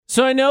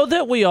So I know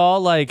that we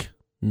all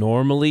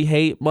normally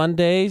hate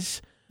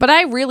Mondays. But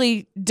I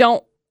really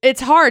don't.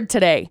 It's hard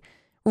today.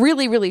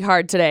 Really, really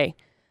hard today.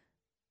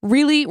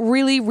 Really,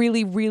 really,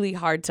 really, really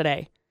hard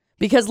today.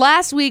 Because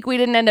last week we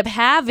didn't end up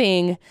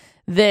having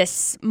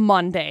this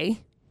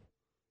Monday.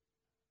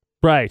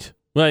 Right.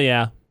 Well,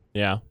 yeah.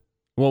 Yeah.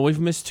 Well, we've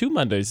missed 2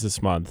 Mondays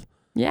this month.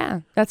 Yeah,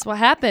 that's what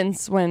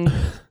happens when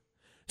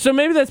so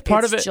maybe that's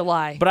part of it.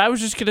 July. But I was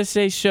just going to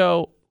say,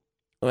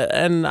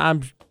 and I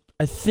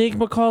think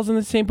McCall's in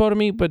the same boat as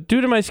me, but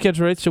due to my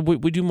schedule, right? So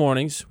we do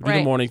mornings. We do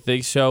the morning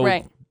thing.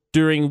 So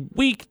during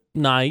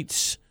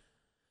weeknights,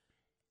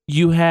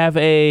 you have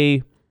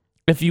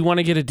if you want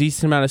to get a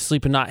decent amount of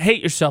sleep and not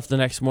hate yourself the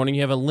next morning,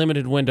 you have a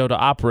limited window to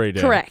operate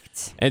in.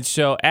 Correct. And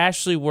so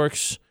Ashley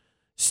works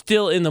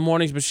still in the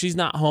mornings, but she's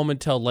not home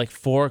until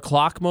 4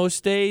 o'clock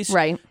most days.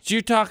 Right. So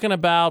you're talking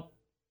about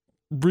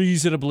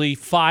reasonably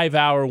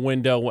 5-hour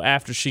window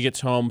after she gets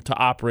home to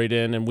operate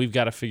in, and we've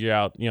got to figure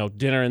out,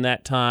 dinner in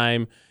that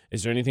time.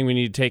 Is there anything we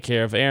need to take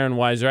care of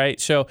errand-wise, right?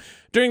 So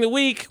during the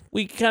week,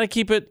 we kind of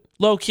keep it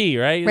low-key,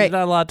 right? There's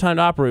not a lot of time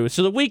to operate with.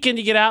 So the weekend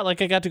you get out, I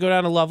got to go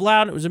down to Love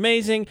Loud. It was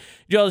amazing.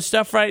 You do all this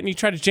stuff right, and you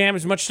try to jam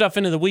as much stuff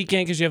into the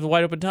weekend because you have the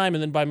wide open time,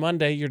 and then by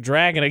Monday, you're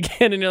dragging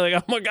again, and you're like,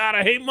 oh, my God,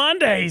 I hate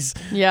Mondays.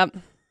 Yep.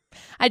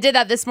 I did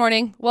that this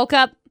morning. Woke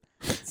up.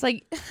 It's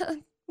like,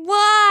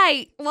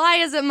 why? Why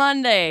is it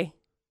Monday?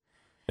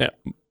 Yeah.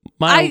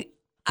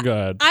 Go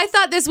ahead. I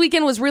thought this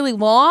weekend was really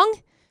long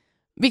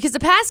because the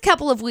past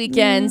couple of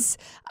weekends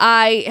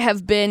I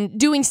have been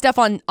doing stuff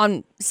on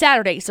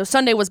Saturday. So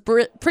Sunday was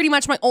pretty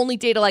much my only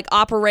day to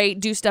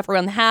operate, do stuff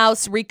around the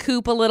house,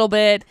 recoup a little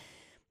bit.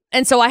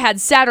 And so I had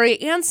Saturday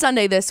and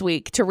Sunday this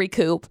week to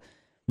recoup.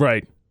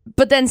 Right.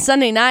 But then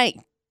Sunday night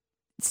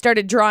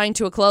started drawing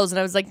to a close and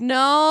I was like,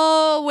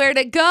 no, where'd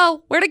it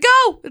go? Where'd it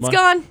go? It's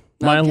gone.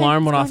 My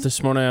alarm went off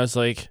this morning. I was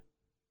like,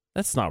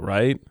 that's not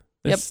right.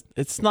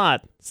 It's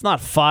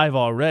not 5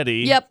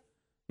 already. Yep.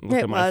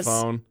 Look at my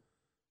phone.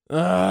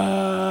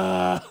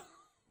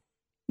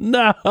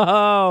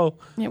 No.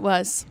 It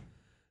was.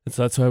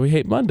 So that's why we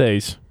hate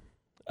Mondays.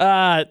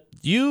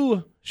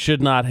 You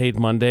should not hate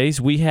Mondays.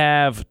 We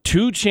have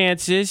 2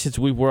 chances, since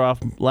we were off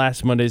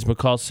last Monday, as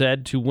McCall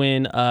said, to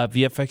win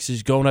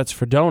VFX's Go Nuts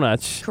for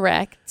Donuts.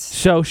 Correct.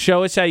 So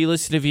show us how you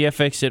listen to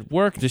VFX at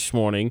work this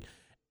morning.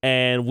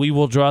 And we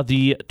will draw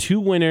the 2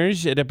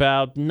 winners at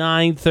about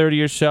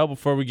 9:30 or so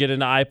before we get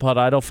into iPod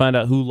Idol, find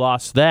out who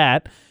lost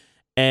that.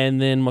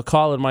 And then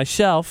McCall and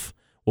myself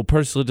will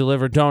personally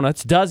deliver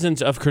donuts,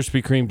 dozens of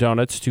Krispy Kreme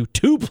donuts, to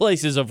 2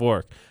 places of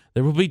work.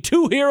 There will be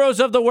 2 heroes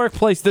of the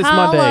workplace this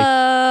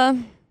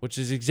Monday, which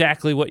is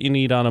exactly what you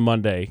need on a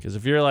Monday. Because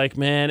if you're like,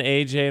 man,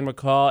 AJ and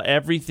McCall,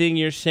 everything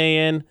you're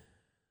saying,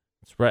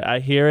 it's right. I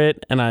hear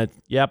it, and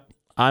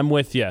I'm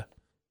with you.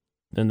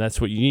 And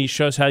that's what you need.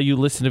 Shows how you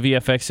listen to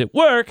VFX at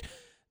work.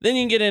 Then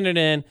you can get entered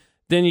in.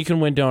 Then you can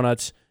win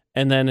donuts.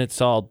 And then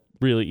it's all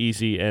really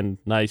easy and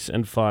nice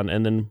and fun.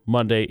 And then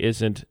Monday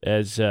isn't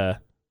as bad.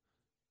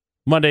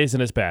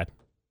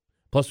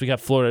 Plus, we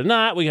got Florida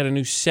Not. We got a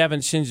new 7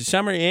 Sins of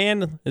Summer.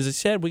 And as I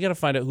said, we got to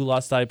find out who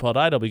lost the iPod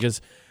Idol because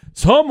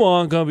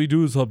someone going to be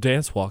doing some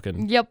dance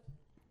walking. Yep.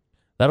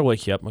 That'll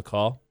wake you up,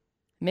 McCall.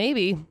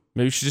 Maybe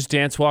you should just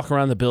dance walk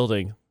around the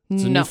building.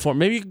 It's a new form.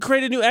 Maybe you could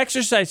create a new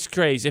exercise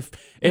craze. If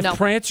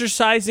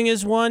prancer-sizing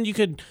is one, you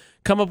could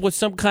come up with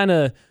some kind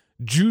of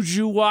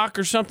juju walk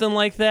or something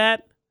like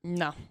that.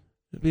 No.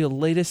 It'd be a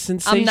latest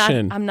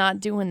sensation. I'm not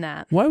doing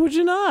that. Why would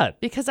you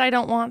not? Because I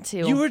don't want to.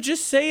 You were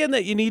just saying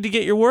that you need to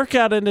get your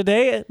workout in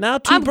today. Now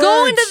I'm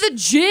going to the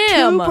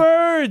gym. 2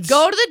 birds.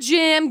 Go to the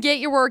gym, get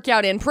your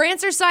workout in.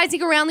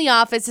 Prancer-sizing around the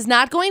office is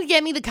not going to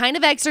get me the kind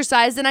of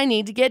exercise that I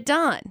need to get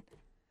done.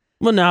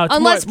 Well, now it's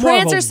unless more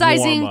of a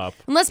warm-up.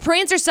 Unless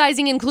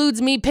prancer-sizing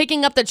includes me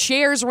picking up the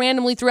chairs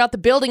randomly throughout the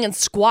building and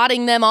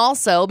squatting them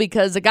also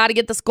because I got to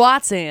get the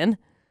squats in.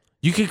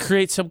 You could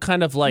create some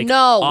kind of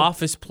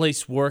office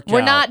place workout. We're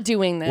not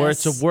doing this. Where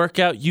it's a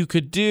workout you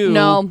could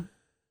do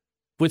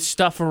with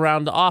stuff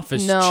around the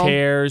office. No.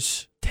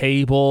 Chairs,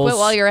 tables. Quit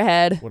while you're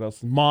ahead. What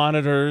else?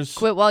 Monitors.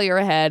 Quit while you're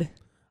ahead.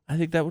 I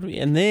think that would be.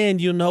 And then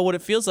you'll know what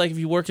it feels like if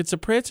you work at some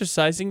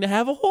prancer-sizing to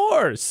have a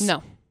horse.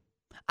 No.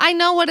 I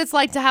know what it's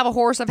like to have a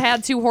horse. I've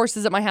had 2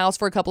 horses at my house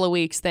for a couple of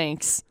weeks.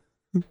 Thanks.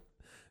 You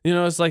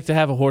know what it's like to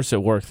have a horse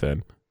at work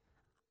then?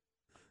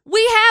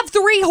 We have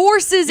 3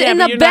 horses in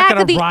the back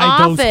of the office. You're not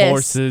going to ride those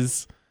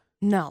horses.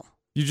 No.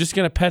 You're just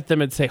going to pet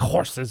them and say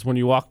horses when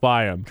you walk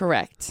by them.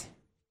 Correct.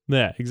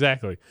 Yeah,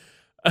 exactly.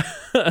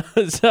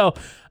 So,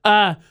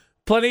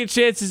 plenty of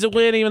chances to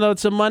win, even though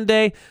it's a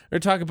Monday. We're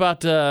talking about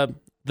the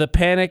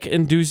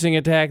panic-inducing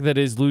attack that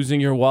is losing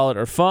your wallet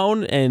or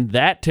phone and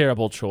that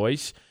terrible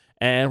choice.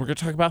 And we're going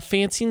to talk about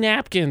fancy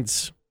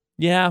napkins.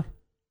 Yeah,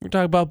 we're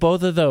talking about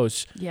both of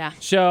those. Yeah.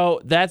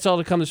 So that's all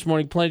to come this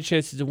morning. Plenty of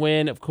chances to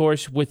win. Of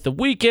course, with the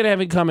weekend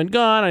having come and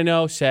gone, I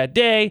know, sad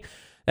day.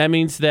 That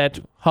means that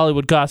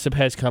Hollywood gossip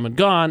has come and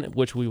gone,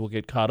 which we will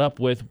get caught up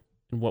with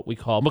in what we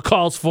call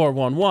McCall's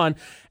 411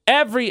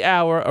 every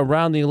hour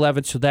around the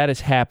 11th. So that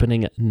is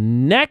happening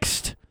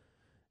next.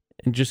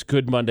 and just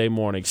good Monday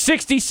morning.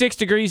 66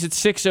 degrees at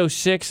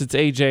 6:06. It's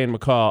AJ and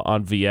McCall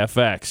on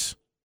VFX.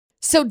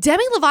 So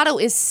Demi Lovato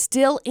is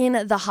still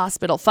in the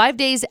hospital 5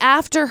 days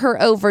after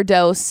her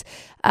overdose.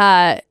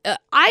 I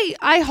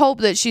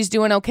hope that she's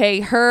doing okay.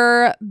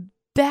 Her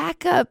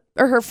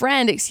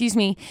friend,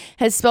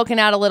 has spoken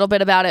out a little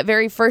bit about it.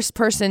 Very first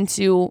person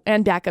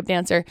and backup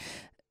dancer,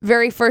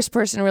 very first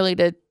person really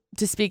to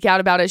speak out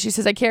about it. She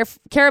says, I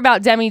care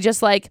about Demi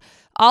just like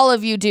all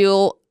of you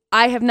do.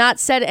 I have not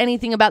said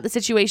anything about the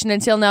situation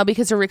until now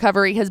because her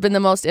recovery has been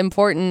the most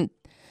important.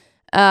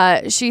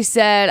 She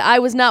said, I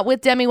was not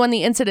with Demi when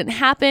the incident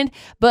happened,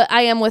 but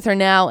I am with her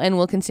now and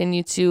will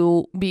continue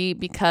to be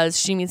because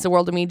she means the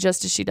world to me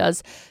just as she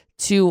does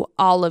to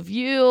all of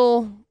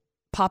you.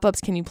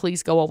 Pop-ups, can you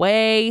please go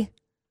away?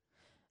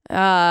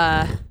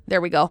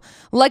 There we go.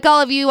 Like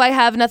all of you, I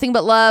have nothing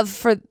but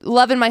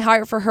love in my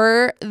heart for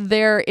her.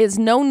 There is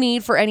no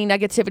need for any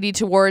negativity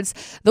towards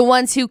the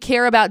ones who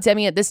care about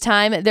Demi at this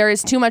time. There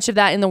is too much of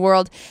that in the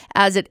world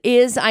as it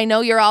is. I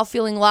know you're all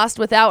feeling lost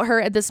without her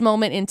at this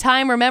moment in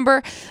time.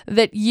 Remember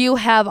that you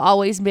have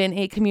always been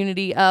a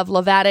community of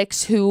love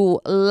addicts who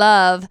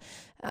love.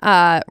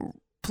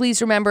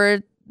 Please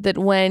remember that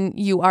when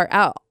you are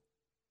out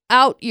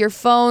your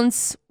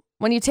phones,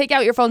 when you take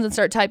out your phones and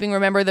start typing,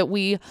 remember that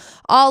we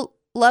all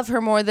love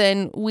her more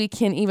than we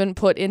can even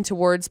put into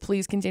words.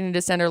 Please continue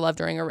to send her love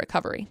during her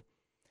recovery.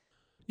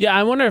 Yeah,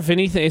 I wonder if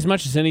anything, as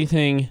much as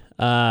anything,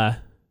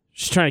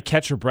 she's trying to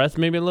catch her breath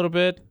maybe a little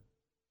bit.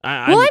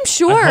 I'm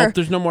sure. I hope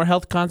there's no more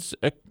health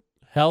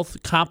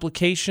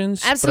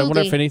complications. Absolutely. But I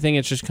wonder if anything,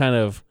 it's just kind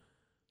of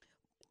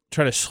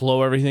try to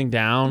slow everything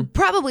down.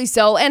 Probably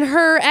so. And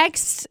her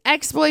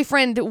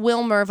ex-boyfriend,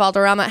 Wilmer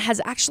Valderrama, has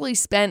actually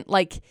spent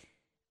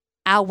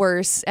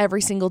hours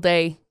every single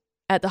day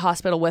at the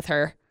hospital with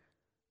her.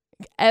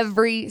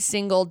 Every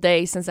single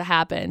day since it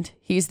happened.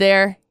 He's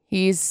there.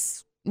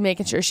 He's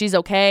making sure she's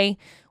okay,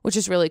 which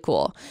is really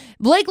cool.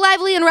 Blake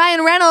Lively and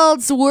Ryan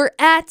Reynolds were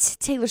at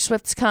Taylor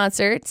Swift's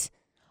concert.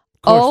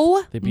 They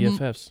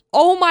BFFs.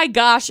 Oh my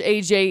gosh,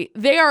 AJ.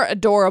 They are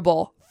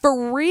adorable.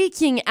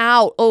 Freaking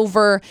out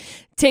over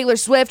Taylor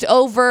Swift,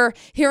 over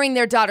hearing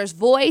their daughter's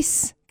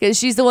voice, because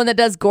she's the one that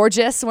does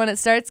Gorgeous when it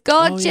starts.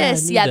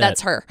 Gorgeous. Oh, yeah, that's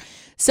her.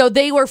 So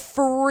they were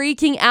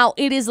freaking out.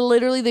 It is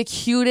literally the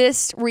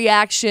cutest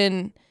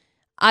reaction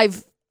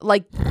I've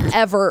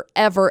ever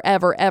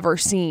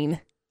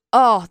seen.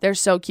 Oh, they're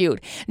so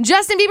cute.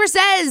 Justin Bieber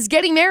says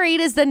getting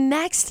married is the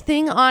next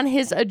thing on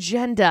his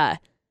agenda.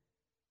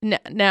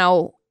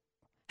 Now,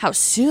 how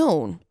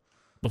soon?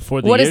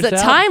 Before the What year's is the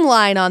out?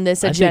 timeline on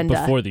this agenda? I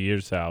think before the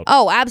year's out.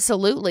 Oh,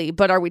 absolutely.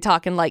 But are we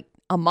talking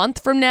a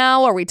month from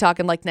now? Are we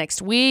talking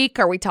next week?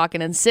 Are we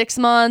talking in 6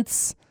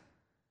 months?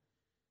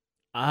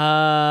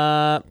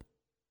 Middle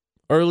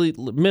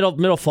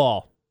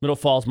fall. Middle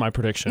fall is my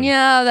prediction.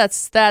 Yeah,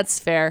 that's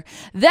fair.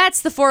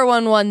 That's the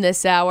 411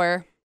 this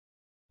hour.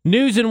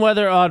 News and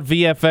weather on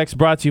VFX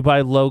brought to you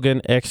by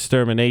Logan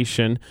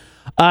Extermination.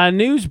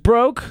 News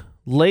broke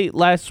late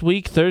last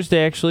week,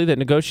 Thursday actually, that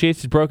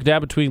negotiations broke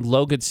down between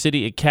Logan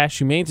City and Cash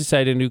Humane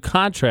Society, a new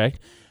contract.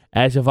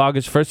 As of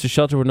August 1st, the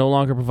shelter will no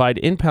longer provide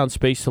impound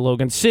space to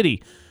Logan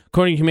City.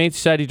 According to Humane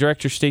Society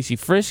Director Stacy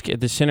Frisk, at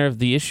the center of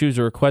the issue is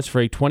a request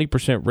for a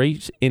 20%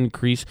 rate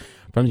increase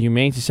from the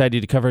Humane Society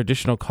to cover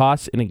additional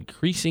costs and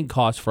increasing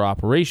costs for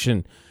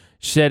operation.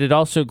 She said it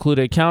also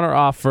included a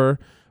counteroffer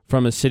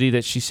from a city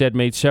that she said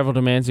made several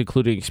demands,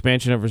 including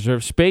expansion of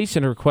reserve space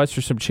and a request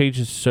for some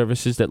changes to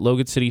services that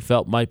Logan City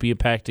felt might be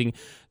impacting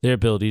their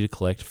ability to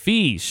collect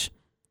fees.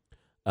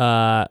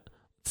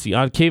 See,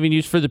 on KV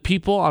News for the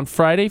People on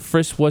Friday,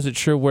 Frisk wasn't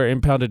sure where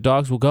impounded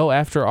dogs will go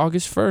after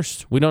August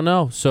 1st. We don't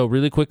know. So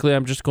really quickly,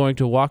 I'm just going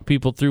to walk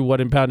people through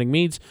what impounding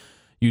means.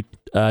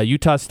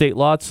 Utah state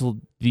law,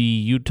 the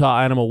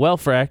Utah Animal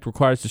Welfare Act,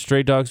 requires the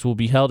stray dogs will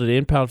be held at an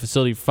impound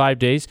facility for 5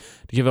 days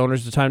to give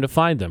owners the time to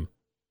find them.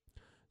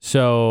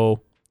 So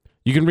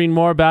you can read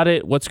more about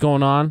it, what's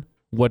going on,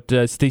 what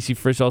Stacy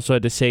Frisk also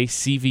had to say,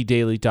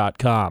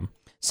 cvdaily.com.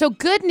 So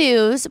good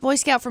news, Boy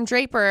Scout from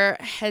Draper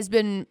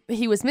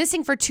he was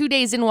missing for 2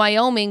 days in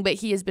Wyoming, but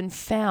he has been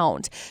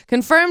found.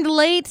 Confirmed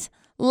late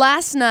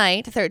last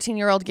night,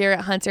 13-year-old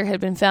Garrett Hunter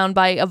had been found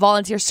by a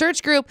volunteer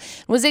search group,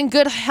 was in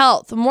good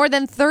health. More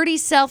than 30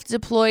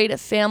 self-deployed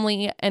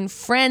family and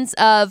friends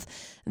of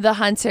the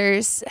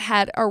Hunters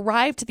had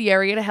arrived to the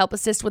area to help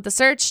assist with the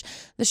search,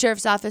 the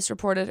sheriff's office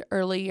reported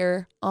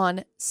earlier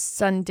on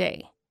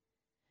Sunday.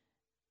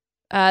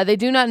 They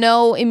did not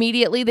know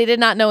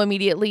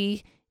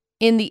immediately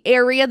in the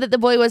area that the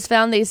boy was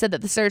found. They said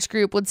that the search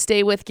group would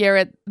stay with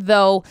Garrett,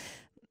 though,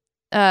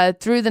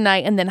 through the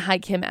night and then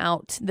hike him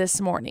out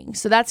this morning.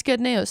 So that's good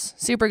news.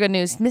 Super good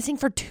news. Missing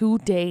for 2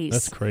 days.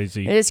 That's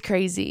crazy. It is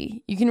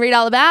crazy. You can read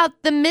all about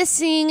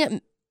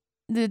the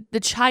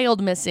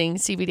child missing,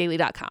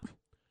 cvdaily.com.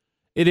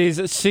 It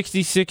is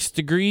 66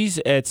 degrees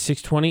at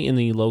 6:20 in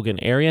the Logan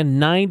area.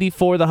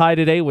 94 the high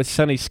today with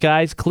sunny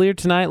skies. Clear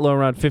tonight, low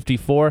around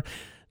 54.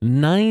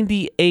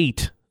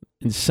 98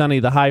 and sunny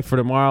the high for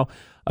tomorrow.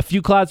 A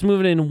few clouds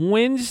moving in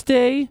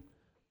Wednesday.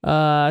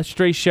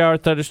 Stray shower,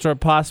 thunderstorm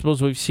possible,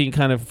 as we've seen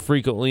kind of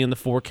frequently in the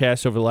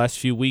forecast over the last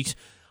few weeks.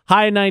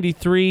 High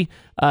 93.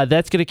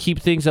 That's going to keep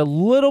things a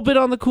little bit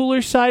on the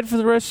cooler side for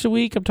the rest of the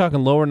week. I'm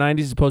talking lower 90s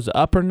as opposed to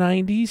upper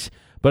 90s.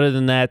 But other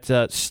than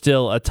that,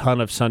 still a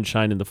ton of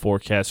sunshine in the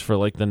forecast for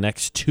like the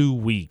next 2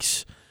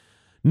 weeks.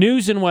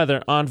 News and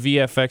weather on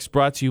VFX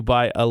brought to you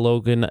by a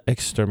Logan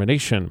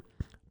Extermination.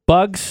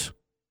 Bugs,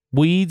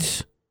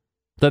 weeds,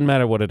 doesn't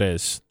matter what it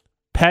is.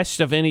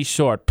 Pest of any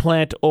sort,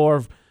 plant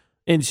or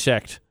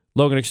insect.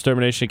 Logan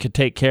Extermination can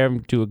take care of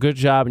them, do a good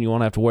job, and you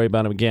won't have to worry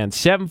about them again.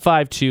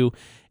 752-8450.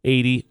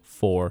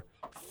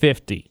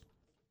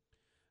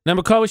 Now,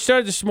 McCall, we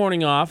started this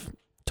morning off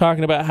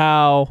talking about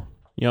how,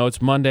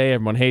 it's Monday,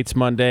 everyone hates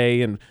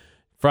Monday, and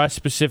for us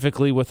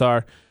specifically with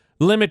our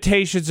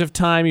limitations of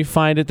time, you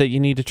find it that you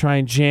need to try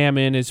and jam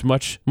in as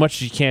much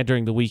as you can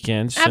during the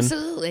weekends.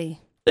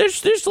 Absolutely. And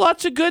there's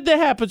lots of good that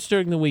happens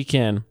during the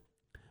weekend.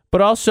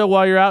 But also,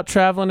 while you're out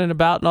traveling and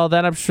about and all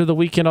that, I'm sure the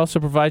weekend also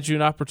provides you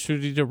an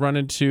opportunity to run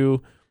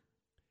into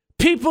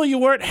people you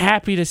weren't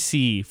happy to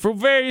see for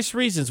various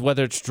reasons,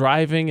 whether it's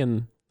driving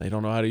and they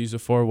don't know how to use a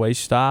four-way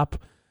stop,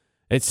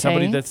 it's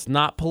somebody that's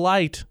not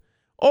polite,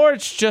 or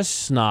it's just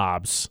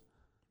snobs.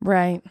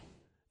 Right.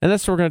 And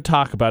that's what we're going to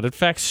talk about. In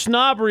fact,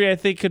 snobbery, I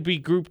think, could be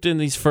grouped in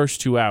these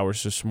first 2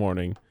 hours this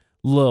morning.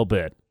 A little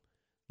bit.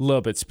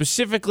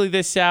 Specifically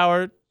this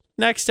hour.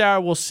 Next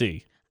hour, we'll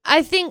see.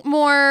 I think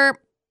more...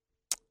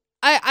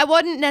 I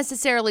wouldn't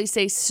necessarily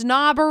say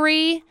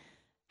snobbery.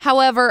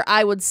 However,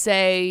 I would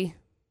say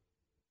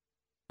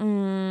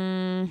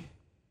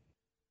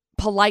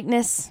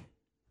politeness,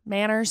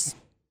 manners.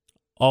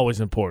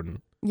 Always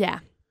important. Yeah.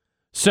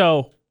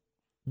 So,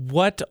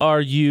 what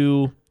are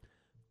you,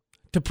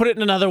 to put it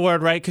in another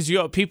word, right? Because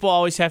people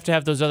always have to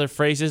have those other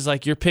phrases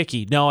like, you're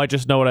picky. No, I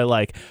just know what I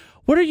like.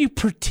 What are you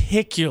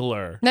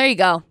particular? There you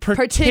go.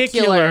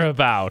 Particular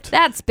about.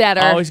 That's better.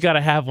 Always got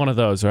to have one of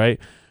those, right?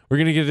 We're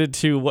going to get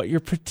into what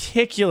you're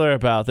particular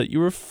about that you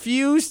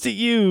refuse to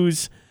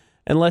use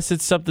unless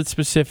it's something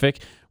specific.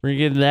 We're going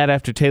to get into that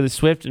after Taylor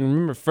Swift. And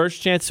remember,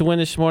 first chance to win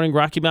this morning,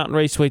 Rocky Mountain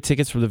Raceway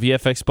tickets from the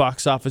VFX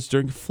box office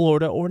during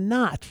Florida or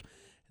not.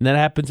 And that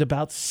happens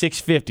about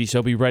 6:50,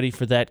 so be ready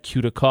for that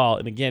cue to call.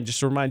 And again, just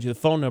to remind you, the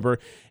phone number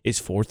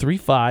is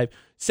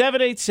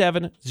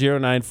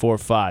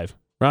 435-787-0945.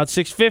 Around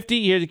 6:50,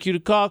 you hear the cue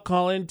to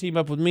call in, team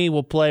up with me,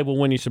 we'll play, we'll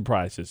win you some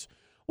prizes.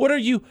 What are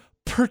you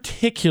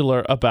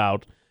particular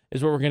about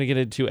is what we're going to get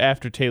into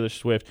after Taylor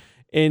Swift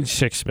in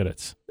 6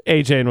 minutes.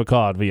 AJ and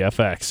McCall at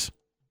VFX.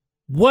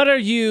 What are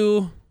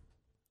you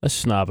a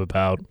snob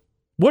about?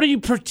 What are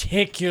you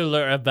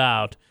particular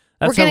about?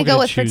 We're going to go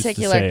with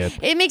particular.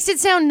 It makes it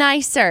sound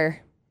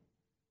nicer.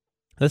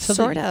 That's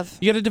sort of.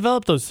 You got to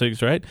develop those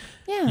things, right?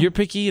 Yeah. You're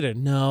picky eater.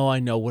 No,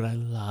 I know what I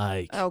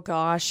like. Oh,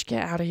 gosh.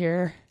 Get out of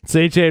here. It's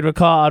AJ and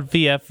McCall on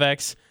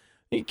VFX.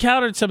 You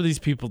encountered some of these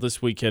people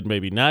this weekend,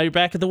 maybe. Now you're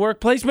back at the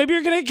workplace. Maybe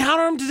you're going to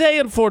encounter them today,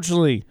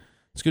 unfortunately.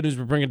 It's good news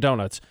we're bringing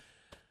donuts.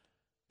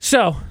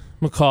 So,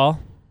 McCall,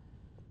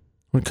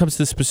 when it comes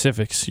to the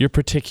specifics, your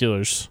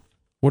particulars,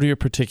 what are your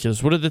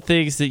particulars? What are the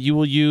things that you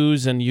will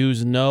use and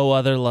use no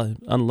other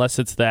unless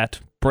it's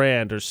that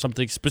brand or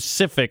something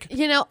specific?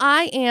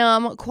 I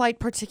am quite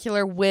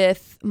particular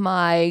with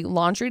my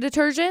laundry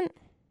detergent.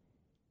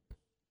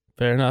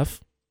 Fair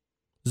enough.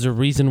 Is there a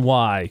reason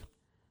why?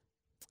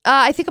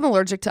 I think I'm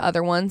allergic to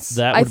other ones.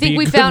 That would be a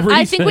good reason.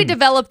 I think we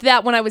developed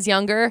that when I was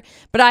younger,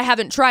 but I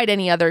haven't tried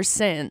any others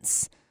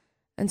since.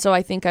 And so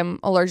I think I'm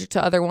allergic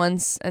to other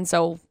ones, and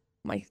so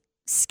my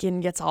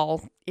skin gets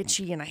all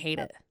itchy and I hate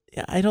it.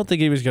 Yeah, I don't think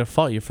anybody's going to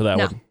fault you for that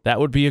one. That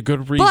would be a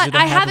good reason. But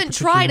I haven't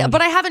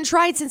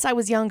tried since I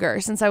was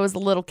younger, since I was a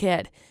little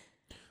kid.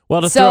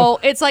 Well,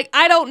 it's like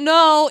I don't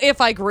know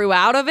if I grew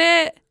out of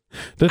it.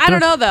 I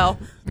don't know though.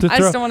 I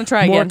just don't want to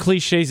try more again. More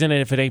cliches in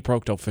it. If it ain't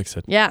broke, don't fix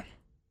it. Yeah.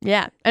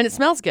 Yeah, and it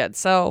smells good,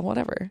 so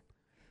whatever.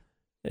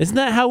 Isn't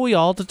that how we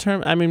all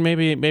determine? I mean,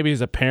 maybe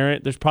as a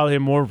parent, there's probably a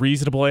more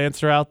reasonable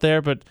answer out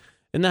there, but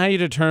isn't that how you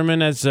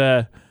determine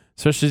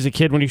especially as a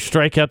kid, when you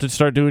strike out to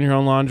start doing your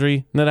own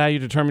laundry? Isn't that how you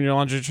determine your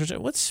laundry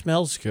detergent? What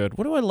smells good?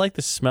 What do I like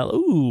the smell?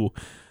 Ooh,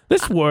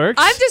 this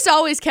works. I've just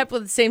always kept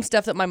with the same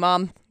stuff that my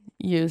mom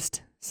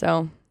used,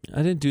 so.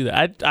 I didn't do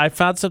that. I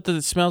found something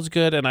that smells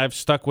good, and I've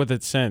stuck with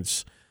it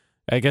since.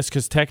 I guess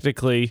because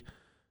technically...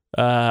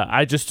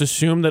 I just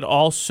assumed that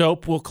all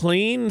soap will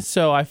clean,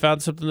 so I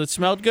found something that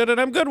smelled good, and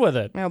I'm good with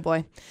it. Oh,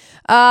 boy.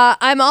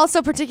 I'm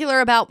also particular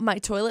about my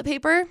toilet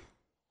paper.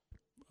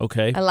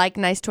 Okay. I like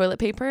nice toilet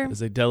paper.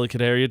 It's a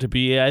delicate area to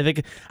be. I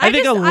think I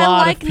like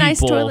of people, nice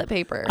toilet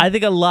paper. I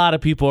think a lot of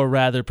people are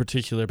rather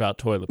particular about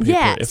toilet paper.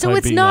 Yeah, so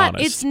it's not.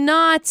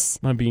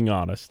 I'm being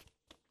honest.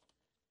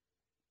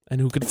 And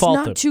who could fault it?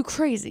 It's not too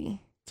crazy.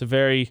 It's a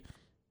very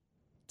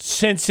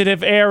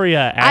sensitive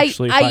area,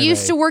 actually. I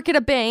used to work at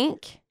a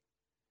bank.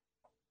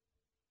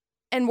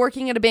 And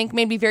working at a bank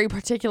made me very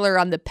particular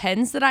on the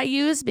pens that I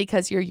use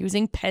because you're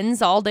using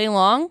pens all day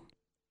long.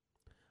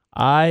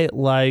 I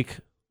like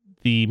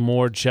the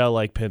more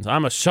gel-like pens.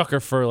 I'm a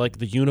sucker for like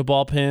the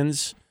Uniball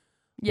pens.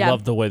 Yeah.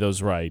 Love the way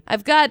those write.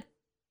 I've got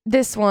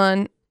this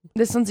one.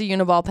 This one's a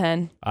Uniball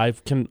pen.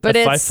 But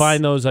if I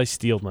find those, I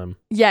steal them.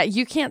 Yeah,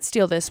 you can't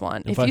steal this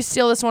one. If you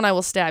steal this one, I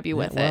will stab you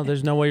with it. Well,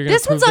 there's no way you're going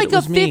to prove This one's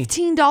like a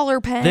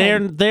 $15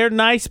 pen. They're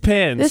nice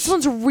pens. This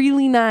one's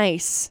really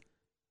nice.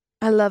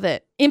 I love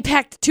it.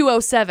 Impact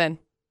 207.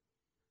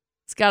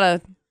 It's got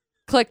a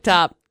click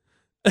top.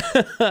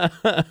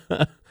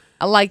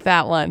 I like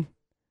that one.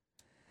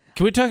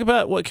 Can we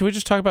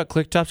just talk about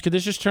click tops? Could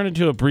this just turn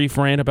into a brief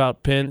rant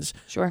about pins?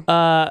 Sure.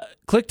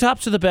 Click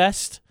tops are the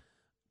best.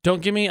 I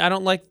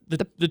don't like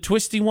the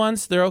twisty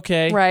ones. They're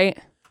okay. Right.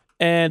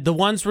 And the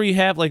ones where you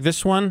have like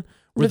this one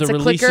where the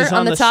release is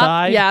on the top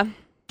side. Yeah.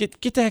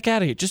 Get the heck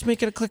out of here. Just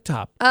make it a click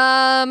top.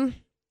 Well,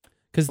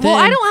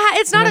 I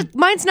don't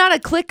mine's not a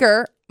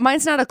clicker.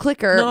 Mine's not a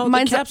clicker. No,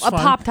 mine's a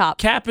pop top.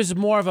 Cap is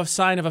more of a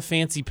sign of a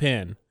fancy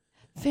pen.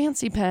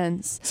 Fancy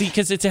pens. See,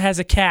 because it has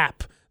a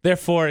cap.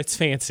 Therefore, it's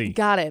fancy.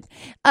 Got it.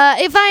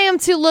 If I am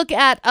to look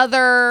at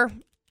other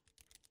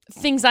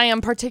things I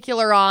am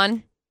particular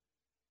on,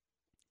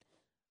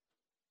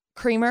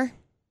 creamer.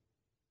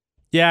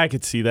 Yeah, I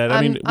could see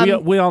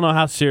that. We all know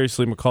how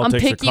seriously McCall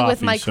takes her coffee. I'm picky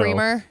with my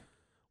creamer.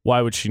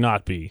 Why would she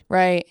not be?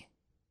 Right.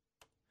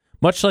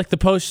 Much like the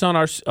posts on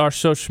our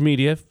social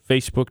media,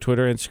 Facebook,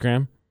 Twitter,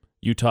 Instagram,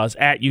 Utah's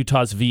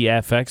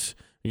VFX.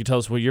 You can tell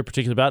us what you're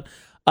particular about.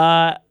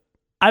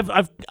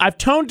 I've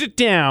toned it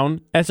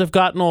down as I've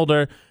gotten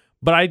older,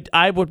 but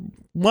I would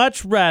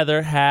much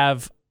rather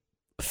have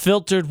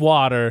filtered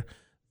water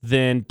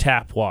than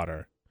tap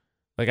water.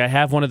 Like I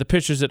have one of the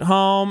pitchers at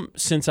home.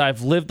 Since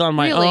I've lived on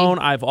my own,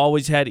 I've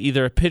always had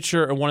either a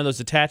pitcher or one of those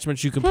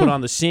attachments you can put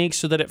on the sink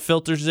so that it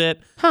filters it.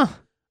 Huh.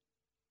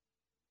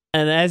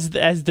 And as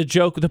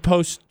the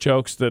post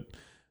jokes that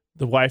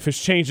the wife has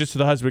changed it so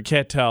the husband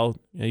can't tell,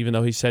 even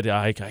though he said,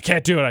 I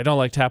can't do it. I don't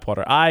like tap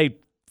water. I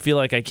feel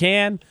like I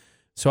can.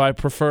 So I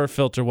prefer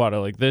filtered water,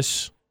 like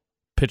this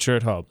pitcher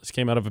at home. This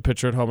came out of a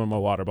pitcher at home in my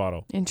water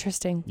bottle.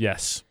 Interesting.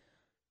 Yes.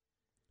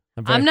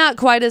 I'm not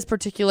quite as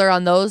particular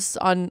on those,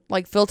 on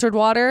like filtered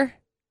water,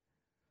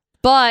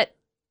 but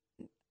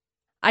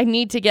I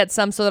need to get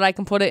some so that I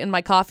can put it in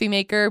my coffee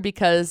maker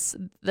because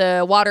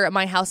the water at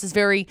my house is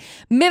very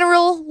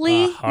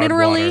minerally,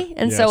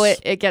 and so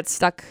it gets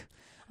stuck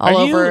all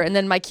over. And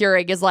then my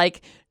Keurig is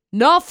like,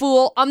 no,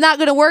 fool, I'm not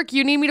going to work.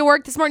 You need me to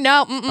work this morning?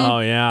 No. Oh,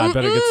 yeah. I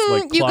bet it gets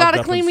like you got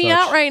to clean me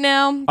out right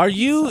now. Are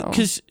you,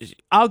 because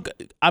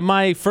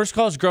my first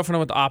college girlfriend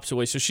went the opposite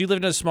way. So she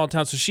lived in a small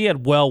town, so she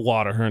had well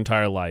water her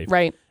entire life.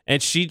 Right.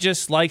 And she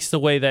just likes the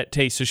way that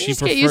tastes, so she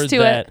prefers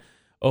that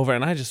over.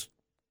 And I just,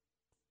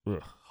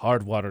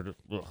 hard water.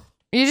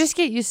 You just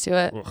get used to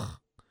it.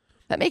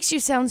 That makes you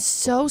sound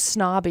so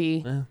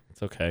snobby.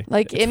 It's okay.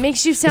 Like, it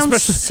makes you sound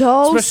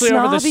so especially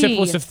snobby. Over the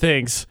simplest of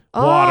things.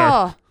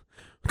 Water.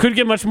 Couldn't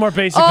get much more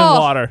basic than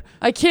water.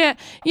 I can't.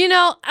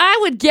 I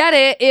would get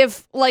it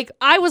if, like,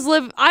 I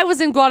was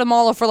in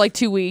Guatemala for like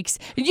 2 weeks.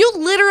 You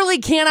literally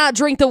cannot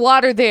drink the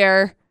water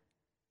there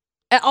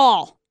at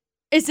all.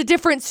 It's a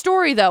different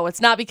story, though. It's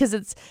not because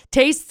it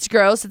tastes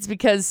gross. It's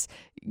because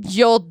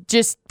you'll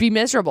just be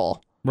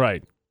miserable.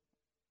 Right.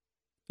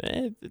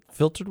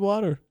 Filtered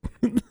water.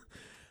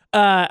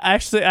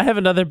 Actually, I have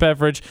another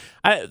beverage.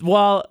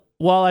 While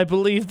I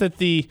believe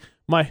that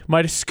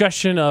my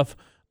discussion of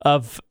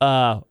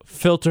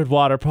filtered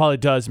water probably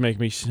does make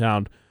me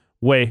sound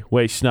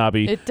way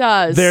snobby. It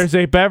does. There's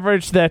a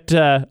beverage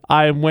that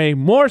I am way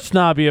more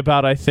snobby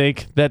about, I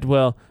think, that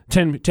will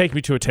take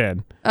me to a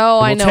 10.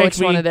 Oh, I know which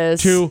one it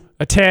is. To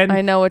a 10.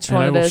 I know which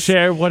one it is. I will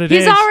share what it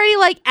is. He's already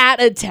like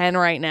at a 10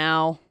 right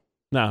now.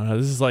 No,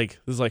 this is like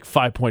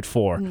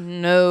 5.4.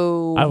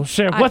 No. I will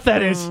share what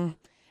that is.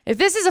 If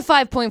this is a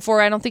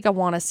 5.4, I don't think I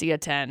want to see a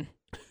 10.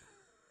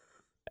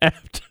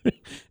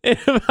 In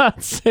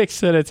about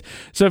 6 minutes.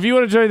 So if you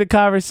want to join the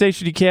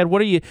conversation, you can.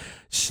 What are you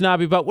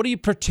snobby about? What are you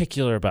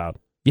particular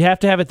about? You have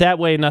to have it that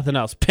way and nothing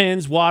else.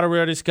 Pins, water, we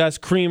already discussed,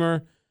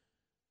 creamer.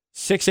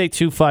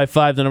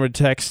 68255, the number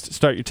to text.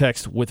 Start your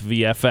text with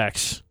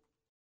VFX.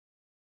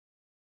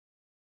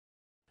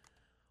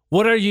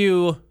 What are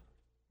you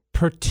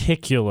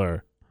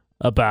particular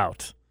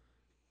about?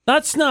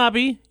 Not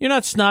snobby. You're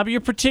not snobby.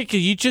 You're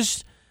particular.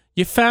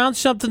 You found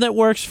something that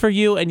works for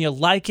you and you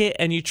like it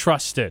and you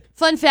trust it.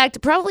 Fun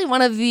fact, probably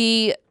one of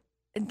the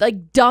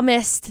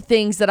dumbest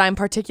things that I'm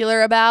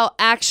particular about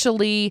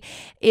actually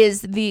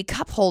is the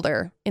cup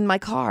holder in my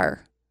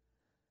car.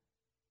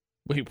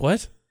 Wait,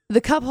 what? The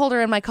cup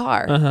holder in my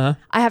car. Uh-huh.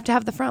 I have to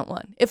have the front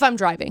one if I'm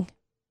driving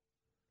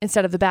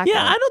instead of the back one.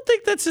 Yeah, I don't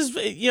think that's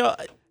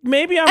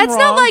maybe I'm wrong. It's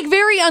not like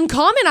very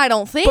uncommon, I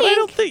don't think. But I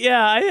don't think,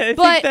 I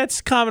think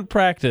that's common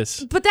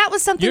practice. But that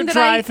was something that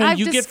I've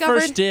you discovered.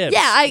 Get first dibs.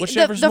 Yeah,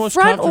 the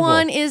front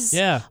one is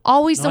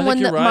always the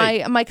one that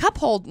right. my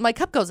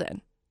cup goes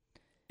in.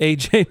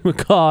 AJ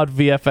McCall,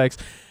 VFX.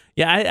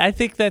 Yeah, I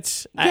think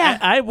that's. Yeah.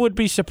 I would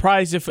be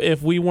surprised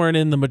if we weren't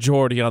in the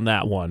majority on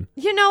that one.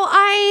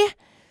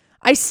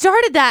 I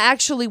started that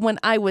actually when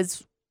I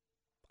was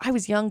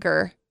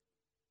younger.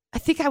 I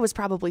think I was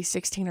probably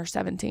 16 or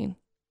 17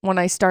 when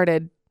I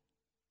started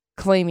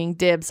claiming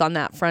dibs on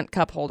that front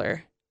cup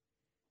holder.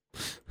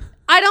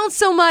 I don't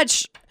so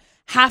much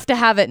have to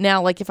have it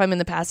now. Like if I'm in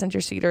the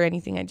passenger seat or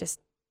anything,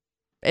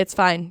 it's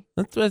fine.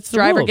 That's the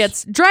driver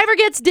rules.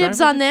 gets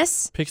dibs on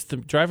this.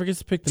 Driver gets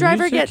to pick the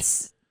Driver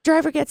music.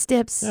 driver gets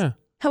dibs. Yeah.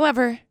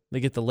 However, they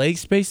get the leg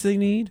space they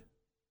need.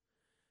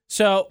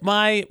 So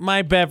my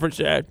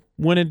beverage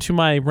went into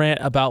my rant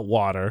about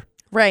water.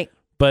 right.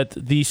 But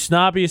the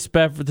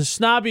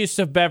snobbiest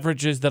of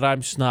beverages that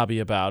I'm snobby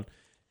about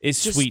is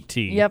sweet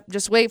tea. Yep.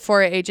 Just wait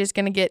for it. AJ's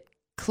gonna get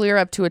clear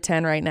up to a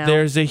 10 right now.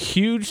 There's a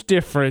huge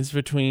difference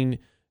between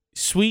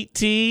sweet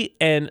tea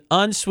and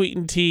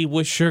unsweetened tea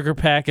with sugar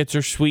packets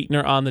or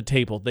sweetener on the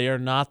table. They are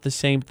not the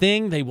same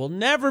thing. They will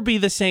never be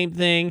the same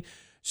thing.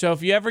 So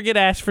if you ever get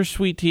asked for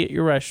sweet tea at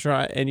your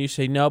restaurant and you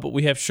say no, but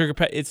we have sugar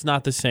packets, it's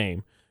not the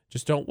same.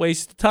 Just don't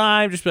waste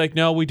time. Just be like,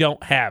 no, we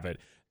don't have it.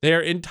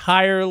 They're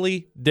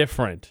entirely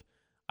different.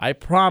 I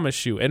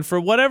promise you. And for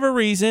whatever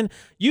reason,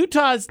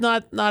 Utah is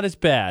not as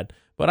bad.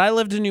 But I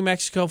lived in New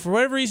Mexico. For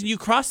whatever reason, you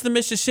cross the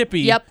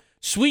Mississippi. Yep.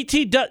 Sweet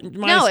tea doesn't.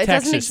 No, it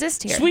Texas, doesn't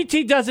exist here. Sweet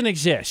tea doesn't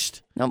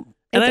exist. No,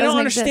 And I don't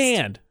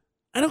understand.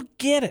 I don't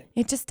get it.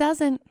 It just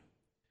doesn't.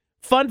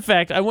 Fun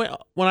fact: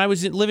 when I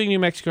was living in New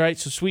Mexico, right?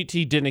 So sweet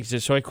tea didn't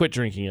exist, so I quit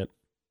drinking it.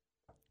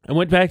 I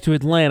went back to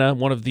Atlanta,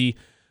 one of the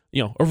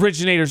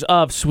originators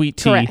of sweet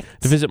tea, Correct.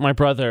 to visit my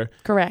brother.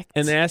 Correct.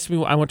 And they asked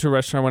me. I went to a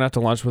restaurant. I went out to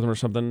lunch with him or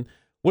something.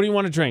 What do you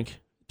want to drink?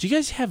 Do you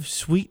guys have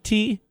sweet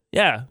tea?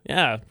 Yeah,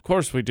 of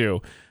course we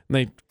do. And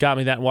they got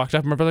me that and walked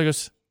up. And my brother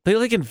goes, they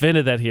like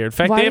invented that here. In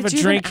fact, Why they have did a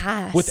you drink even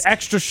ask? with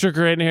extra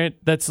sugar in here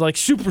that's like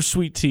super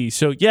sweet tea.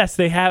 So yes,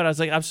 they have it. I was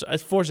like, I'm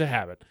forced to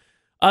have it.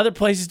 Other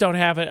places don't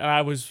have it. And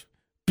I was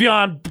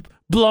beyond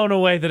blown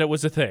away that it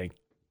was a thing.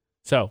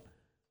 So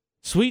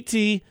sweet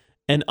tea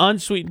and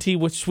unsweetened tea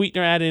with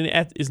sweetener added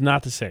in is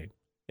not the same.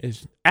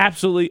 It's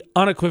absolutely,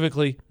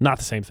 unequivocally not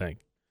the same thing.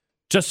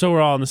 Just so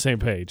we're all on the same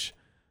page.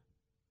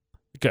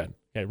 Good.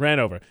 Okay, ran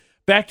over.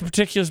 Back to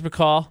particulars,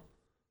 McCall.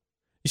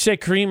 You say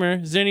creamer.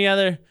 Is there any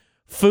other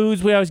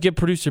foods? We always get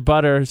producer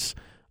Butters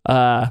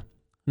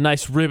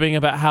nice ribbing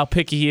about how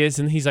picky he is,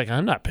 and he's like,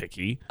 I'm not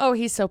picky. Oh,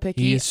 he's so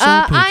picky. He is so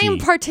picky. I am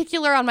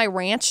particular on my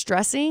ranch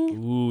dressing.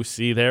 Ooh,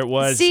 see, there it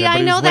was. See,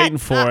 Everybody I know was that. waiting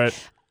for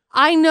it.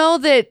 I know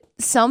that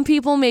some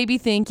people may be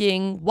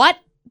thinking, what?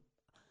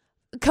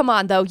 Come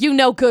on, though.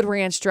 Good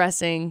ranch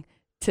dressing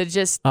to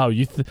just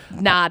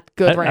not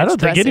good ranch dressing. I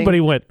don't think anybody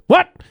went,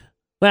 what?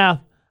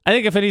 Well, I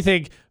think if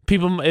anything,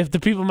 if the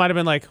people might have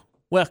been like,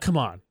 well, come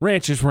on,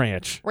 ranch is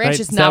ranch. Ranch right? is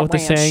Is not that what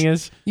ranch. the saying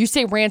is? You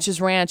say ranch is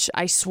ranch,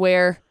 I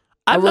swear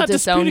I I'm will not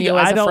disown disputing you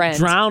it. as I a don't friend.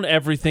 drown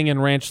everything in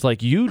ranch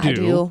like you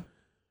do.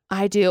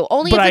 I do.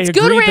 Only But if it's I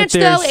good agree that ranch, though,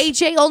 there's-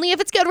 AJ. Only if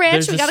it's good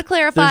ranch. We got to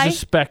clarify. There's a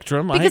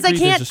spectrum. Because I agree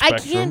there's a I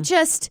spectrum. can't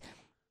just.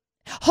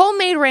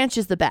 Homemade ranch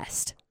is the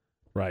best.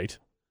 Right.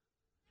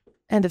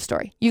 End of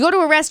story. You go to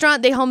a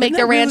restaurant, they homemade Isn't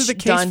their that really ranch. the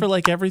case Done. for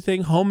like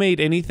everything? Homemade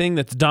anything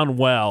that's done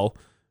well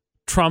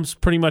trumps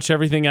pretty much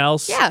everything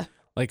else. Yeah.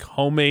 Like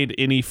homemade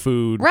any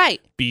food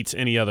Right. beats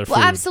any other food.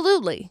 Well,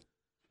 absolutely.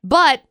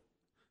 But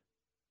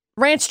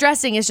ranch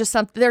dressing is just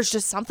something. There's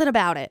just something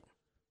about it.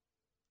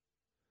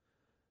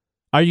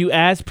 Are you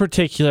as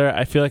particular?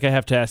 I feel like I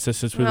have to ask this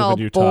since we live in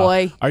Utah.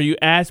 Boy. Are you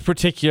as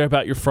particular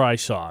about your fry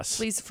sauce?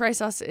 Please, fry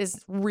sauce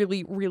is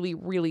really, really,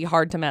 really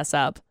hard to mess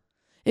up.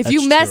 If That's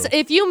you mess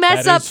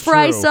That up is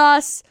fry true.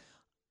 sauce,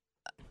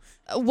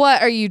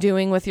 what are you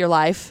doing with your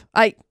life?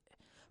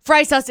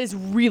 Fry sauce is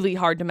really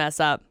hard to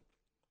mess up.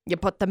 You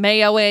put the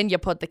mayo in, you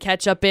put the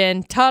ketchup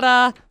in,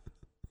 ta-da,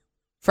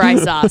 fry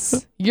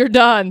sauce. You're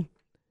done.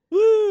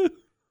 Woo.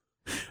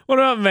 What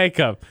about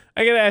makeup?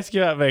 I gotta ask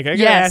you about makeup. I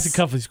gotta Yes. ask a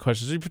couple of these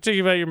questions. Are you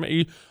particular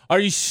about are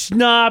you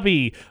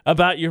snobby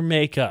about your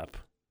makeup?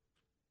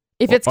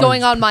 If it's Or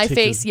going is on my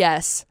particular- face,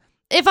 yes.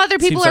 If other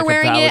people Seems are like a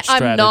wearing valid it,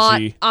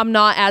 strategy. I'm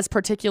not as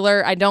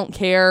particular. I don't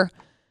care.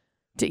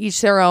 To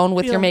each their own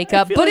with feel- your I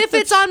makeup. feel But like if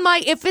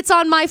it's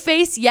on my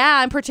face,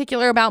 yeah, I'm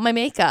particular about my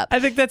makeup. I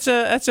think that's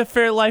a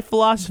fair life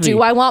philosophy.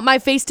 Do I want my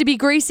face to be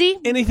greasy?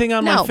 Anything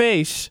on No. my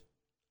face,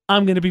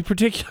 I'm gonna be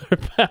particular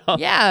about.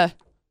 Yeah.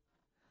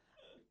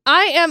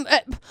 I am.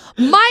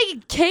 My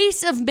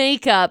case of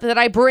makeup that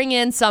I bring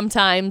in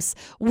sometimes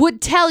would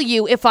tell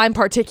you if I'm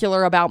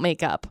particular about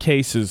makeup.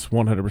 Case is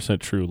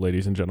 100% true,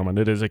 ladies and gentlemen.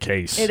 It is a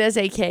case. It is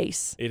a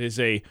case. It is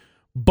a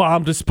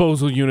bomb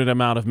disposal unit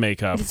amount of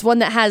makeup. It's one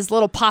that has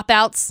little pop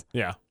outs.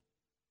 Yeah.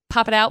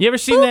 Pop it out. You ever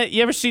seen that?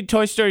 You ever seen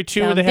Toy Story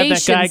 2 where they have that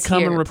guy Foundations come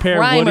here, and repair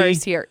primers Woody?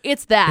 here.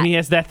 It's that. And he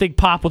has that thing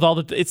pop with all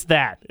the... It's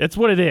that. That's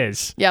what it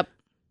is. Yep.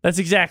 That's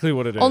exactly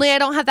what it is. Only I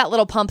don't have that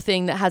little pump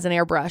thing that has an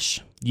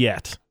airbrush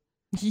Yet.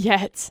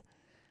 yet.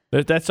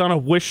 That's on a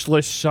wish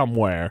list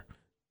somewhere.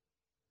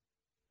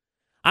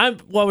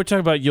 While we're talking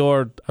about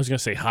I was going to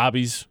say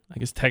hobbies. I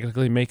guess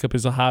technically makeup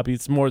is a hobby.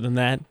 It's more than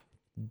that.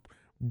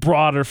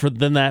 Broader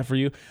than that for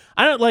you.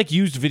 I don't like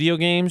used video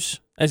games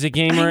as a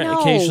gamer I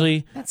know.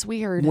 occasionally. That's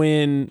weird.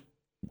 When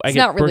I It's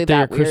get not really birthday or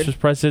that weird. Christmas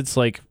presents,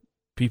 like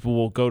people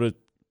will go to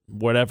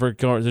whatever.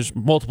 There's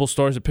multiple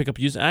stores that pick up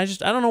used. I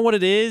don't know what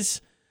it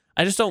is.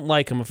 I just don't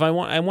like them. If I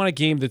want a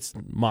game that's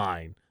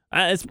mine.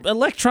 It's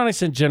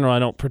electronics in general. I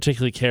don't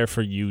particularly care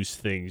for used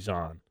things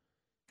on.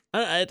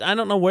 I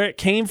don't know where it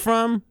came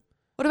from.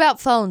 What about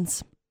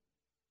phones?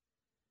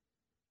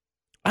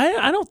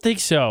 I don't think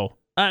so.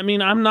 I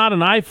mean, I'm not an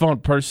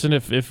iPhone person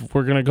if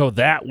we're going to go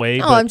that way.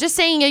 No, but I'm just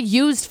saying a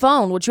used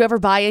phone. Would you ever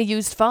buy a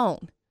used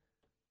phone?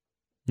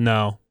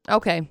 No.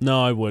 Okay.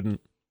 No, I wouldn't.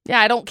 Yeah,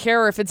 I don't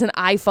care if it's an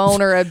iPhone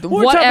or a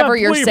We're whatever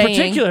you're what saying. You're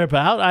particular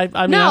about. I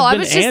mean, no, I've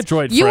been was just,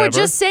 Android you forever. were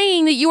just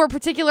saying that you were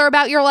particular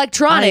about your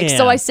electronics, I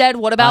so am. I said,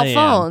 what about I am.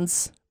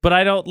 phones? But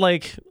I don't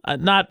like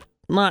not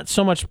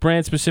so much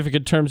brand specific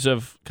in terms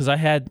of because I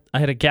had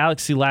a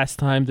Galaxy last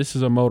time. This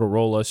is a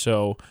Motorola,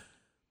 so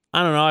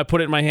I don't know. I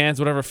put it in my hands,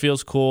 whatever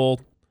feels cool.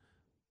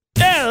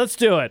 Yeah, let's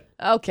do it.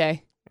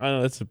 Okay. I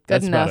know that's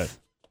Good enough. about it.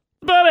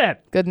 About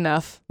it. Good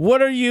enough.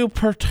 What are you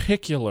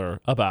particular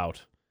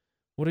about?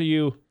 What are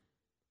you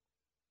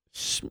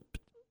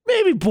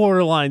maybe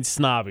borderline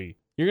snobby?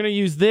 You're going to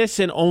use this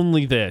and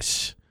only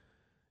this.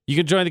 You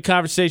can join the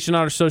conversation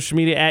on our social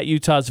media at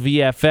Utah's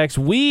VFX.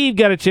 We've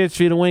got a chance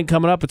for you to win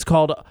coming up. It's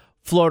called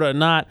Florida or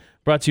Not,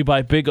 brought to you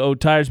by Big O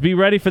Tires. Be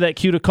ready for that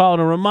cue to call.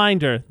 And a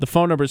reminder, the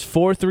phone number is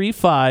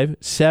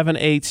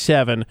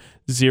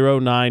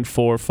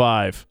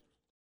 435-787-0945.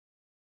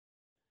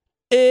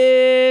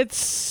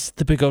 It's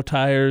the Big O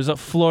Tires,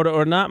 Florida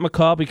or Not,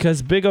 McCall,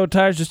 because Big O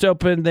Tires just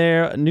opened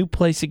their new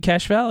place in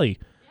Cache Valley.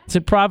 It's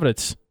in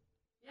Providence.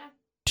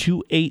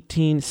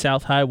 218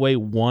 South Highway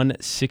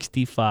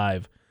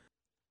 165.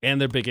 And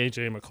they're big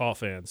AJ McCall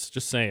fans.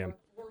 Just saying.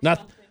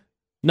 Not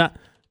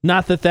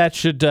that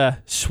should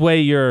sway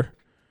your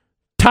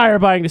tire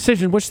buying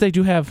decision, which they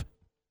do have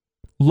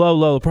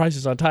low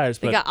prices on tires.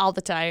 They but got all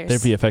the tires. they're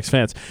VFX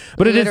fans.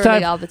 But it is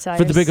Literally all the time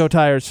for the tires. Big O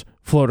Tires,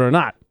 Florida or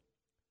Not.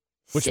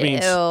 Which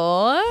means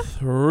So,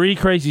 3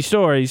 crazy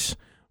stories,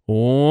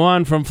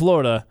 1 from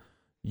Florida.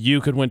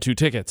 You could win 2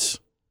 tickets.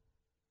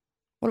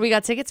 what do we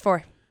got tickets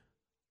for?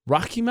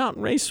 Rocky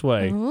Mountain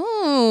Raceway.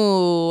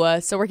 Ooh.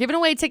 So we're giving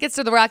away tickets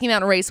to the Rocky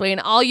Mountain Raceway,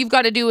 and all you've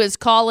got to do is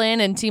call in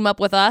and team up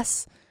with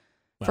us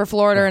for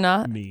Florida or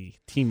Not. Me.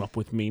 Team up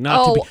with me.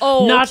 Not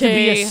to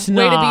be a snob.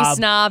 Way to be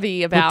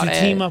snobby about but to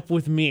it. team up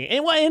with me.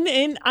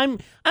 And I'm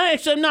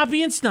not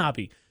being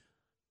snobby.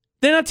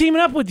 They're not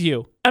teaming up with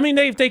you. I mean,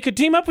 if they could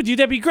team up with you,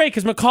 that'd be great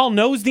because McCall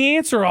knows the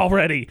answer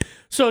already.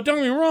 So don't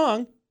get me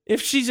wrong.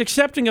 If she's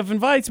accepting of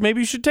invites, maybe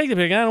you should take the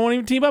pick. I don't want to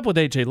even team up with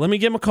AJ. Let me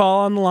get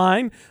McCall on the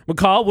line.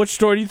 McCall, which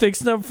story do you think's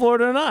in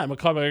Florida or Not?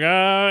 McCall be like,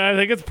 I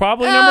think it's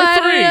probably number 3. I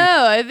don't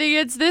know. I think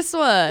it's this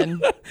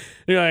one.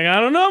 You're like, I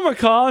don't know,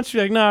 McCall. And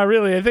she's like, no,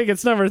 really, I think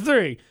it's number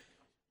 3.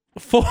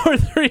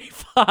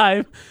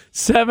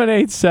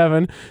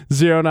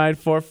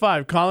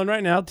 435-787-0945. Call in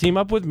right now. Team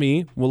up with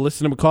me. We'll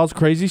listen to McCall's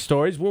crazy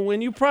stories. We'll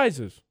win you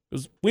prizes.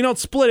 We don't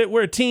split it.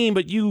 We're a team,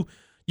 but you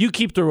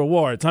keep the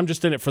rewards. I'm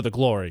just in it for the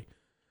glory.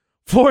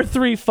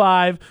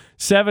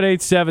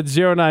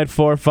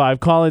 435-787-0945.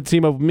 Call in,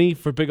 team up with me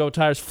for Big O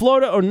Tires,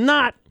 Florida or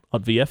Not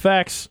on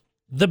VFX.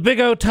 The Big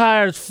O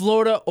Tires,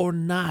 Florida or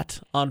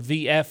Not on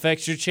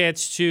VFX. Your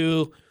chance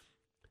to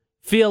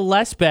feel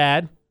less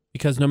bad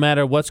because no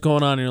matter what's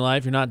going on in your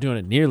life, you're not doing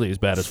it nearly as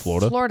bad as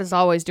Florida. Florida's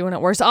always doing it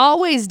worse.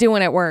 Always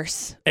doing it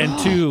worse. And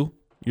 2,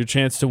 your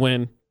chance to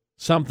win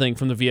something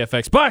from the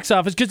VFX box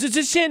office because it's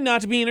a sin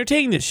not to be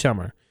entertained this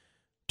summer.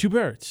 2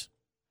 birds.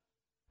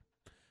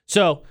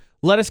 So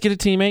let us get a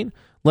teammate.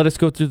 Let us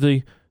go through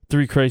the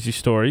 3 crazy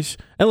stories.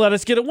 And let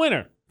us get a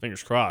winner.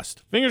 Fingers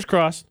crossed. Fingers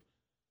crossed.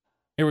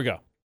 Here we go.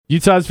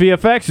 Utah's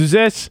VFX. Who's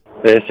this?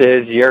 This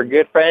is your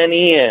good friend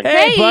Ian.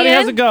 Hey buddy. Ian.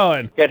 How's it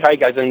going? Good, hi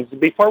guys. And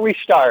before we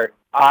start,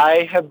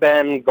 I have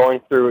been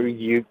going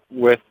through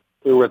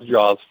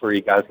withdrawals for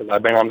you guys because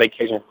I've been on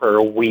vacation for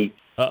a week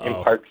in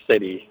Park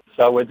City.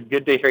 So it's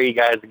good to hear you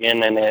guys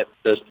again, and it's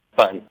just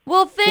fun.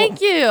 Well,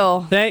 thank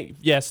you.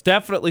 Yes,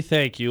 definitely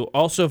thank you.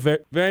 Also,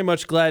 very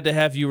much glad to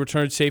have you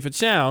return safe and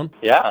sound.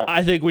 Yeah.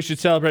 I think we should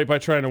celebrate by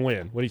trying to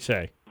win. What do you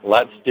say?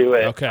 Let's do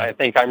it. Okay. I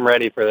think I'm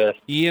ready for this.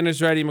 Ian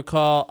is ready,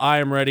 McCall. I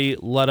am ready.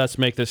 Let us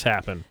make this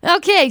happen.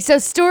 Okay, so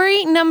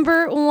story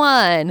number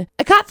 1.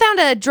 A cop found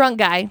a drunk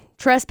guy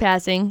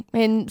trespassing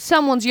in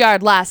someone's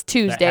yard last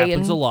Tuesday That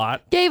happens and a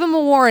lot. gave him a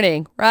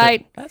warning,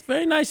 right? That's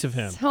very nice of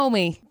him.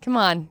 Homie, come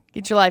on,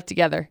 get your life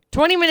together.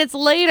 20 minutes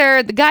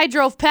later, the guy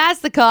drove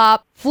past the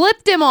cop,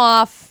 flipped him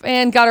off,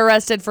 and got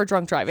arrested for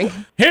drunk driving.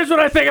 Here's what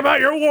I think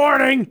about your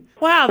warning.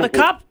 Wow, the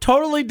cop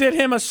totally did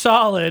him a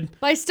solid.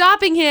 By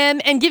stopping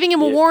him and giving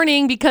him a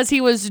warning because he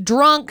was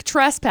drunk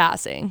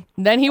trespassing.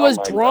 Then he was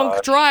my drunk gosh.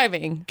 Oh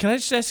driving. Can I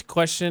just ask a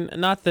question?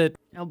 Not that,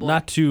 Oh, boy.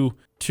 not to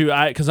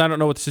because I don't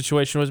know what the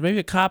situation was. Maybe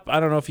a cop,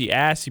 I don't know if he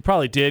asked. He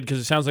probably did because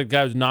it sounds like the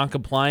guy was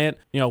non-compliant.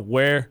 You know,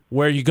 where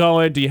are you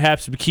going? Do you have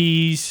some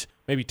keys?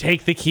 Maybe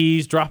take the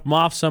keys, drop them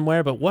off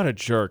somewhere. But what a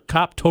jerk.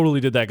 Cop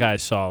totally did that guy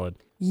solid.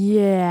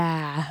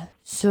 Yeah.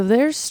 So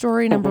there's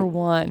story number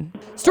 1.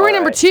 Story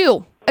number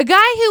 2. A guy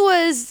who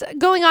was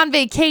going on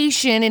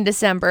vacation in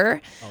December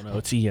Oh, no,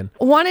 it's Ian.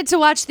 wanted to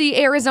watch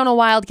the Arizona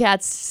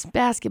Wildcats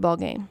basketball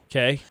game.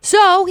 Okay.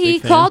 So he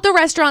Big fan. called the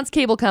restaurant's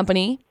cable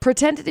company,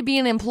 pretended to be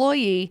an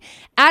employee,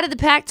 added the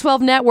Pac-12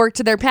 network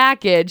to their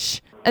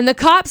package, and the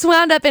cops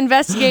wound up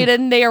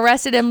investigating. They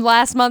arrested him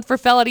last month for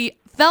felony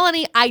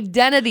felony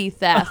identity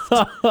theft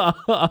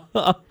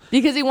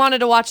because he wanted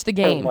to watch the Oh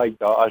game. my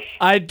gosh.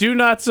 I do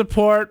not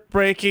support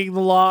breaking the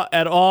law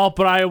at all,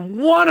 but I am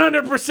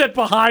 100%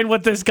 behind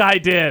what this guy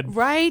did.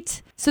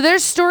 Right? So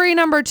there's story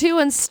number 2,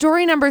 and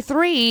story number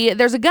 3.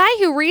 There's a guy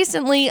who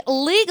recently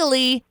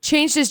legally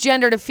changed his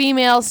gender to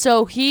female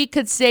so he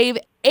could save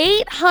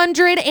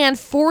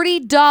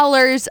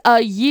 $840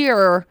 a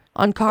year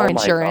on car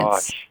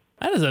insurance. Gosh.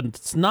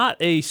 It's not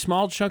a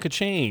small chunk of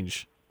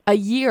change. A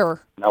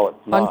year No,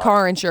 it's not. on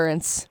car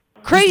insurance.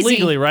 Crazy. Just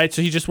legally, right?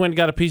 So he just went and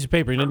got a piece of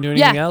paper. He didn't do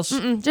anything else?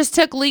 Just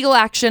took legal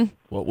action.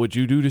 What would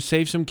you do to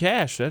save some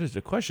cash? That is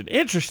the question.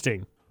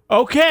 Interesting.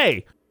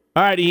 Okay.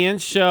 All right, Ian.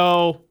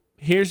 So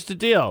here's the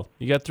deal.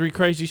 You got 3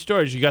 crazy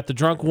stories. You got the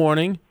drunk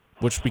warning,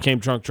 which became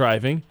drunk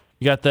driving.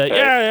 You got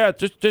the,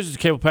 this is a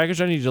cable package.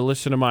 I need you to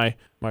listen to my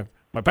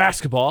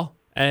basketball.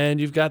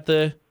 And you've got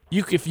the,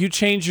 if you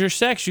change your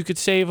sex, you could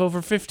save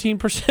over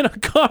 15% on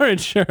car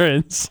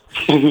insurance.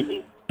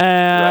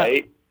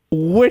 Right.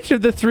 Which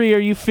of the 3 are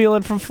you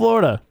feeling from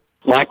Florida?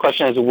 My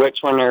question is, which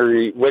one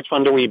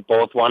do we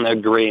both want to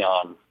agree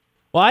on?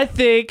 Well, I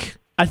think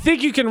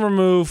you can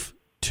remove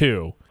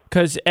 2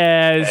 because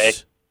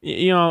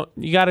you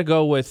got to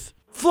go with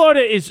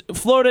Florida is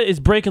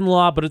breaking the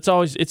law, but it's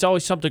always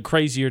something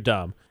crazy or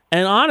dumb.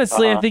 And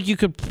honestly, I think you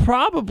could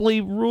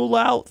probably rule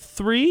out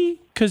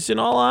 3 because, in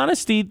all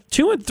honesty,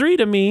 2 and 3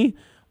 to me,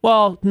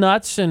 well,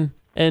 nuts and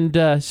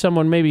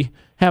someone maybe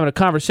having a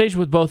conversation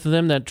with both of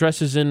them that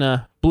dresses in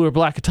blue or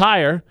black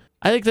attire.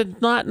 I think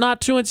that's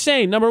not too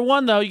insane. Number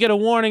 1, though, you get a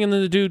warning and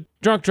then the dude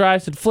drunk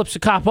drives and flips the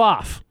cop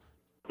off.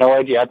 No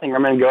idea. I think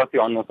I'm going to go with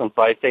you on this one,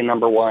 so I say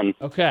number 1.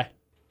 Okay.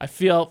 I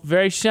feel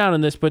very sound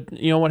in this, but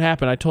you know what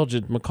happened? I told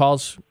you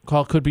McCall's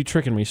call could be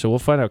tricking me, so we'll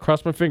find out.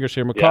 Cross my fingers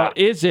here. McCall,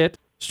 is it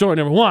story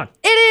number 1?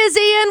 It is,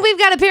 Ian. We've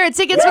got a pair of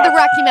tickets for the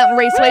Rocky Mountain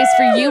Raceways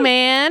for you,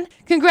 man.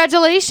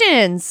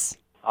 Congratulations.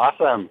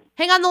 Awesome.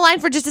 Hang on the line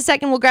for just a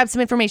second. We'll grab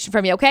some information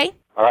from you, okay?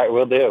 All right,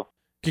 we'll do.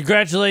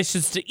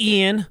 Congratulations to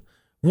Ian,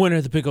 winner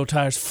of the Big O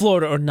Tires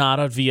Florida or Not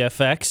on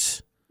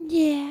VFX.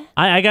 Yeah.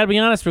 I got to be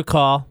honest,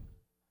 McCall.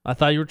 I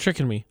thought you were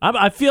tricking me.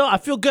 I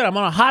feel good. I'm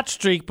on a hot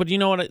streak, but you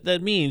know what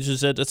that means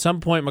is that at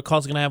some point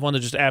McCall's going to have one that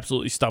just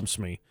absolutely stumps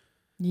me.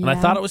 Yeah. And I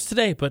thought it was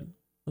today, but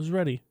I was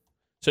ready.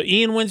 So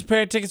Ian wins a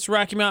pair of tickets to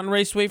Rocky Mountain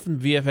Raceway from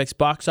the VFX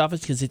box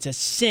office because it's a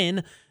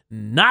sin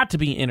not to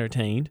be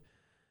entertained.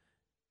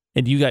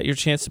 And you got your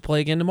chance to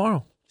play again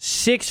tomorrow.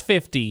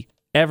 6:50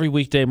 every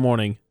weekday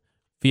morning.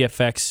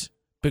 VFX,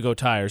 Big O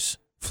Tires,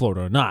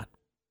 Florida or Not.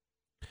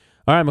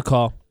 All right,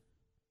 McCall.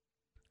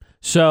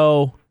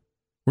 So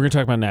we're going to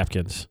talk about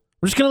napkins.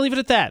 We're just going to leave it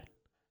at that.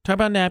 Talk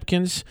about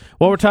napkins.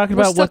 Well, we're talking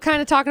about still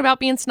kind of talking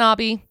about being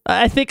snobby.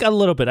 I think a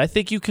little bit. I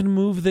think you can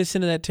move this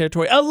into that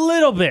territory a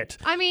little bit.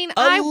 I mean,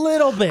 a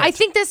little bit. I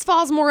think this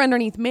falls more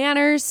underneath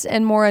manners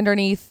and more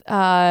underneath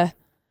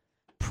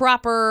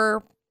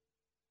proper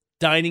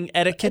dining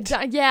etiquette.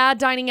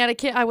 Dining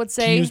etiquette, I would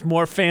say. Use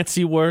more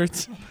fancy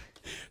words.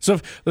 So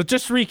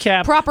just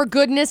recap. Proper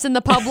goodness in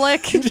the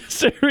public.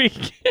 Just to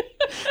recap.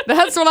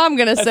 That's what I'm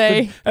going to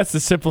say. That's the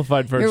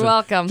simplified version. You're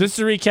welcome. Just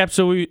to recap,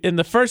 so in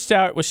the first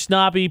hour it was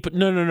snobby, but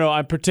no,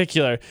 I'm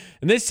particular.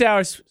 In this hour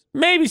it's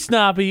maybe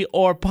snobby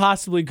or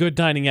possibly good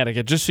dining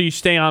etiquette, just so you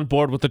stay on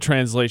board with the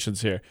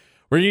translations here.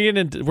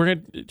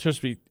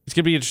 Trust me, it's going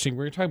to be interesting.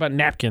 We're going to talk about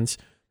napkins.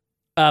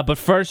 But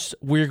first,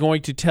 we're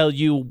going to tell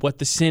you what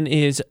the sin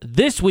is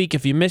this week.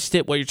 If you missed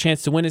it, what your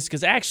chance to win is,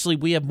 because actually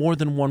we have more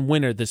than one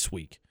winner this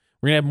week.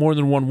 We're going to have more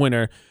than one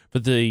winner for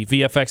the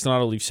VFX and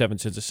Auto Leave 7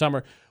 Sins of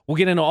Summer. We'll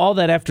get into all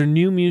that after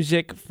new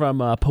music from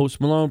Post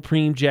Malone,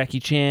 Preem,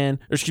 Jackie Chan,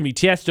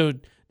 Tiesto,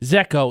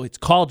 Zecco. It's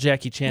called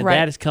Jackie Chan. Right.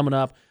 That is coming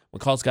up.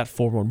 McCall's got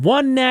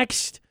 411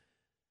 next.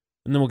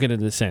 And then we'll get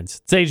into the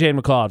sins. It's AJ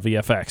and McCall at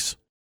VFX.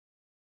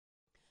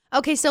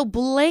 Okay, so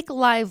Blake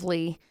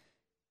Lively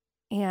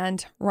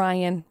and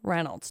Ryan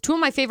Reynolds, 2 of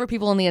my favorite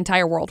people in the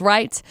entire world,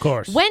 right? Of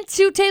course. Went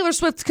to Taylor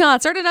Swift's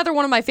concert, another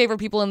one of my favorite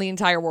people in the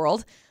entire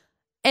world,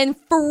 and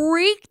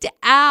freaked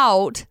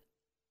out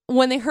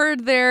when they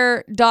heard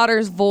their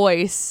daughter's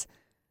voice,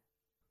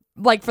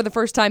 like for the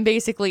first time,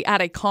 basically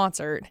at a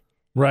concert.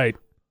 Right.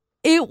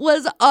 It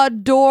was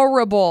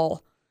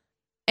adorable.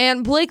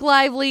 And Blake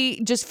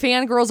Lively just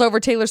fangirls over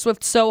Taylor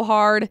Swift so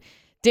hard,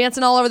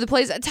 dancing all over the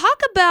place.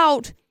 Talk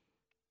about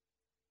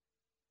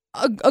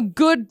a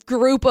good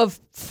group of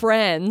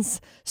friends.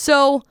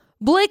 So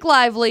Blake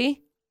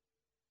Lively,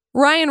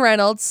 Ryan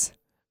Reynolds,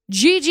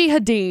 Gigi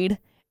Hadid,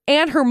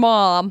 and her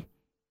mom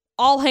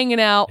all hanging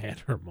out And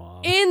her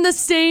mom. in the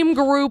same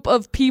group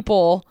of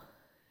people.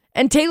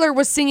 And Taylor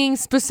was singing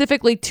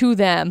specifically to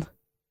them.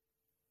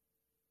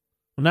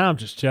 Well, now I'm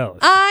just jealous.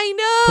 I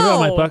know. Put it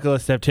on my bucket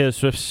list to have Taylor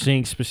Swift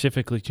sing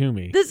specifically to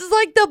me. This is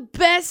like the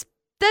best.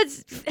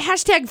 That's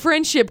hashtag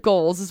friendship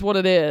goals is what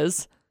it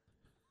is.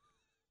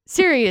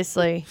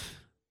 Seriously.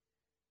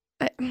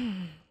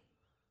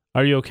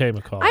 Are you okay,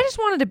 McCall? I just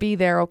wanted to be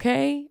there,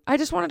 okay? I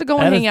just wanted to go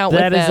and hang out with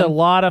them. That is a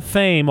lot of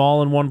fame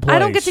all in one place. I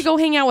don't get to go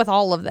hang out with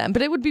all of them,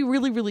 but it would be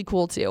really, really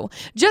cool too.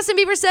 Justin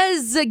Bieber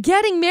says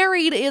getting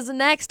married is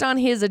next on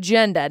his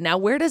agenda. Now,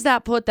 where does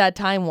that put that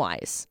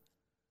time-wise?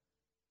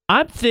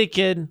 I'm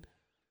thinking,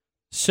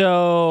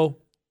 so,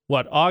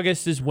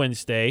 August is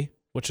Wednesday,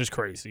 which is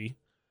crazy.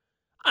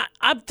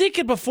 I'm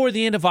thinking before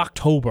the end of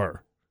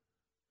October.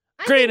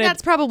 I think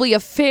that's probably a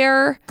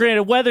fair.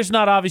 Granted, weather's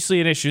not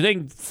obviously an issue. They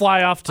can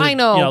fly off to I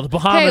know. The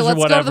Bahamas hey, let's or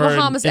whatever go to the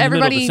Bahamas. in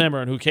Everybody, the middle of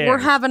December, and who cares? We're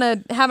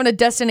having a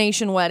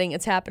destination wedding.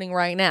 It's happening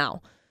right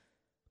now.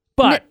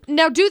 But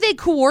now, do they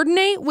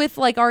coordinate with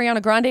like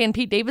Ariana Grande and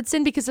Pete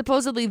Davidson? Because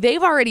supposedly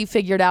they've already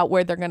figured out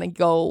where they're going to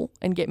go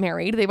and get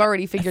married. They've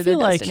already figured their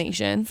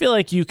destination. I feel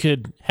like you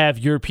could have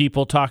your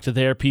people talk to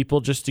their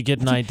people just to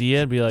get an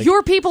idea and be like,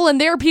 your people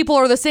and their people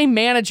are the same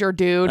manager,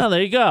 dude. Oh,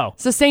 there you go.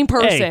 It's the same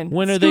person. Hey,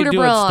 when are Scooter they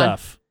doing Braun.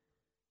 stuff?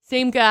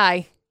 Same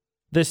guy.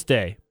 This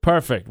day.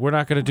 Perfect. We're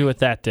not going to do it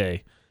that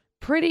day.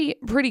 Pretty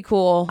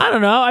cool. I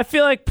don't know. I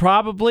feel like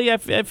probably, I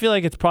feel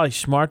like it's probably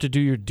smart to do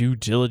your due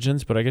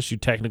diligence, but I guess you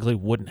technically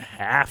wouldn't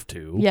have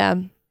to. Yeah.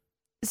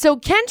 So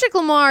Kendrick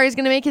Lamar is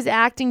going to make his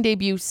acting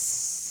debut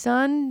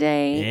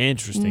Sunday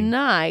Interesting.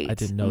 night. I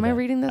didn't know Am that. I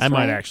reading this I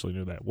might right? actually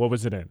know that. What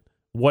was it in?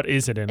 What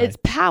is it in? It's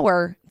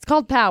Power. It's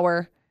called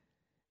Power.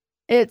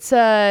 It's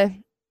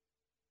from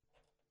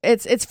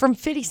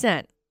 50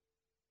 Cent.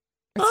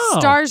 It's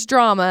Stars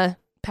drama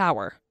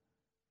Power.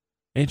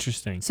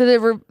 Interesting. So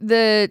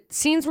the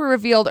scenes were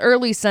revealed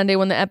early Sunday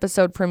when the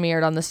episode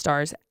premiered on the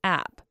Stars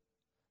app.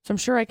 So I'm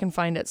sure I can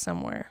find it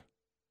somewhere.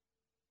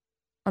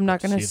 I'm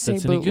not going to say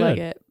bootleg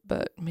it,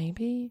 but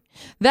maybe.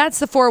 That's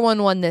the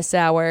 411 this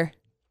hour.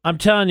 I'm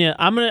telling you,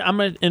 I'm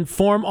gonna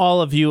inform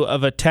all of you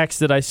of a text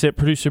that I sent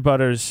producer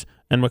Butters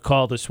and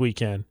McCall this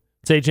weekend.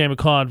 It's AJ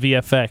McCall on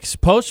VFX.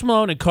 Post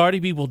Malone and Cardi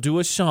B will do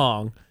a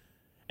song,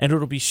 and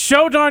it'll be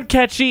so darn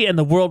catchy, and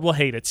the world will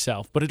hate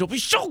itself, but it'll be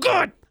so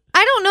good.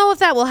 I don't know if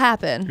that will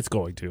happen. It's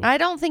going to. I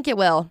don't think it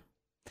will.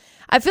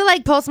 I feel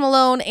like Post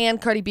Malone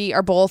and Cardi B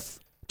are both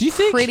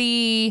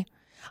pretty...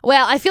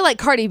 Well, I feel like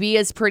Cardi B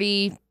is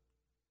pretty...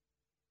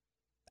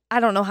 I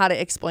don't know how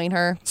to explain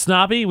her.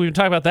 Snobby? We've been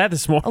talking about that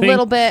this morning. A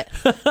little bit.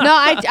 No,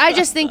 I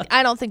just think...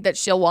 I don't think that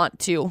she'll want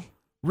to.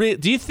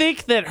 Do you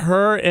think that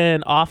her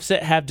and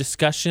Offset have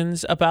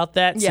discussions about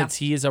that since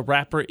he is a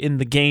rapper in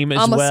the game as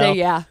well? I'm going to say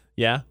yeah.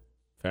 Yeah?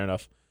 Fair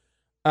enough.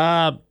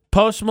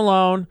 Post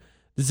Malone,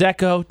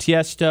 Zecco,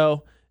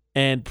 Tiesto,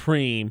 and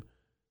Preem.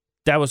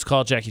 That was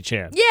called Jackie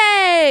Chan.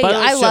 Yay!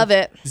 I love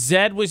it.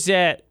 Zed was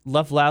at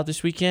Love Loud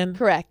this weekend.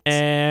 Correct.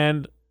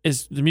 And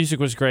the music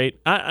was great.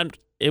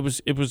 It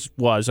was. I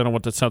don't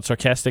want to sound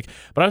sarcastic,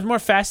 but I was more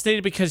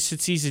fascinated because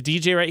since he's a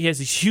DJ, right? He has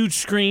these huge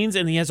screens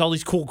and he has all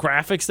these cool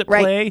graphics that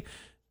play.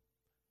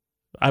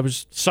 I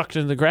was sucked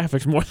into the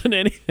graphics more than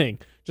anything,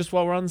 just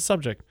while we're on the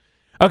subject.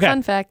 Okay.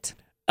 Fun fact.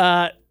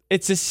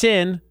 It's a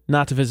sin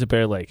not to visit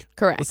Bear Lake.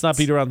 Correct. Let's not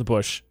beat around the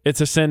bush.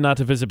 It's a sin not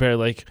to visit Bear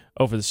Lake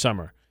over the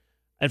summer.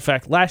 In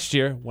fact, last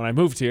year when I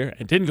moved here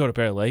and didn't go to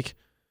Bear Lake,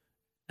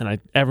 and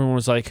everyone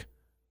was like,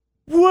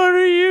 "What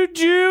are you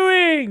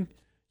doing?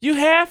 You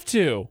have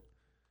to."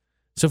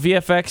 So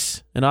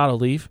VFX and Auto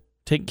Leave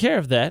taking care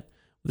of that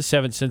with the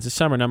 7 sins of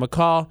summer. Now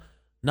McCall,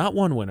 not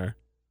one winner,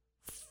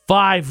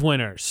 5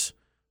 winners.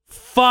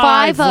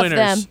 5 winners. Of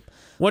them.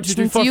 1, 2,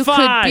 3, 4, 5. You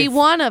could be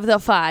one of the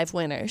 5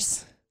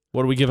 winners.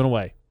 What are we giving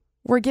away?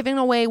 We're giving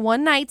away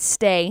 1 night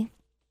stay,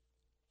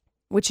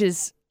 which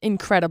is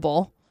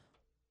incredible.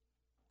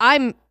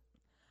 I'm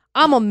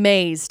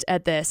amazed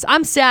at this.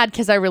 I'm sad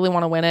because I really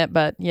want to win it,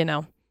 but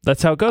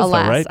that's how it goes.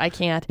 Alas, though, right? I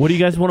can't. What do you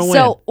guys want to win?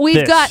 So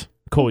we've got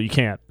cool. You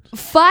can't.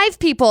 5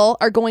 people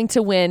are going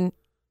to win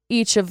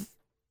each of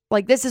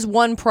this is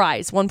one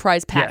prize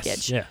package.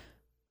 Yes, yeah.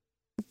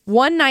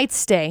 1 night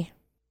stay,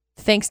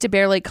 thanks to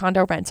Bear Lake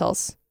Condo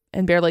Rentals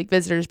and Bear Lake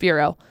Visitors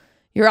Bureau.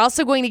 You're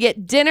also going to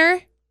get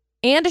dinner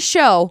and a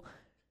show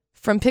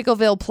from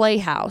Pickleville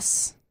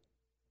Playhouse.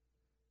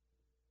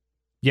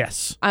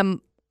 Yes.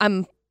 I'm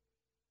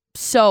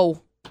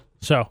so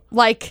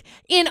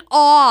in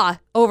awe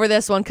over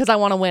this one because I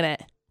want to win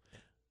it.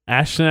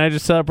 Ashley and I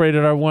just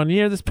celebrated our 1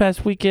 year this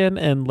past weekend,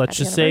 and let's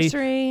just say,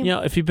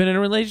 if you've been in a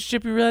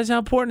relationship, you realize how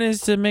important it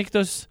is to make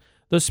those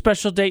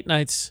special date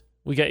nights.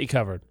 We got you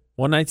covered.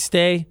 1 night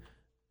stay,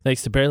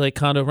 thanks to Bear Lake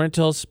Condo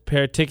Rentals,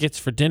 pair of tickets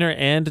for dinner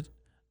and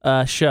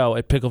show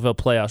at Pickleville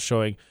Playhouse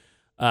showing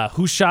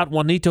Who Shot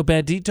Juanito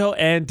Bandito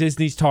and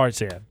Disney's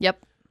Tarzan.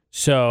 Yep.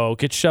 So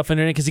get yourself in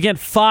there because, again,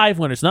 5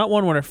 winners, not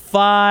 1 winner,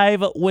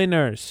 5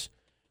 winners.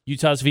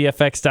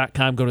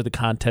 UtahsVFX.com, go to the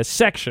contest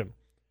section.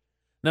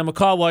 Now,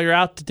 McCall, while you're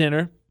out to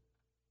dinner,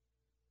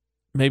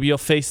 maybe you'll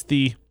face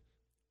the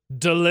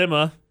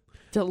dilemma.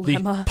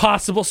 The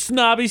possible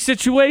snobby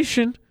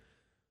situation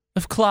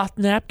of cloth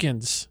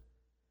napkins.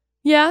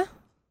 Yeah.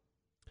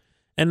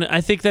 And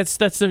I think that's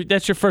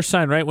your first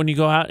sign, right? When you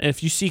go out,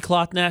 if you see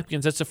cloth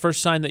napkins, that's the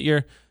first sign that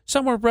you're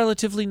somewhere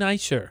relatively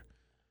nicer.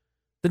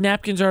 The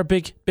napkins are a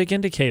big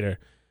indicator.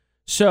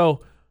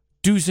 So,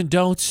 do's and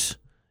don'ts.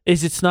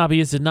 Is it snobby?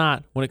 Is it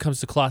not? When it comes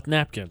to cloth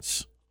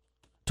napkins.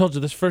 told you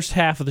this first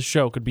half of the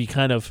show could be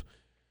kind of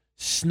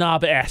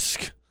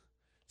snob-esque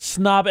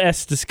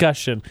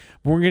discussion.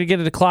 We're going to get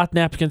into cloth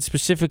napkins,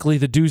 specifically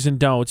the do's and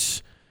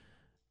don'ts,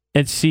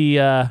 and see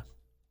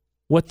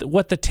what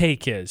the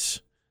take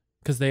is,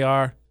 because they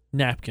are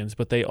napkins,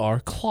 but they are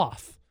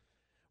cloth.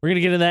 We're going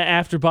to get into that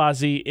after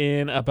Bozzy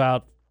in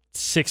about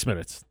 6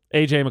 minutes.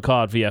 AJ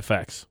McCall at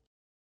VFX.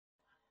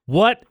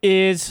 What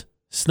is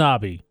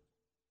snobby?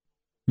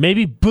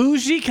 Maybe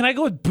bougie? Can I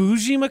go with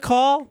bougie,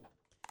 McCall?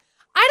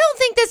 I don't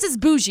think this is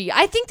bougie.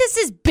 I think this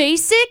is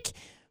basic.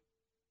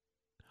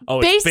 Oh,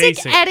 it's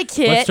basic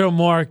etiquette. Let's throw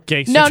more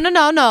gangster.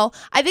 No.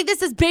 I think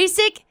this is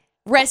basic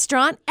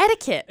restaurant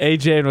etiquette.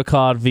 AJ and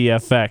McCall at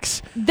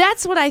VFX.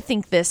 That's what I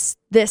think this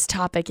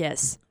topic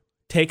is.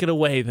 Take it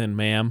away then,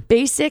 ma'am.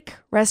 Basic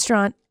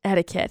restaurant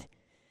etiquette.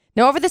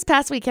 Now, over this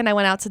past weekend, I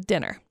went out to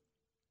dinner.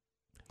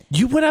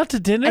 You went out to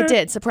dinner? I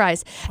did,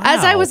 surprise. Wow.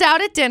 As I was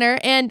out at dinner,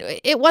 and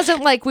it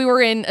wasn't like we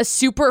were in a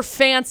super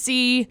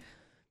fancy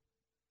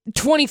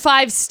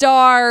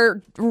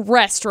 25-star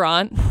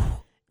restaurant.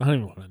 I don't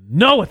even want to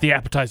know what the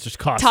appetizers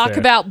cost. Talk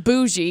about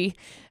bougie.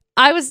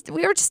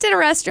 We were just in a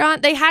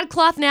restaurant. They had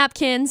cloth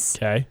napkins.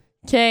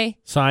 Okay.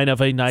 Sign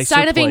of a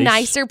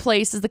nicer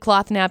place is the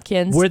cloth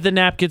napkins. Were the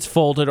napkins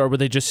folded or were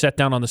they just set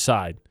down on the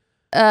side?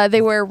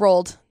 They were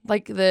rolled. I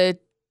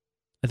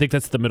think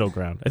that's the middle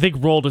ground. I think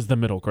rolled is the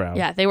middle ground.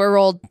 Yeah, they were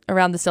rolled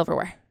around the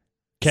silverware.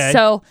 Okay.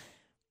 So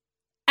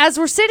as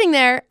we're sitting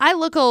there, I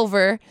look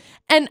over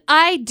and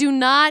I do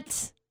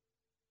not.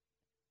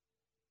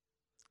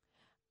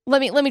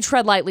 Let me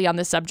tread lightly on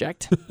this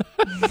subject.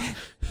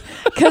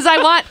 Because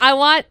I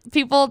want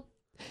people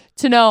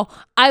to know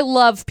I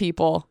love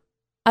people.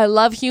 I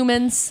love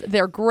humans.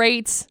 They're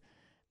great.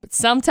 But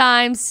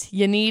sometimes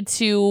you need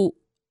to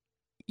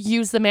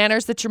use the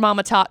manners that your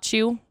mama taught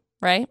you,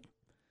 right?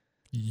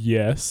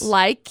 Yes.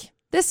 Like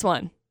this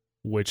one.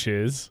 Which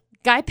is?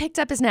 Guy picked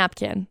up his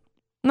napkin.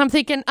 And I'm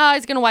thinking,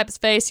 he's going to wipe his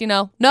face,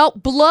 No,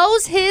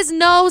 blows his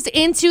nose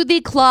into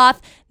the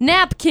cloth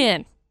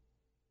napkin.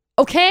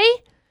 Okay?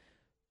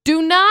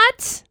 Do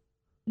not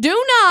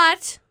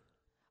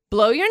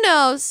blow your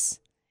nose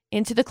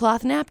into the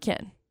cloth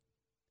napkin.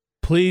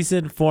 Please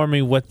inform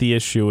me what the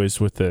issue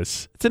is with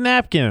this. It's a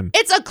napkin.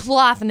 It's a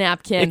cloth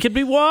napkin. It can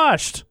be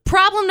washed.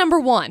 Problem number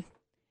 1.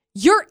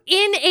 You're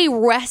in a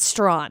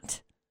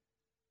restaurant.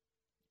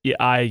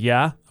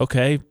 Yeah,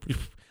 okay.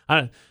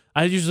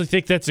 I usually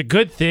think that's a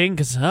good thing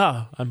because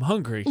I'm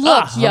hungry.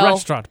 Look, a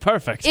restaurant,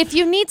 perfect. If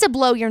you need to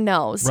blow your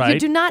nose, right. You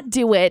do not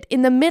do it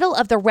in the middle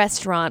of the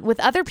restaurant with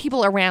other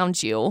people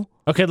around you.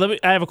 Okay,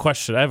 I have a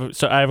question. I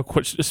have a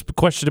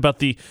question about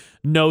the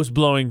nose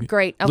blowing.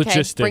 Great. Okay,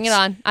 logistics. Bring it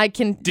on. I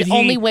can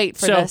only wait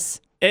for this.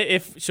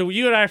 So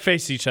you and I are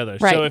facing each other.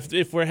 Right. So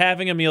if we're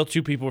having a meal,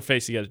 two people are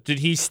facing each other. Did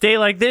he stay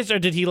like this, or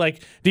did he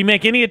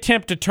make any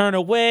attempt to turn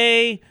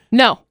away?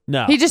 No.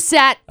 He just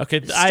sat.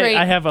 Okay, straight.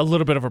 I have a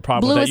little bit of a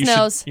problem Blew with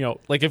that. his nose.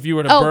 Like if you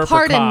were to burp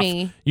pardon or cough,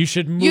 me. You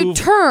should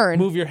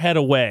move your head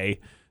away.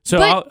 So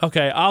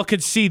I'll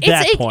concede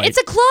that point. It's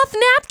a cloth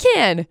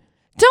napkin.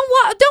 Don't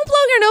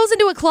blow your nose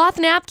into a cloth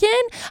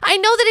napkin. I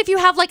know that if you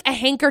have like a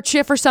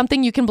handkerchief or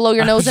something, you can blow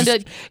your nose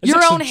into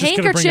your own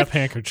handkerchief.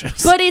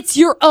 But it's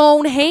your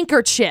own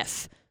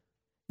handkerchief.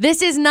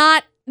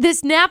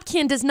 This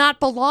napkin does not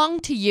belong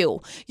to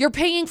you. You're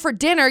paying for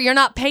dinner. You're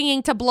not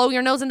paying to blow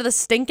your nose into the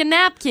stinking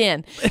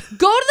napkin.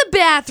 Go to the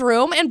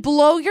bathroom and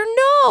blow your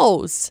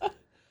nose.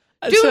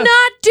 Do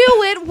not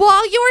do it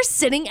while you are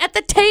sitting at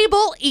the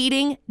table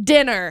eating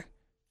dinner.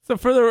 So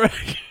for the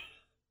record.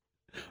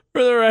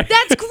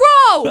 That's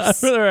gross.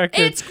 For the record,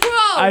 it's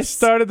gross. I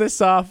started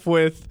this off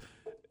with,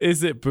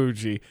 is it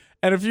bougie?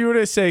 And if you were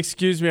to say,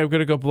 excuse me, I'm going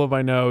to go blow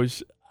my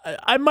nose,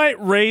 I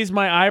might raise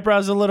my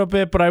eyebrows a little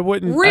bit, but I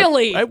wouldn't.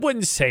 Really? I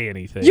wouldn't say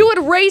anything. You would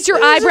raise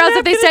your eyebrows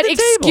if they said,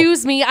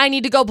 excuse me, I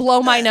need to go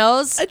blow my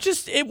nose?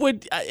 It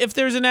would, if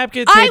there's a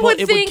napkin at the table,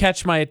 it would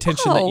catch my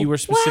attention that you were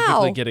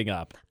specifically getting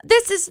up.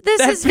 This is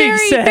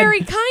very, very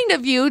kind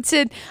of you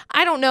to,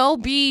 I don't know,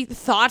 be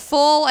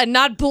thoughtful and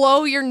not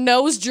blow your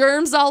nose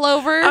germs all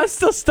over. I'm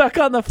still stuck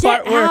on the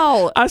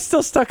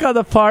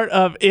part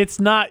of it's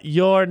not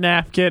your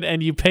napkin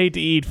and you paid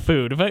to eat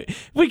food.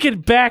 If we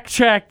could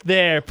backtrack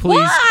there, please.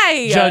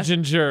 Why? Judge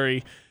and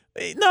jury.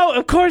 No,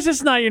 of course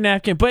it's not your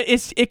napkin, but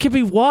it can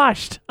be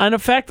washed. And in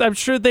fact, I'm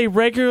sure they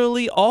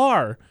regularly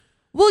are.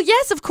 Well,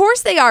 yes, of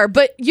course they are,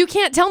 but you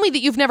can't tell me that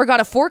you've never got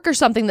a fork or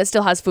something that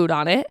still has food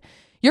on it.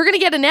 You're going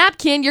to get a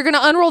napkin. You're going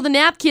to unroll the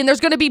napkin.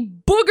 There's going to be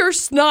booger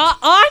snot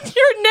on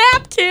your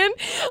napkin.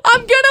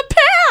 I'm going to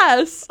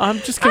pass. I'm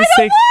just going to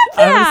say,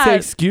 I'm going to say,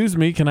 excuse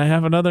me, can I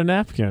have another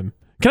napkin?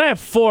 Can I have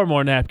 4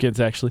 more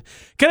napkins, actually?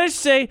 Can I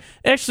say,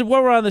 actually,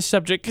 while we're on this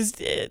subject, because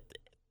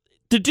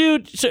the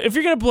dude, so if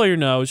you're going to blow your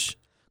nose.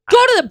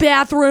 Go to the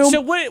bathroom.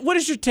 So what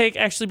is your take,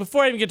 actually,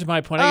 before I even get to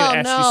my point, I got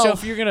to ask you, so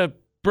if you're going to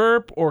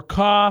burp or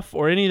cough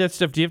or any of that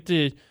stuff, do you have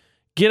to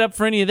get up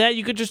for any of that?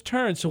 You could just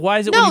turn. So why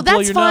is it when you blow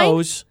your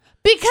nose?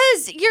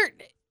 Because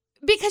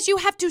Because you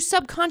have to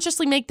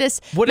subconsciously make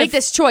this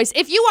choice.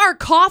 If you are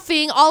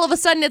coughing, all of a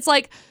sudden it's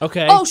like,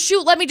 okay, oh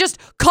shoot, let me just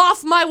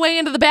cough my way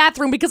into the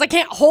bathroom because I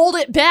can't hold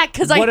it back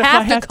because I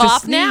have to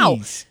cough now.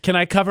 Can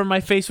I cover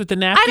my face with the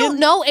napkin? I don't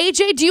know,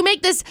 AJ. Do you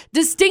make this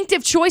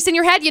distinctive choice in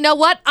your head? You know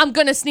what? I'm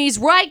gonna sneeze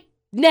right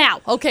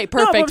now. Okay,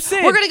 perfect. No, I'm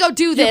saying, we're gonna go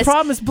do this. Your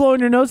problem is blowing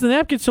your nose in the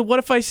napkin. So what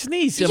if I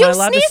sneeze? Am I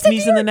allowed to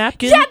sneeze in the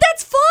napkin? Yeah,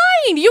 that's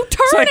fine. You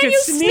turn so I and can you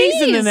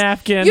sneeze in the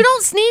napkin. You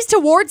don't sneeze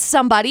towards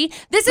somebody.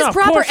 This is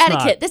proper etiquette.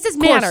 Not. This is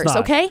manners.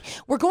 Okay,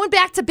 we're going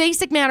back to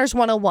basic manners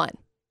 101.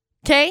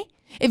 Okay.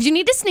 If you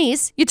need to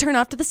sneeze, you turn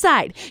off to the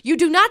side. You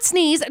do not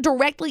sneeze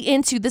directly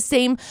into the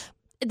same.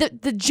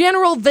 The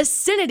general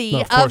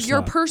vicinity of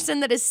your person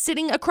that is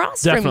sitting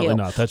across from you. Definitely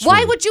not. That's Why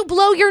rude. would you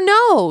blow your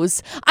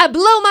nose? I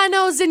blow my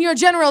nose in your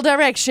general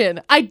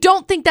direction. I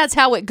don't think that's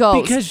how it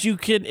goes. Because you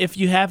can, if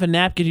you have a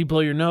napkin, you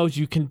blow your nose,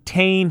 you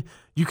contain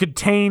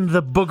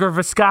the booger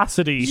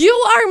viscosity. You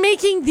are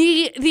making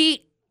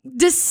the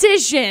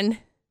decision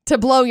to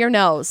blow your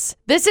nose.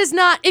 This is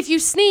not, if you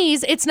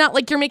sneeze, it's not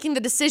like you're making the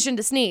decision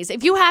to sneeze.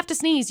 If you have to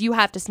sneeze, you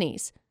have to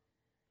sneeze.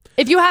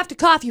 If you have to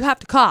cough, you have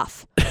to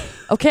cough.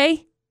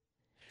 Okay?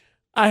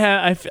 I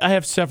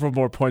have several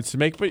more points to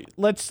make, but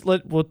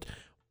we'll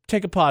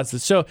take a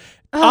pause. So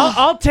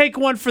I'll take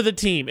one for the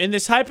team. In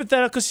this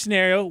hypothetical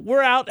scenario,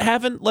 we're out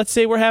let's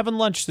say we're having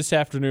lunch this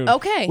afternoon.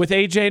 Okay. With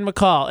AJ and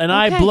McCall, and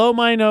I blow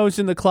my nose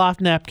in the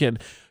cloth napkin.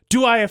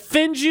 Do I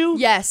offend you?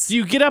 Yes. Do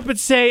you get up and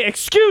say,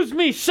 "Excuse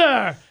me,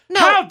 sir"? No.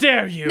 How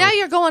dare you? Now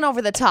you're going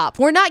over the top.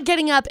 We're not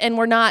getting up and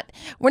we're not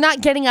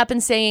getting up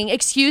and saying,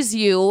 "Excuse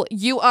you,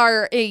 you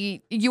are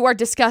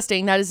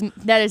disgusting. That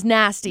is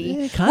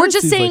nasty." We're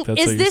just saying,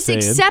 is this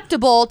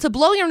acceptable to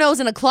blow your nose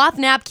in a cloth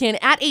napkin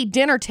at a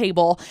dinner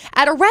table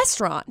at a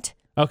restaurant?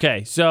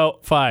 Okay, so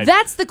fine.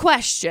 That's the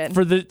question.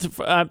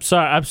 I'm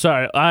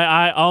sorry.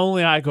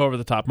 I go over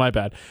the top. My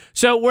bad.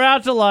 So we're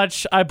out to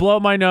lunch. I blow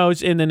my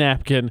nose in the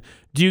napkin.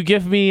 Do you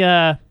give me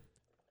a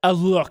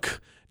look?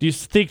 Do you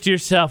think to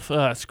yourself,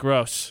 it's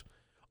gross?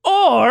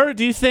 Or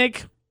do you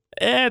think,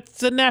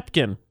 it's a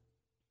napkin?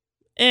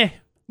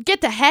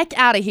 Get the heck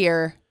out of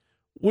here.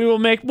 We will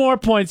make more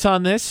points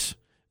on this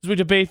as we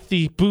debate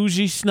the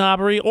bougie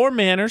snobbery or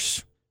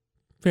manners.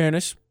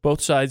 Fairness,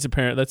 both sides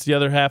apparent. That's the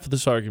other half of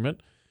this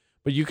argument.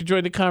 But you can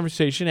join the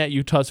conversation at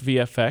Utah's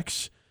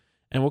VFX,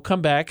 and we'll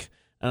come back.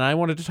 And I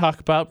wanted to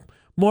talk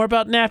more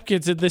about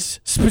napkins and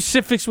this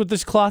specifics with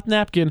this cloth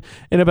napkin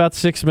in about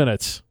 6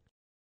 minutes.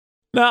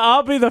 Now,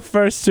 I'll be the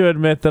first to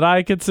admit that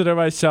I consider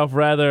myself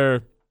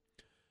rather,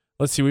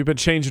 let's see, we've been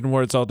changing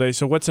words all day,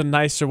 so what's a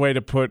nicer way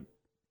to put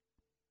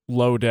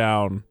low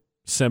down,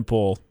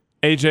 simple?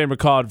 AJ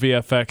McCall at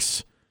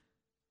VFX.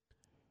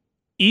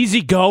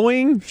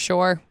 Easygoing?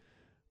 Sure.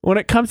 When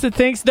it comes to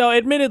things, though,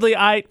 admittedly,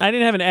 I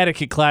didn't have an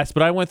etiquette class,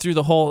 but I went through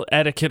the whole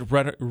etiquette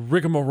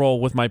rigmarole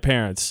with my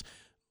parents.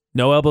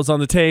 No elbows on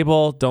the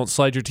table, don't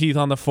slide your teeth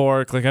on the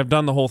fork. Like, I've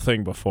done the whole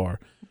thing before.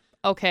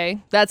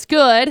 Okay, that's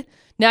good.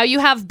 Now you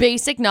have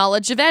basic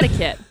knowledge of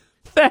etiquette.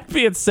 That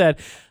being said,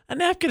 a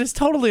napkin is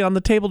totally on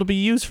the table to be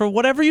used for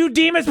whatever you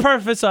deem its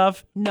purpose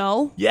of.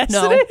 No. Yes,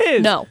 it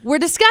is. No. We're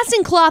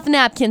discussing cloth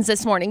napkins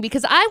this morning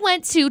because I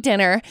went to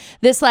dinner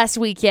this last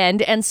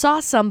weekend and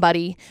saw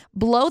somebody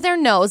blow their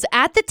nose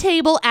at the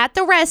table at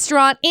the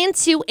restaurant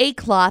into a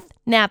cloth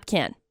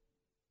napkin.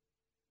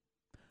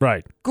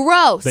 Right.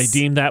 Gross. They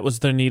deemed that was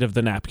their need of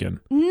the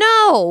napkin.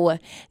 No.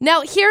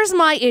 Now, here's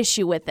my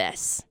issue with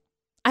this.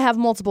 I have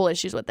multiple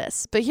issues with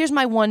this, but here's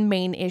my one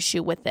main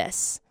issue with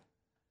this.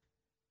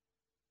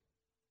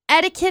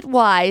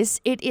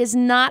 Etiquette-wise, it is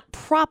not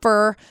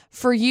proper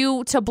for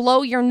you to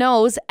blow your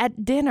nose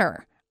at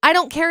dinner. I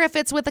don't care if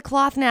it's with a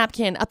cloth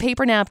napkin, a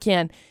paper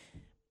napkin.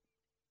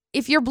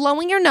 If you're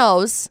blowing your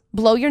nose,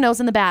 blow your nose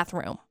in the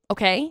bathroom,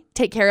 okay?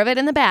 Take care of it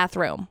in the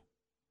bathroom.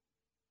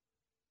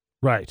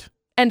 Right.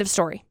 End of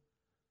story.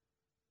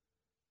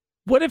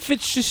 What if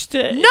it's just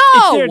no?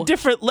 Is there a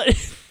different no?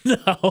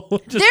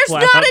 There's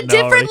not a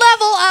different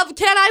level of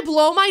can I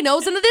blow my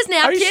nose into this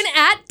napkin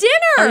at dinner?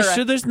 Are you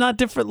sure there's not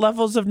different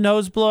levels of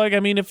nose blowing? I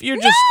mean, if you're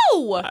just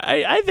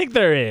I think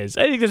there is.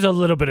 I think there's a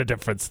little bit of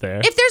difference there.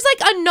 If there's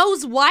like a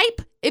nose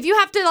wipe, if you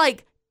have to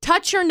like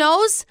touch your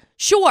nose,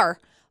 sure.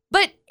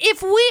 But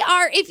if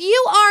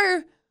you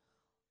are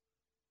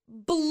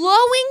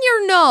blowing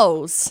your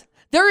nose,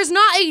 there is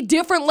not a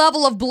different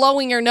level of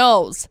blowing your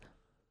nose.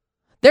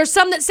 There's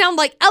some that sound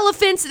like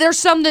elephants. There's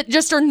some that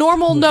just are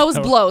normal nose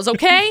blows,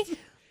 okay?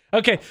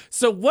 Okay,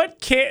 so what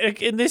can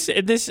in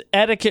this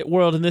etiquette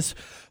world, in this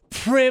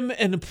prim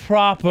and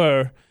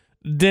proper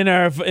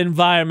dinner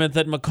environment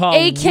that McCall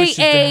wishes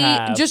to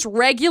have, AKA just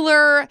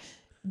regular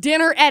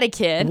dinner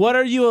etiquette. What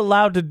are you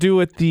allowed to do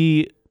at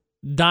the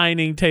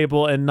dining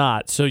table and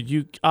not? So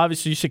you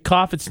should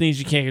cough and sneeze.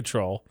 You can't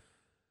control.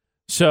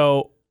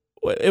 So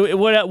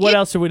what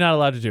else are we not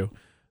allowed to do?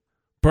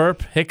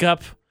 Burp,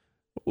 hiccup.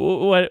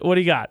 What do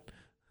you got?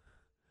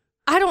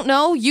 I don't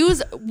know.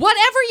 Use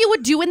whatever you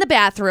would do in the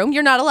bathroom.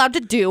 You're not allowed to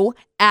do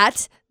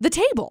at the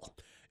table.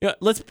 Yeah,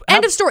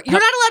 End of story. You're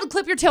not allowed to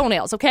clip your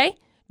toenails, okay?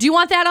 Do you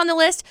want that on the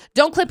list?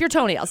 Don't clip your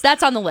toenails.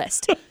 That's on the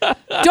list.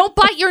 Don't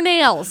bite your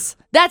nails.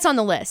 That's on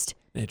the list.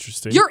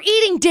 Interesting. You're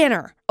eating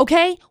dinner,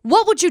 okay?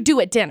 What would you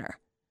do at dinner?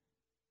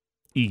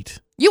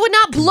 Eat. You would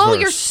not blow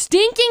your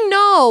stinking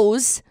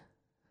nose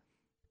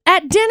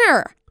at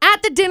dinner,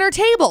 at the dinner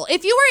table.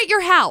 If you were at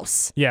your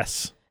house.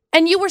 Yes.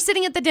 And you were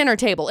sitting at the dinner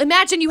table.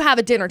 Imagine you have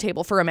a dinner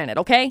table for a minute,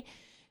 okay?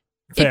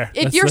 Fair.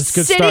 If you're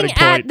sitting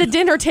at the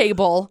dinner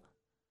table,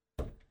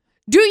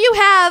 do you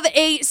have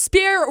a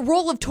spare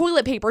roll of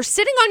toilet paper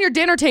sitting on your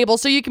dinner table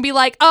so you can be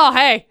like, oh,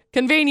 hey,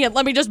 convenient,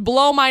 let me just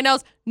blow my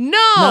nose? No,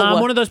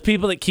 I'm one of those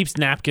people that keeps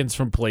napkins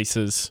from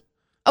places.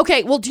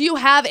 Okay, well, do you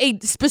have a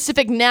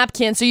specific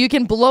napkin so you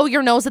can blow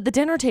your nose at the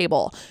dinner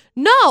table?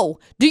 No.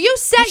 Do you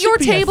set your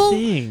table?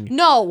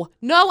 No,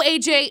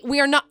 AJ, we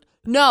are not.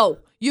 No,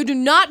 you do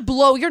not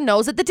blow your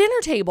nose at the dinner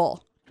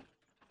table.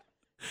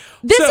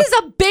 This is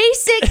a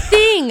basic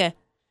thing.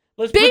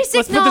 Let's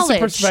basic put knowledge. this in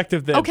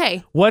perspective then.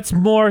 Okay. What's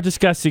more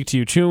disgusting to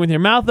you, chewing with your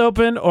mouth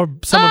open or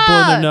someone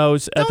blowing their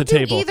nose at the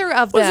table? Don't do either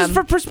of them. This is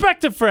for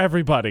perspective for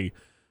everybody.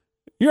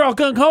 You're all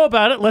gung-ho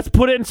about it. Let's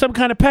put it in some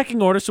kind of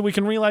pecking order so we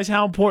can realize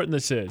how important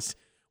this is.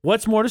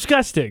 What's more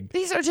disgusting?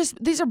 These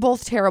are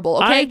both terrible,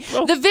 okay?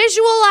 The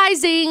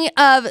visualizing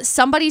of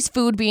somebody's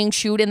food being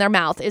chewed in their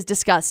mouth is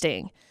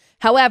disgusting.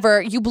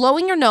 However, you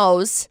blowing your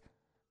nose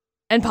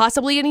and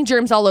possibly getting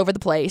germs all over the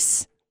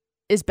place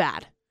is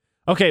bad.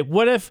 Okay,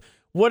 what if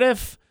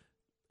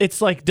it's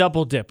like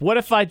double dip? What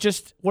if I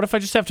just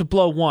have to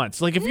blow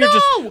once? Like if you're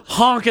just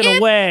honking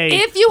away.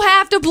 If you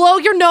have to blow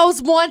your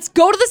nose once,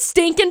 go to the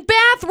stinking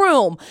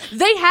bathroom.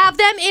 They have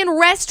them in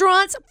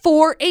restaurants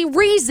for a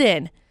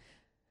reason.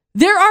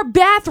 There are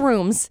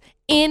bathrooms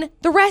in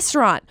the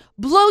restaurant.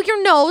 Blow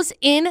your nose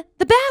in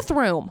the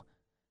bathroom.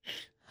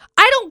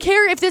 I don't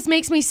care if this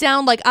makes me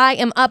sound like I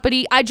am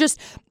uppity.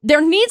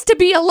 There needs to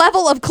be a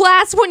level of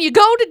class when you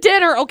go to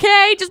dinner,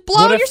 okay? Just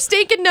blow your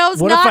stinking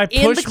nose, not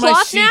in the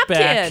cloth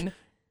napkin.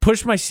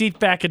 Push my seat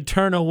back and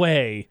turn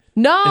away.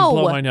 No. And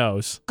blow my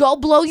nose. Go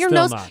blow your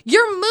nose. Not.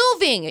 You're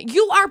moving.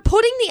 You are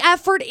putting the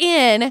effort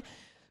in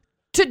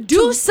to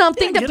do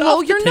something to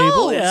blow your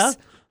nose. Yeah.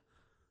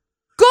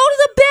 Go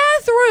to the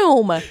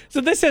bathroom. So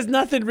this has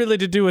nothing really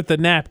to do with the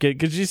napkin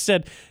because you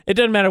said it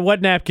doesn't matter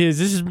what napkin it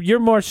is. You're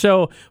more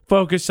so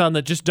focused on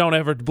the just don't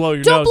ever blow your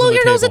nose. Don't blow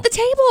your nose table. at the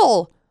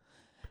table.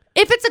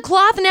 If it's a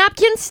cloth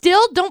napkin,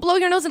 still don't blow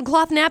your nose in a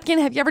cloth napkin.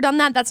 Have you ever done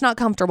that? That's not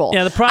comfortable.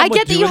 Yeah, the problem. I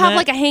get that you have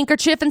like a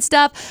handkerchief and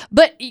stuff,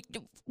 but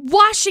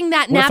washing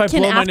that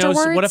napkin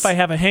afterwards. What if I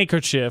have a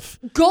handkerchief?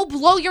 Go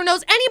blow your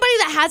nose. Anybody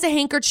that has a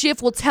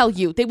handkerchief will tell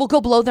you they will go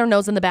blow their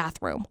nose in the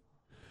bathroom.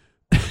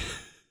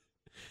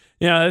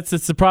 Yeah, it's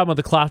the problem with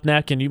the cloth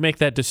napkin. You make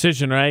that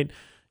decision, right?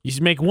 You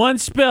just make one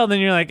spill, then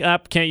you're like,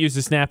 can't use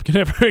this napkin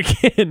ever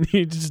again.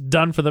 You're just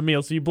done for the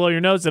meal. So you blow your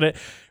nose in it.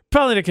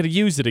 Probably not going to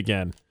use it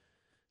again.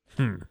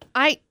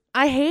 I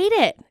hate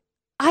it.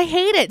 I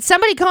hate it.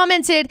 Somebody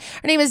commented,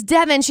 her name is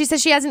Devin. She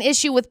says she has an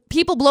issue with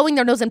people blowing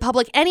their nose in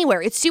public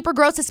anywhere. It's super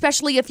gross,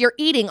 especially if you're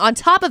eating. On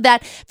top of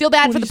that, feel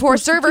bad for the poor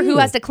server who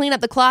has to clean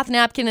up the cloth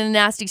napkin and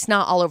nasty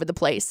snot all over the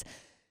place.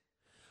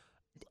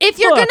 If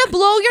you're going to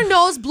blow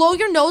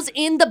your nose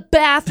in the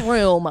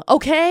bathroom,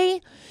 okay?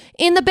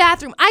 In the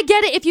bathroom. I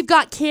get it if you've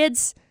got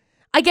kids.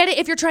 I get it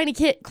if you're trying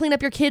to clean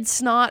up your kid's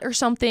snot or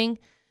something.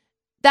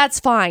 That's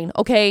fine,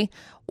 okay?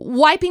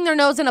 Wiping their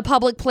nose in a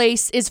public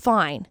place is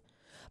fine.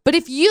 But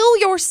if you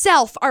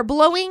yourself are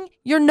blowing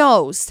your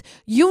nose,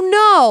 you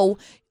know,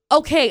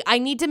 okay, I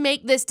need to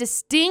make this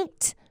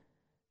distinct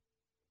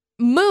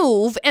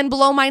move and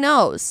blow my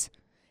nose.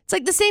 It's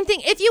like the same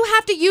thing. If you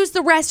have to use the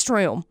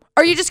restroom,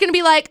 are you just going to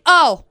be like,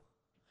 oh,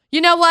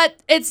 you know what?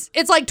 It's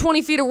like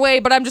 20 feet away,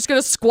 but I'm just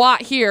going to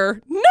squat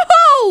here.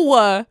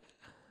 No!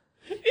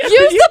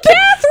 Use the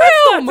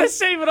bathroom. That's not the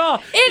same at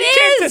all. You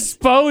can't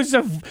dispose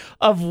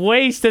of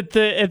waste at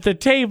the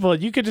table.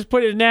 You could just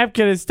put it in a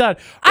napkin and it's done.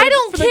 I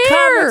don't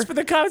care. For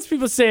the comments,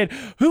 people saying,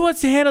 who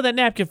wants to handle that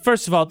napkin?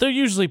 First of all, they're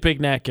usually big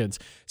napkins.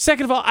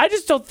 Second of all, I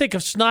just don't think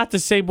of snot the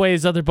same way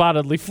as other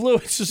bodily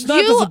fluids. So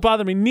snot doesn't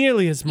bother me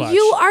nearly as much.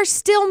 You are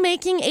still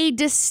making a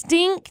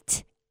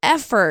distinct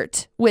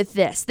effort with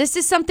this. This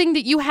is something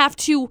that you have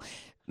to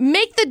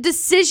make the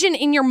decision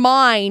in your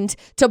mind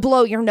to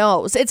blow your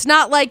nose. It's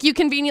not like you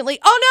conveniently,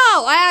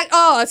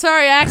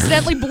 sorry, I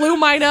accidentally blew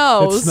my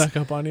nose. It snuck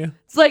up on you.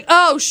 It's like,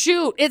 oh,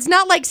 shoot. It's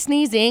not like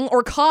sneezing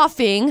or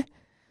coughing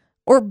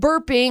or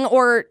burping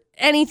or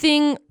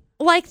anything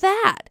like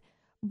that.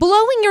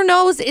 Blowing your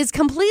nose is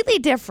completely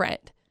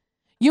different.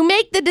 You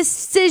make the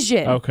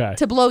decision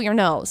to blow your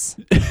nose.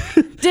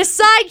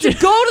 Decide to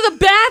go to the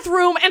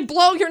bathroom and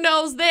blow your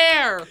nose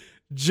there.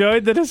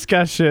 Join the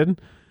discussion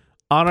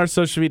on our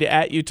social media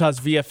at Utah's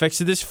VFX.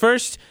 So this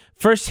first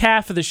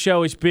half of the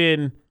show has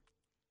been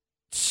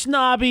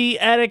snobby,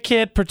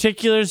 etiquette,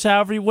 particulars,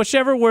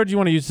 whichever word you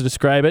want to use to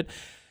describe it.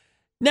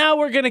 Now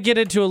we're going to get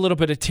into a little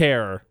bit of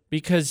terror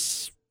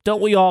because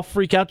don't we all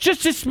freak out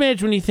just a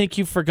smidge when you think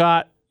you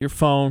forgot your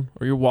phone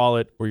or your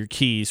wallet or your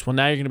keys? Well,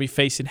 now you're going to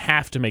be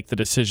have to make the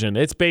decision.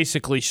 It's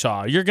basically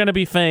Shaw. You're going to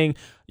be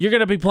You're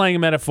going to be playing a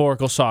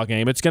metaphorical Saw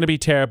game. It's going to be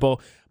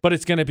terrible, but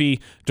it's going to be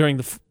during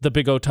the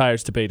Big O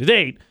Tires debate at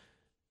 8.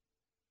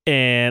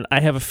 And I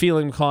have a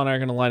feeling McCall and I are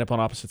going to line up on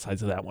opposite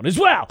sides of that one as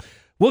well.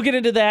 We'll get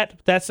into that.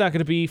 That's not going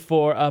to be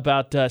for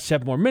about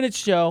 7 more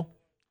minutes, Joe.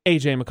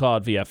 AJ McCall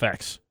at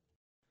VFX.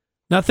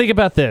 Now think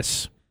about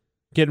this.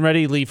 Getting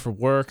ready to leave for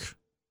work,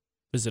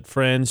 visit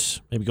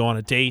friends, maybe go on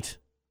a date.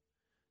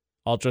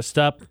 All dressed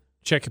up.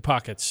 Check your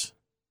pockets.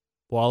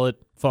 Wallet,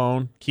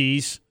 phone,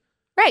 keys.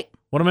 Right.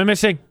 What am I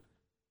missing?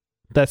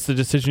 That's the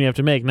decision you have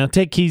to make. Now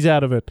take keys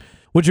out of it.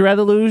 Would you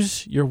rather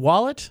lose your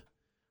wallet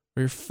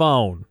or your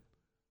phone?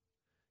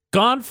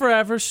 Gone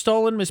forever,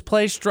 stolen,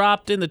 misplaced,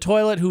 dropped in the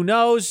toilet, who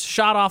knows,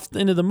 shot off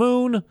into the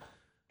moon.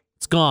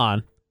 It's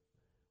gone.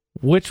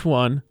 Which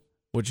one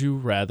would you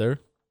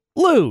rather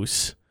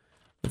lose?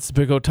 It's the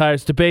Big O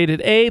Tires debate at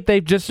 8.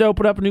 They've just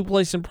opened up a new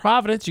place in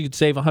Providence. You can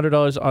save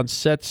 $100 on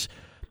sets.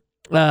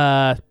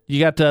 You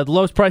got the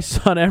lowest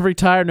prices on every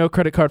tire. No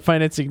credit card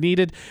financing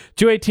needed.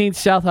 218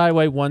 South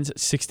Highway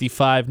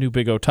 165. New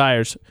Big O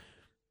Tires.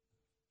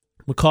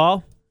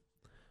 McCall,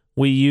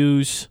 we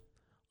use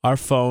our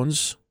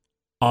phones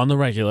on the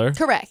regular.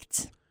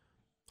 Correct.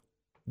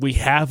 We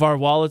have our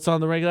wallets on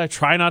the regular. I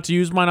try not to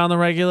use mine on the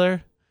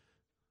regular,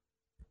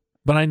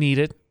 but I need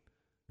it.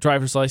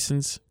 Driver's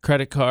license,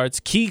 credit cards,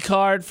 key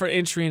card for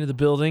entry into the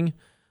building. A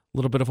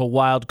little bit of a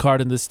wild card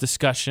in this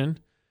discussion.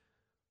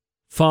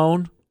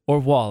 Phone or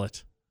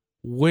wallet?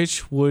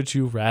 Which would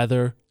you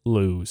rather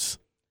lose?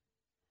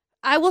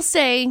 I will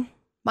say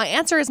my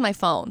answer is my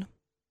phone.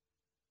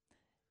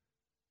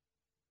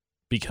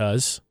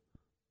 Because?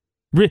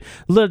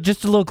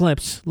 Just a little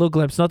glimpse, not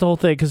the whole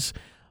thing, because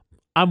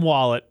I'm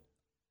wallet,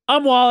 so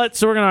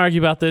we're going to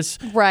argue about this.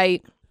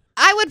 Right.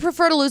 I would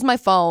prefer to lose my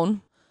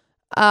phone.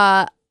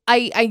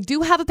 I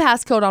do have a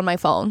passcode on my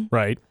phone.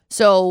 Right.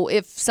 So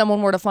if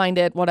someone were to find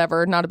it,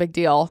 whatever, not a big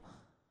deal.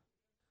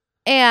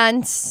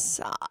 And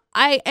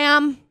I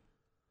am,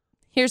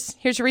 here's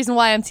your reason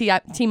why I'm team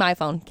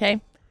iPhone,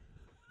 okay?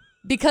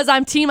 Because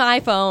I'm team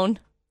iPhone,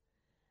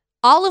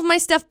 all of my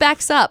stuff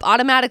backs up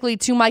automatically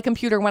to my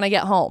computer when I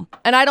get home.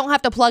 And I don't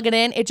have to plug it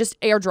in, it just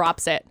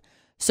airdrops it.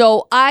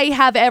 So I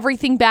have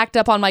everything backed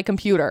up on my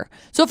computer.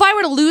 So if I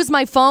were to lose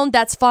my phone,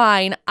 that's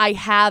fine. I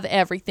have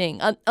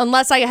everything.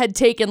 Unless I had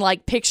taken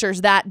like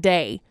pictures that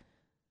day.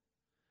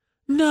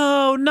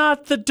 No,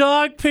 not the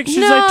dog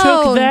pictures I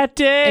took that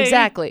day.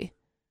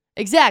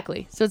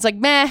 Exactly. So it's like,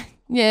 meh,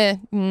 yeah.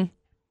 And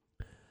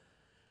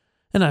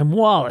I'm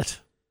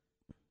wallet.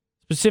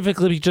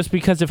 Specifically just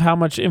because of how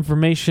much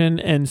information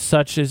and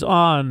such is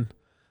on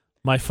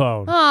my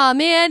phone. Aw,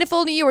 man, if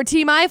only you were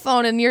team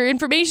iPhone and your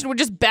information would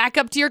just back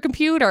up to your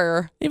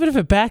computer. Even if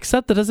it backs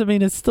up, that doesn't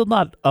mean it's still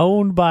not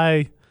owned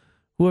by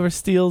whoever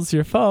steals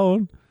your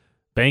phone.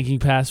 Banking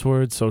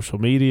passwords, social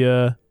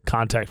media,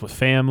 contact with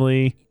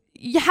family.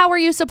 How are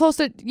you supposed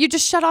to? You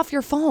just shut off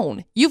your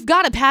phone. You've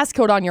got a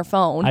passcode on your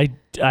phone.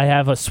 I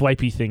have a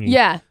swipey thingy.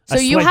 Yeah, so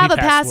you have a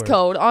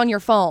passcode on your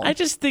phone. I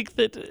just think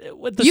that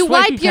the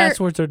swipey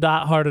passwords are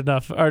not hard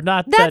enough, or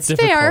not that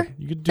difficult. Fair.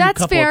 You can do a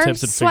couple of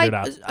tips and figure it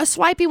out. A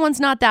swipey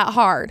one's not that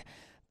hard.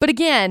 But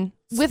again,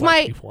 with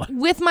my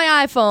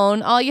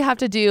iPhone, all you have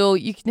to do,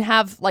 you can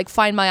have like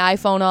Find My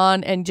iPhone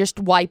on and just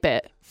wipe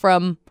it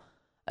from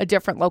a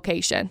different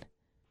location.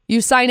 You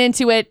sign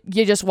into it,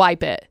 you just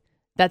wipe it.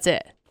 That's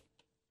it.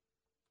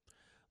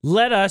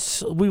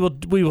 We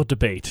will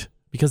debate,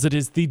 because it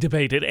is the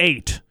debate at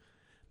 8.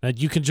 Now,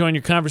 you can join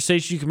your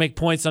conversation. You can make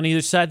points on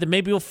either side that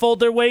maybe will fold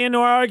their way into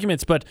our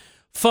arguments. But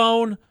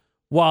phone,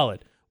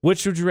 wallet,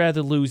 which would you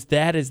rather lose?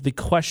 That is the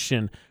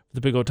question for the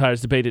Big O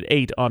Tires debate at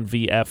 8 on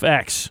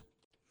VFX.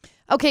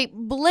 Okay,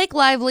 Blake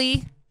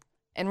Lively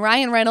and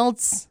Ryan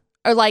Reynolds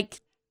are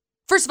like,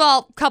 first of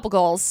all, couple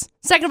goals.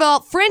 Second of all,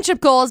 friendship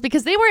goals,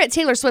 because they were at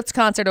Taylor Swift's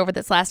concert over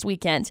this last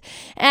weekend.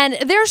 And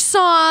their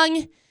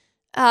song,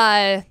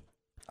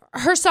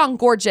 her song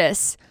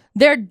Gorgeous,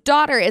 their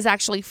daughter is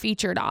actually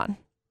featured on.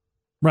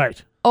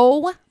 Right.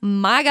 Oh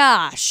my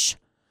gosh.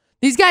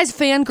 These guys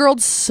fangirled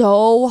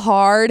so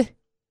hard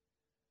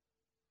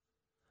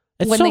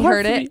when they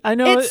heard it. I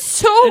know it's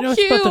so cute.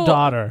 It's about the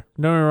daughter.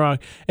 No, I'm wrong.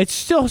 It's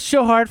still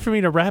so hard for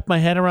me to wrap my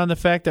head around the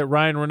fact that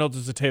Ryan Reynolds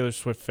is a Taylor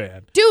Swift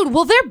fan. Dude,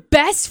 well, they're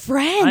best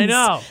friends. I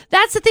know.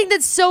 That's the thing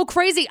that's so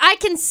crazy. I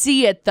can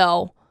see it,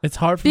 though. It's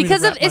hard for me to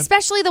wrap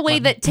especially the way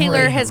that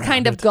Taylor has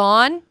kind of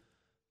gone.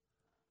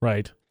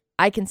 Right.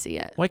 I can see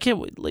it. Why can't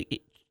we,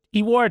 like,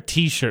 he wore a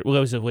t-shirt. What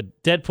was it?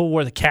 What Deadpool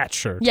wore the cat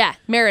shirt. Yeah,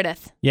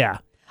 Meredith. Yeah.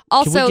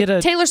 Also,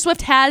 Taylor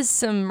Swift has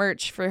some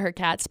merch for her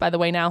cats, by the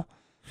way, now.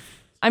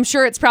 I'm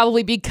sure it's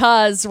probably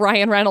because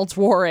Ryan Reynolds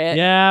wore it.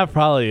 Yeah,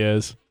 probably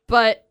is.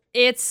 But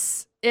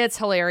it's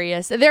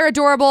hilarious. They're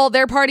adorable.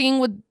 They're partying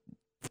with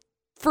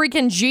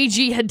freaking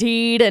Gigi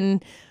Hadid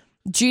and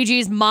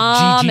Gigi's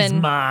mom. Gigi's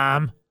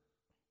mom.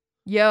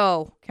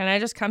 Yo, can I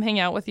just come hang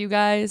out with you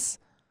guys?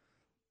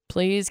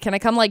 Please, can I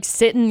come like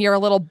sit in your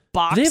little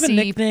boxy Do they have a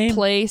nickname?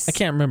 Place? I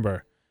can't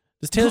remember.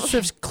 Does Taylor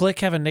Swift's clique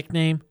have a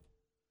nickname?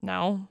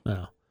 No.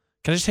 No.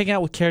 Can I just hang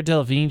out with Cara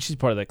Delevingne? She's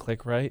part of that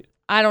clique, right?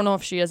 I don't know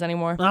if she is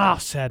anymore. Oh,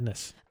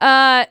 sadness.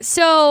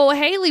 So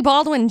Haley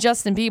Baldwin and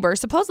Justin Bieber.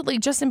 Supposedly,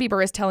 Justin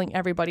Bieber is telling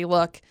everybody,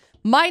 look,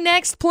 my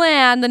next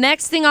plan, the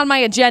next thing on my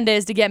agenda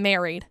is to get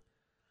married.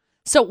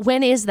 So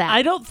when is that?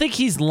 I don't think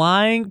he's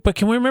lying, but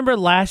can we remember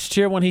last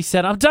year when he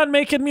said, I'm done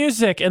making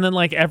music? And then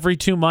like every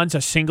 2 months a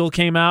single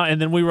came out,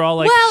 and then we were all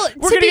like,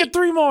 we're going to get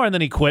 3 more, and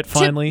then he quit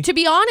finally. To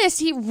be honest,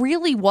 he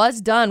really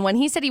was done. When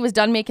he said he was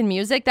done making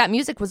music, that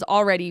music was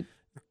already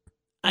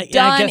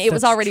done. It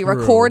was already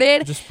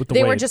recorded.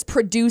 They were just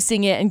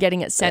producing it and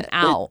getting it sent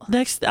out.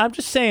 I'm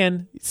just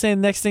saying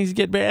next thing's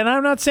get married. And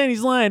I'm not saying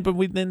he's lying, but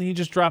then he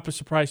just dropped a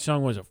surprise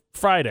song. Was it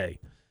Friday?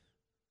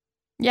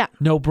 Yeah.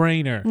 No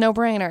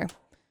brainer.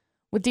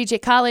 With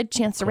DJ Khaled,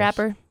 Chance the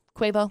Rapper,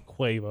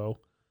 Quavo.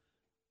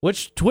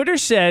 Which Twitter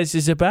says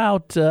is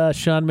about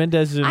Shawn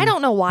Mendes and I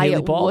don't know why Haley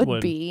it Baldwin.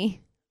 would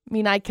be. I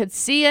mean, I could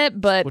see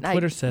it, but what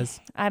Twitter says.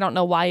 I don't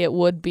know why it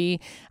would be.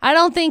 I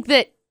don't think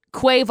that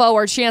Quavo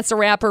or Chance the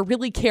Rapper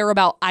really care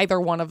about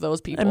either one of those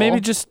people. And maybe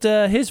just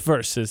his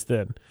verses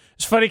then.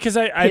 It's funny because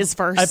I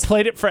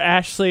played it for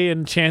Ashley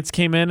and Chance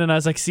came in and I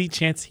was like, see,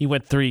 Chance, he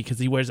went 3 because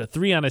he wears a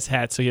 3 on his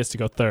hat, so he has to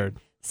go third.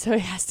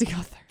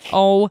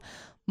 Oh,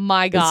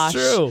 my gosh.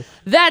 It's true.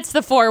 That's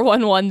the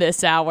 411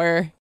 this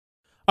hour.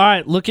 All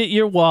right, look at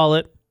your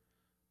wallet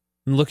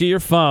and look at your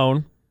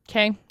phone.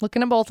 Okay,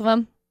 looking at both of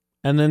them.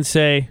 And then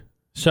say,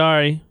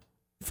 sorry,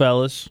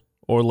 fellas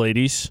or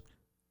ladies,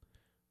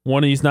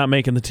 one of you's not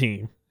making the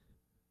team.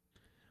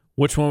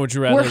 Which one would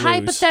you rather lose? We're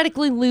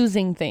hypothetically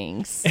losing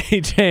things.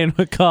 AJ and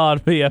McCall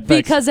at VFX.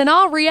 Because in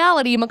all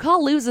reality,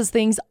 McCall loses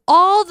things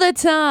all the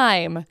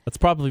time. That's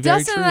probably very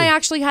Dustin true. and I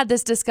actually had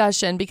this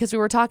discussion because we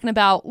were talking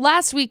about,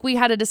 last week we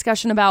had a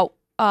discussion about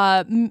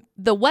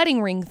the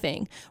wedding ring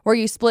thing, where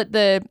you split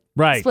the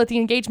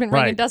engagement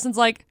ring, and Dustin's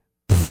like,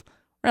 we're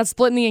not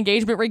splitting the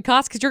engagement ring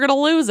cost because you're going to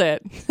lose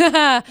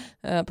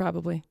it.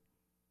 Probably.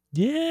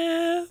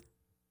 Yeah.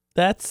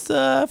 That's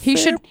he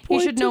should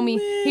know me.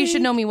 He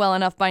should know me well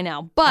enough by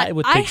now. But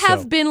I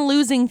have been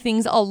losing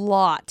things a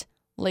lot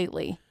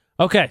lately.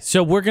 Okay,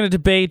 so we're going to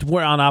debate.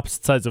 We're on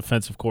opposite sides of the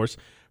fence, of course,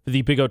 for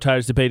the Big O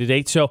Tires debate at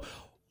 8. So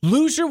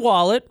lose your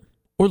wallet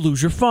or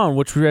lose your phone.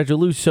 Which would you rather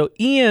lose? So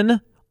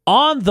Ian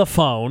on the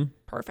phone.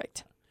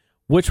 Perfect.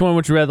 Which one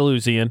would you rather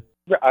lose, Ian?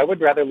 I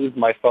would rather lose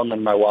my phone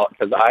than my wallet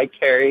because I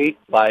carry,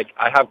 I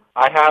have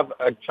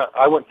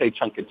I wouldn't say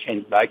chunk of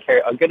change, but I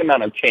carry a good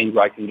amount of change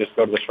where I can just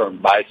go to the store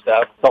and buy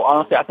stuff. So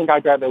honestly, I think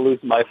I'd rather lose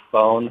my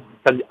phone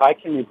because I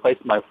can replace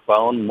my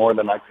phone more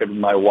than I could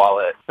my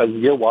wallet because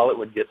your wallet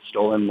would get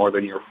stolen more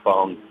than your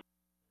phone.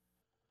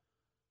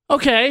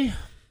 Okay.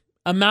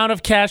 Amount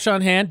of cash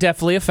on hand,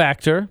 definitely a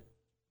factor.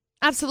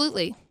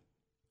 Absolutely.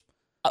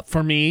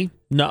 For me,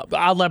 no.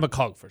 I'll let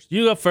McCall go first.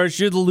 You go first.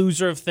 You're the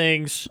loser of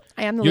things.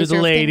 I am the You're loser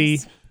the lady.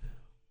 of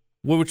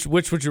things.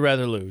 Which would you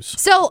rather lose?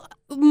 So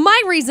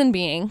my reason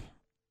being,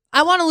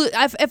 I want to lose.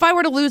 If I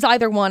were to lose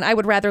either one, I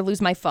would rather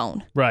lose my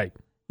phone. Right.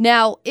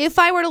 Now, if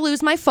I were to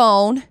lose my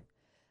phone,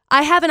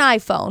 I have an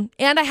iPhone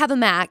and I have a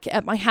Mac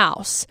at my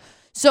house.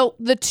 So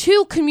the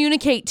two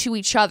communicate to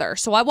each other.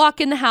 So I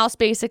walk in the house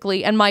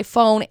basically and my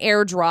phone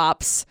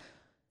airdrops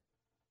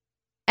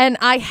and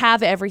I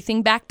have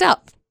everything backed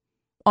up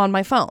on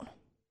my phone.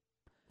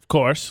 Of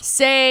course.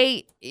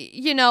 Say,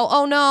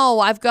 oh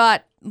no, I've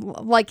got,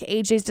 like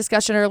AJ's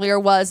discussion earlier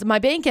was, my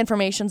bank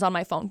information's on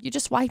my phone. You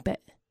just wipe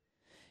it.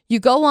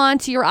 You go on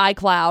to your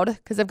iCloud,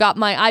 because I've got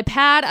my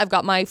iPad, I've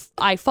got my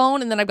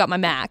iPhone, and then I've got my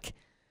Mac.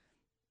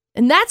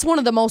 And that's one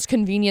of the most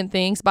convenient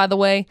things, by the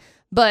way.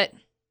 But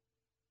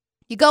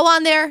you go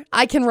on there,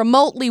 I can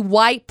remotely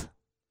wipe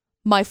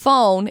my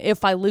phone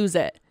if I lose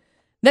it.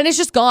 Then it's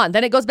just gone.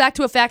 Then it goes back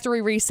to a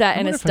factory reset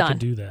and it's done. I can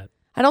do that.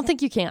 I don't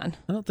think you can.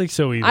 I don't think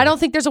so either. I don't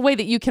think there's a way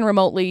that you can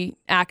remotely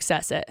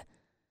access it.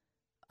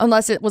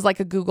 Unless it was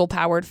like a Google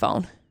powered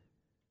phone.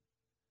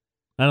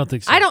 I don't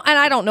think so. I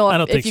don't know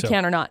if you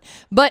can or not.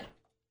 But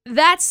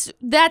that's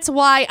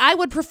why I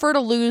would prefer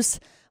to lose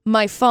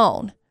my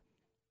phone.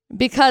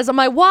 Because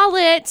my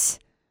wallet,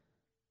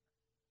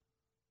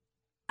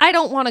 I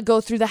don't want to go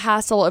through the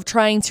hassle of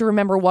trying to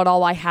remember what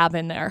all I have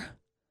in there.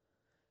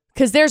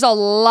 Because there's a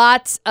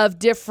lot of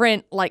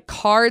different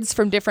cards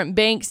from different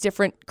banks,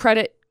 different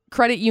credit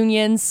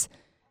unions.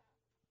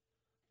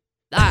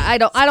 I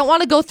don't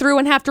want to go through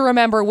and have to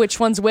remember which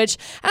one's which.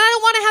 And I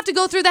don't want to have to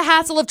go through the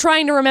hassle of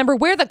trying to remember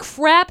where the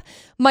crap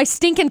my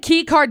stinking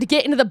key card to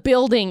get into the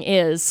building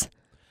is.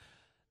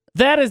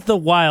 That is the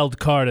wild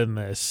card in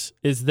this,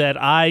 is that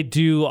I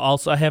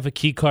have a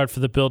key card for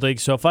the building.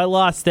 So if I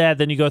lost that,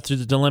 then you go through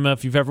the dilemma.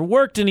 If you've ever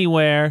worked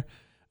anywhere,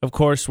 of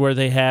course, where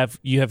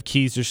you have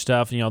keys or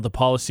stuff, the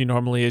policy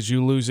normally is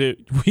you lose it,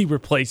 we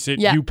replace it,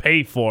 you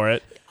pay for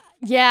it.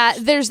 Yeah,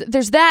 there's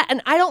that,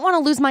 and I don't want to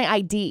lose my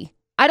ID.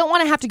 I don't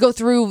want to have to go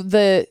through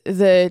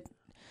the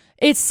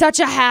it's such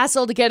a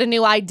hassle to get a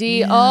new ID.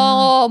 Yeah.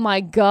 Oh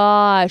my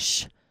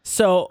gosh.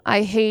 So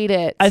I hate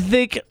it. I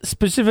think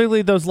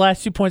specifically those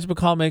last 2 points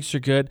McCall makes are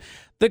good.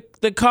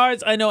 The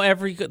cards, I know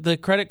the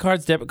credit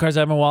cards, debit cards I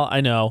have in my wallet, I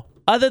know.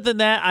 Other than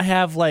that, I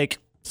have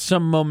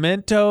some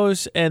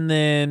mementos, and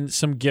then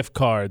some gift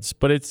cards.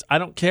 But I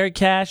don't carry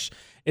cash.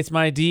 It's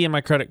my ID and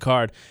my credit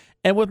card.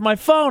 And with my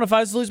phone, if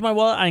I was to lose my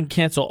wallet, I can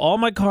cancel all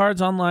my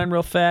cards online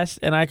real fast,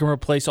 and I can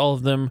replace all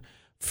of them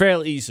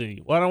fairly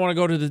easily. When I want to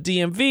go to the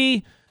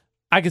DMV,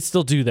 I could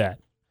still do that.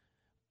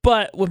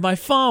 But with my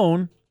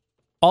phone,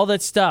 all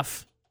that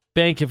stuff,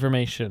 bank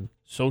information,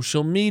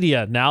 social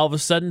media, now all of a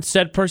sudden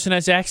said person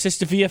has access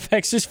to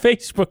VFX's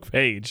Facebook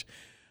page,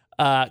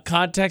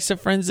 contacts of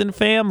friends and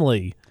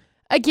family.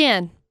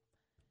 Again,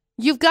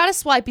 you've got a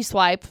swipey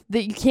swipe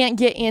that you can't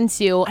get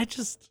into.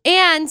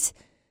 And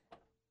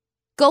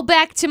go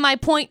back to my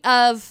point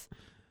of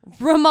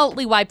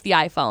remotely wipe the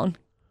iPhone.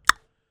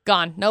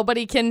 Gone.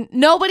 Nobody can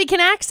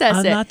access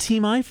it. I'm not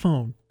team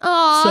iPhone.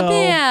 Oh,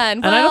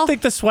 man. Well, and I don't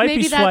think the swipey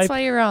maybe swipe. that's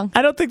why you're wrong.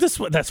 I don't think that's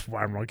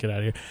why I'm wrong. Get out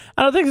of here.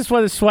 I don't think that's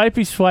why the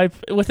swipey swipe,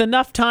 with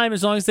enough time,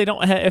 as long as they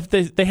don't if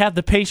they have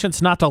the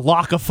patience not to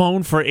lock a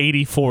phone for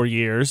 84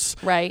 years.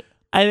 Right.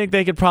 I think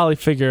they could probably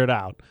figure it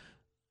out.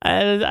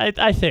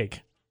 I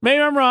think.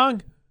 Maybe I'm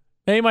wrong.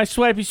 Maybe my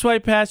swipey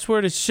swipe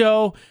password is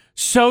so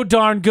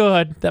darn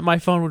good that my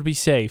phone would be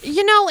safe.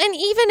 You know, and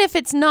even if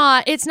it's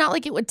not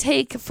like it would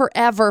take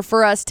forever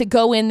for us to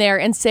go in there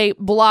and say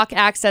block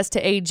access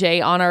to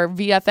AJ on our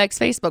VFX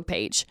Facebook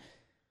page.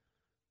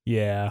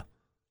 Yeah.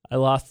 I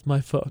lost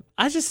my phone.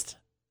 I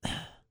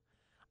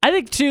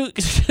think too,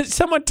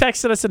 someone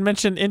texted us and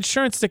mentioned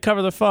insurance to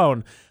cover the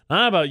phone. I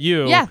don't know about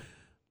you. Yeah.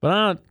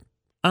 But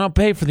I don't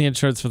pay for the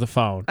insurance for the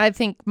phone. I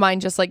think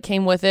mine just like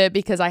came with it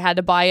because I had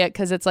to buy it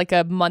because it's like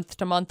a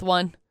month-to-month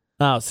one.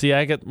 Oh, see,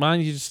 I get mine.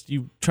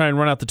 You try and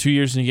run out the 2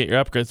 years and you get your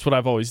upgrade. That's what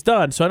I've always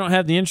done. So I don't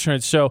have the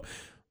insurance. So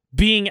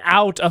being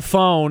out a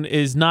phone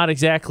is not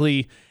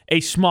exactly a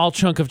small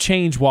chunk of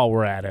change while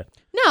we're at it.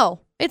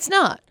 No, it's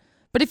not.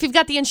 But if you've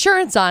got the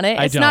insurance on it,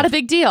 it's not a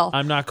big deal.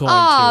 I'm not going to.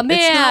 Oh, man.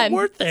 It's not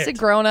worth it. It's a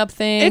grown-up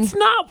thing.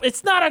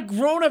 It's not a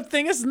grown-up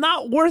thing. It's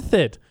not worth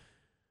it.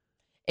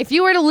 If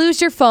you were to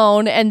lose your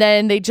phone and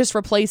then they just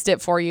replaced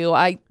it for you,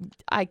 I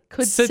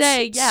could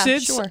say, yeah,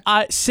 sure.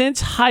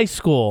 Since high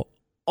school,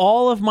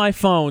 all of my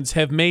phones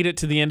have made it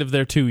to the end of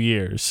their 2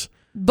 years.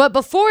 But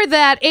before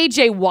that,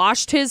 AJ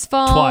washed his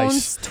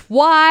phones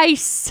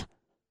twice.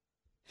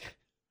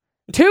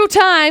 2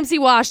 times he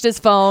washed his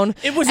phone.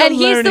 It was a learning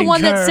curve. And he's the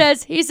one that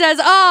says,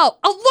 oh,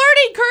 a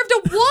learning curve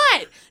to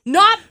what?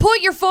 Not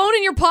put your phone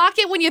in your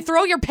pocket when you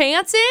throw your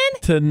pants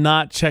in? To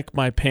not check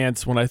my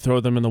pants when I throw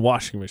them in the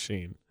washing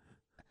machine.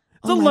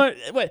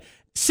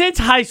 Since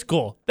high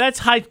school. That's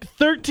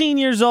 13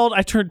 years old.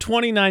 I turned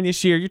 29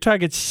 this year. You're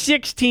talking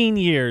 16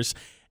 years.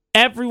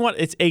 Everyone,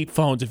 it's 8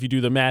 phones if you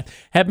do the math,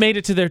 have made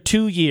it to their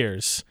 2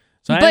 years.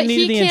 So I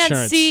needed the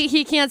insurance.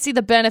 He can't see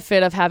the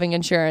benefit of having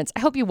insurance. I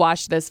hope you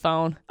washed this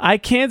phone. I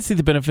can see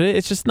the benefit.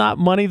 It's just not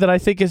money that I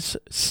think is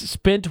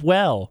spent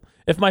well.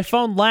 If my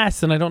phone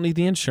lasts, then I don't need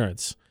the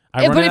insurance.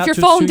 But if your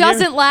phone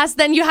doesn't last,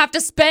 then you have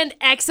to spend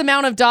X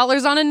amount of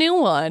dollars on a new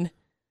one.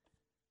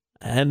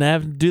 And I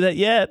haven't do that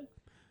yet.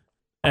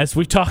 As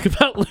we talk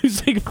about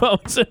losing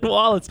phones and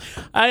wallets,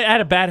 I had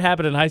a bad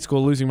habit in high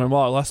school losing my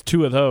wallet. I lost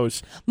 2 of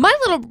those. My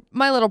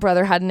little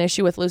brother had an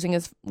issue with losing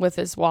his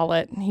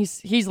wallet.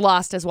 He's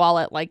lost his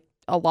wallet like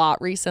a lot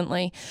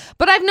recently.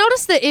 But I've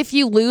noticed that if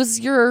you lose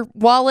your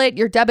wallet,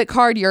 your debit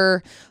card,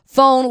 your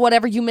phone,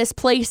 whatever, you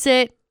misplace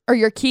it, or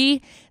your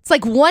key, it's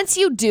like once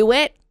you do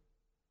it,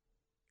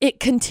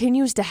 it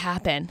continues to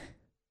happen.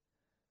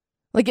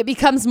 Like it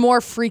becomes more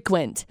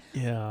frequent.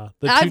 Yeah.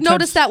 I've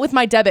noticed that with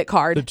my debit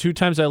card. The 2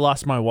 times I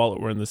lost my wallet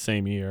were in the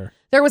same year.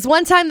 There was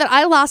one time that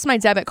I lost my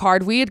debit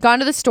card. We had gone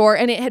to the store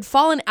and it had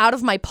fallen out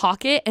of my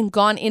pocket and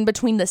gone in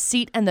between the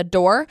seat and the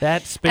door.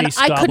 That space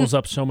gobbles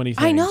up so many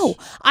things. I know.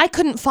 I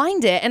couldn't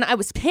find it and I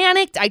was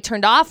panicked. I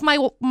turned off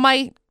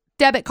my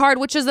debit card,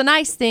 which is a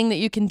nice thing that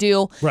you can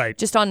do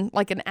just on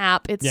like an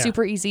app. It's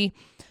super easy.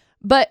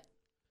 But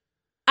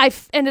I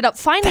ended up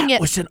finding it.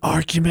 That was an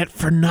argument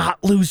for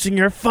not losing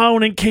your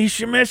phone in case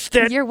you missed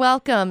it. You're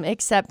welcome,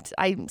 except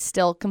I'm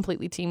still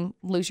completely team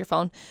lose your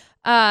phone.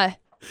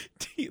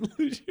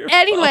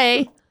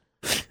 Anyway,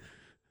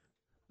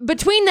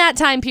 between that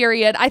time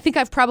period, I think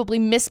I've probably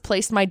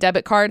misplaced my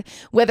debit card,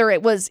 whether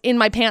it was in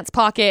my pants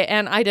pocket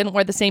and I didn't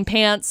wear the same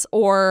pants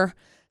or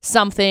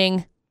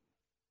something.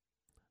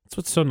 That's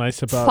what's so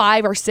nice about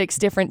 5 or 6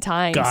 different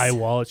times. Guy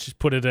wallets, just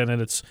put it in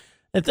and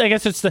I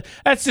guess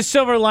that's the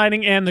silver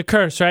lining and the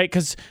curse, right?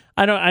 Because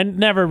I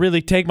never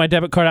really take my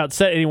debit card out and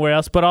set anywhere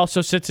else, but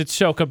also since it's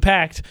so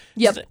compact,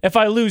 if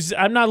I lose,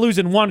 I'm not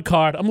losing one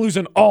card, I'm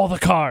losing all the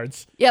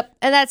cards. Yep,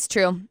 and that's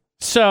true.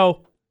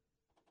 So,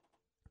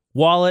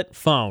 wallet,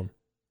 phone,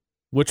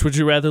 which would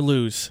you rather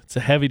lose? It's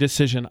a heavy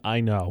decision, I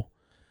know.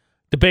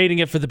 Debating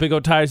it for the Big O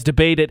Tires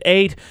debate at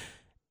 8,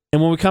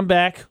 and when we come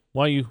back,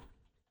 while you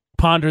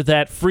ponder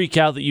that freak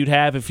out that you'd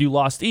have if you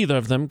lost either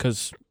of them,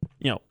 because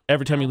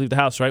every time you leave the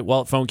house, right?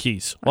 Wallet, phone,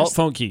 keys. Wallet,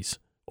 phone, keys.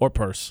 Or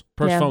purse.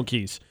 Purse, phone,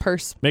 keys.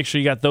 Purse. Make sure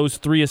you got those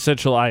 3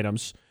 essential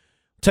items.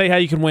 Tell you how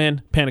you can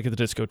win Panic at the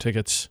Disco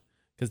tickets.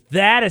 Because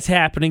that is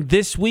happening.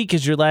 This week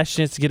is your last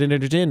chance to get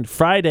entered in.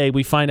 Friday,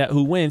 we find out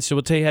who wins, so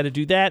we'll tell you how to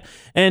do that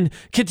and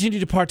continue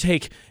to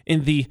partake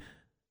in the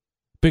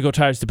Big O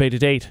Tires debate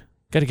at 8.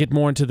 Got to get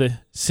more into the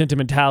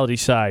sentimentality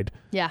side.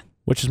 Yeah.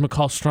 Which is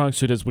McCall's strong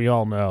suit, as we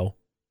all know.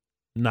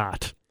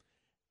 Not.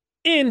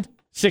 In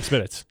 6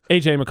 minutes,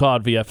 AJ McCall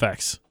at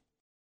VFX.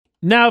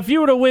 Now, if you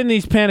were to win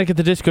these Panic at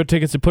the Disco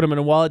tickets and put them in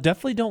a wallet,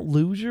 definitely don't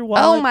lose your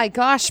wallet. Oh, my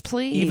gosh,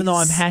 please. Even though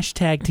I'm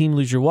hashtag team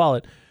lose your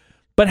wallet.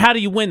 But how do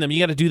you win them? You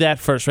got to do that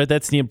first, right?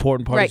 That's the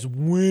important part, is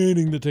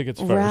winning the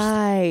tickets first.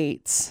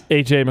 Right.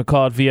 AJ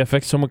McCall at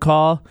VFX. So,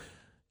 McCall,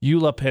 you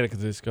love Panic at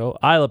the Disco.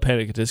 I love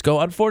Panic at the Disco.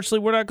 Unfortunately,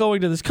 we're not going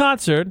to this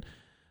concert.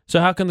 So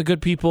how can the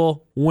good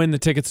people win the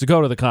tickets to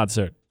go to the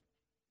concert?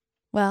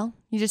 Well,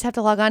 you just have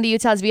to log on to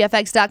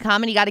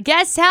utahsvfx.com and you got to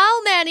guess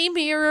how many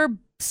mirror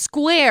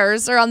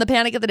squares are on the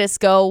Panic at the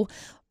Disco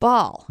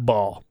ball.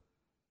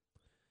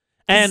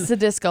 And it's a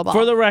disco ball.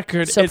 For the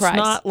record, Surprise. It's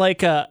not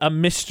like a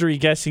mystery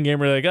guessing game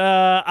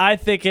where I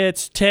think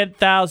it's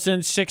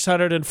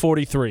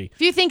 10,643.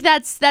 If you think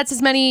that's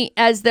as many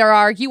as there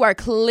are, you are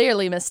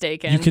clearly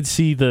mistaken. You can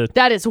see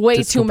that is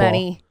way too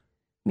many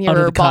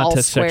mirror ball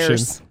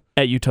squares. Section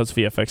at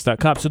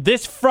utahsvfx.com. So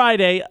this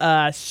Friday,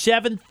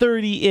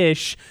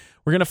 7:30-ish,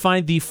 we're going to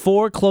find the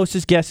 4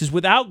 closest guesses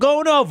without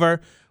going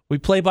over. We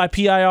play by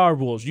PIR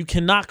rules. You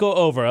cannot go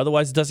over,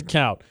 otherwise it doesn't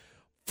count.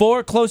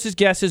 4 closest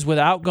guesses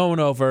without going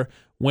over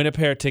win a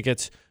pair of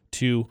tickets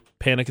to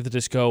Panic at the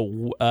Disco.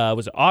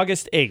 Was it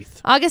August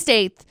 8th? August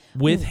 8th.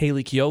 With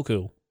Haley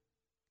Kiyoko.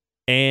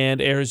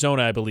 And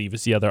Arizona, I believe,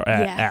 is the other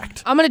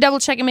act. I'm going to double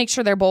check and make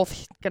sure they're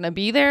both going to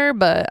be there,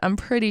 but I'm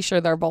pretty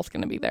sure they're both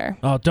going to be there.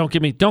 Oh, don't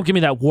give me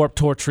that Warped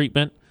Tour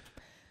treatment.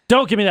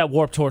 Don't give me that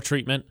Warped Tour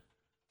treatment.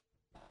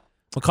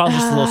 McCall's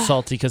just a little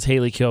salty because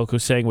Haley Kiyoko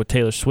sang with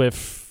Taylor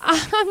Swift.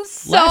 I'm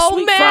so last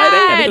week, mad. Friday?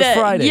 I think it was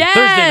Friday.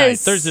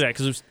 Yes. Thursday night,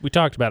 because we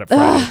talked about it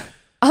Friday.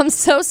 I'm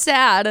so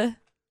sad.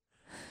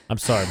 I'm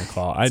sorry,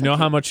 McCall. I know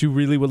how much you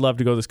really would love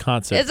to go to this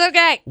concert. It's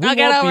okay. We I'll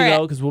get won't over be, it.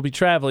 though, because we'll be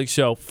traveling.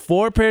 So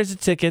 4 pairs of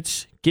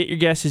tickets. Get your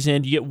guesses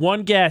in. You get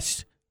 1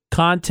 guess.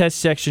 Contest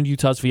section,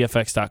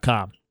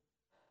 utahsvfx.com.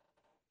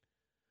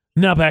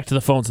 Now back to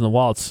the phones and the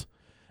wallets,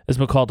 as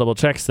McCall double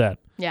checks that.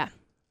 Yeah.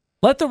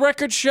 Let the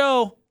record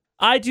show,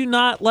 I do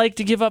not like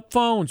to give up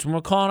phones. When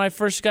McCall and I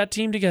first got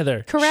teamed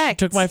together, Correct.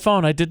 She took my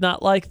phone. I did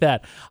not like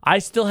that. I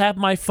still have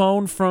my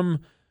phone from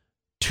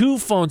 2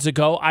 phones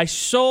ago. I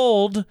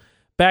sold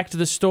back to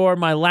the store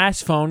my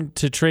last phone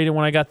to trade in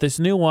when I got this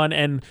new one,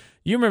 and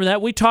you remember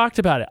that? We talked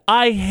about it.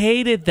 I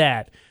hated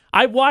that.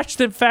 I watched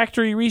them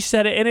factory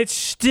reset it, and it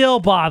still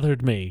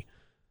bothered me.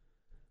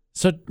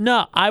 So,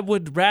 no, I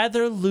would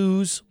rather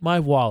lose my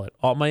wallet.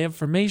 All my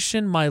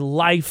information, my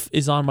life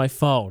is on my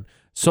phone.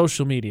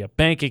 Social media,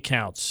 bank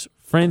accounts,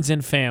 friends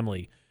and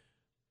family,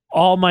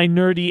 all my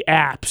nerdy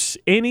apps,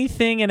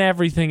 anything and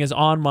everything is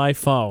on my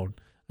phone.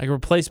 I can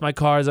replace my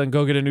cars. I can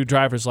go get a new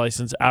driver's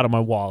license out of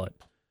my wallet.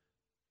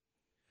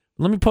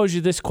 Let me pose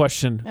you this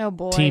question. Oh,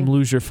 boy. Team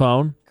lose your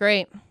phone.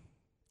 Great.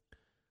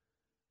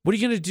 What are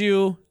you going to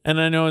do?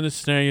 And I know in this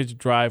scenario, you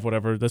drive,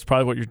 whatever. That's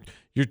probably what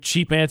your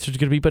cheap answer is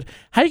going to be. But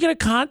how are you going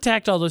to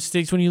contact all those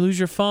things when you lose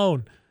your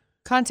phone?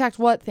 Contact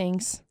what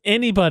things?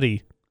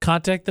 Anybody.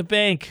 Contact the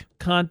bank.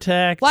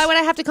 Contact Why would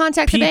I have to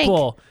contact people.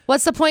 the bank?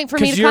 What's the point for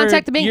me to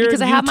contact the bank?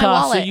 Because I have my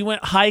wallet. So you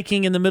went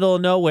hiking in the middle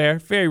of nowhere.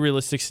 Very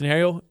realistic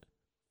scenario.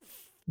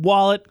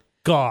 Wallet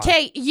gone.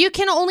 Okay, you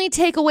can only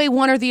take away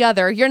one or the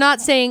other. You're not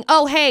saying,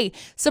 oh, hey,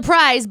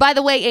 surprise, by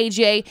the way,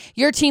 AJ,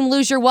 your team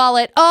lose your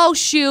wallet. Oh,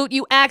 shoot,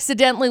 you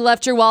accidentally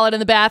left your wallet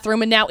in the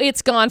bathroom and now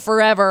it's gone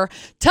forever.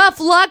 Tough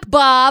luck,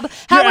 Bob.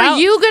 How are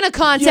you going to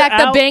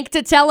contact the bank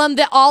to tell them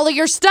that all of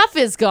your stuff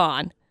is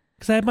gone?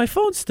 Because I have my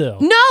phone still.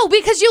 No,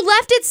 because you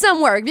left it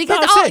somewhere.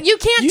 Because you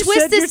can't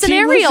twist this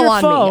scenario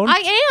on me.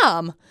 I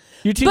am.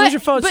 Your team lose your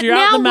phone, so you're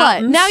out in the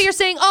mountains. What? Now you're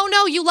saying, oh,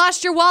 no, you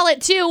lost your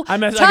wallet, too.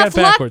 Tough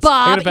luck,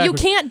 Bob. You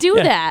can't do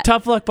that.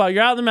 Tough luck, Bob.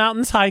 You're out in the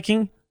mountains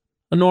hiking.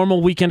 A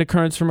normal weekend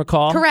occurrence for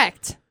McCall.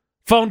 Correct.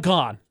 Phone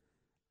gone.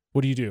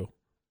 What do you do?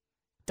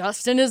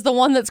 Dustin is the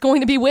one that's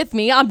going to be with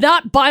me. I'm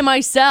not by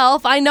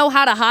myself. I know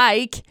how to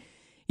hike.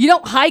 You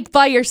don't hike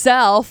by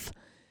yourself.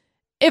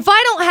 If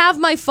I don't have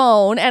my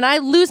phone and I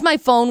lose my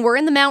phone, we're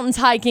in the mountains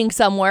hiking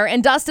somewhere,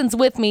 and Dustin's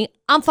with me,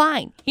 I'm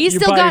fine. He's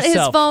still got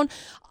his phone.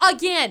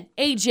 Again,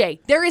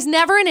 AJ, there is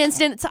never an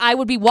instance I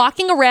would be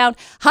walking around,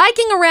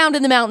 hiking around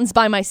in the mountains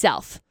by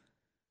myself.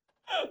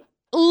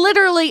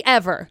 Literally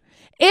ever.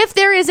 If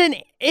there is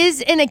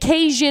an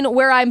occasion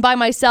where I'm by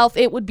myself,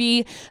 it would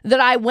be that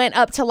I went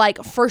up to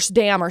like First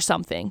Dam or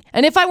something.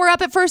 And if I were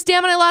up at First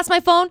Dam and I lost my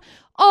phone,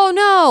 oh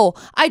no,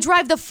 I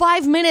drive the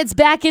 5 minutes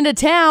back into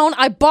town.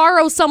 I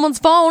borrow someone's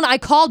phone. I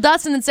call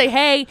Dustin and say,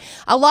 hey,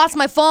 I lost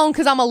my phone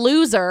because I'm a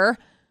loser.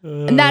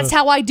 And that's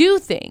how I do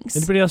things.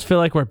 Anybody else feel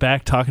like we're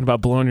back talking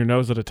about blowing your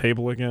nose at a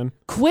table again?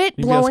 Quit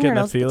blowing your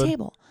nose at the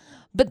table.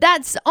 But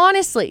that's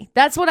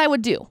what I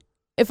would do.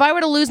 If I were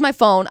to lose my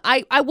phone,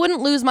 I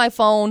wouldn't lose my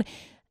phone.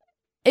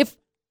 If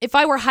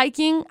I were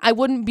hiking, I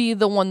wouldn't be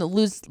the one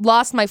that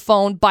lost my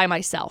phone by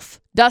myself.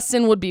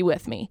 Dustin would be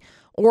with me.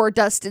 or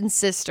Dustin's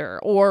sister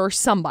or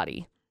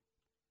somebody.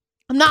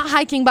 I'm not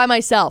hiking by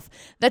myself.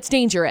 That's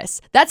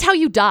dangerous. That's how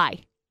you die.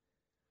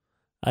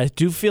 I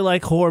do feel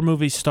like horror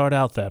movies start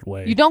out that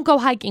way. You don't go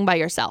hiking by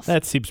yourself.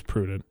 That seems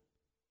prudent.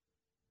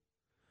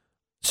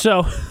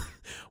 So,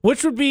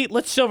 which would be,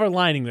 let's silver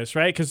lining this,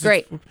 right? Because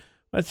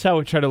that's how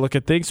we try to look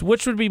at things.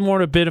 Which would be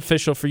more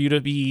beneficial for you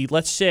to be,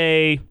 let's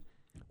say,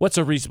 what's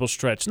a reasonable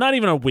stretch? Not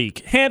even a week.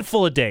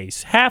 Handful of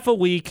days. Half a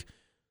week.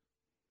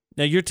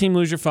 Now, your team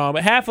lose your phone,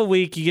 but half a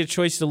week, you get a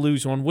choice to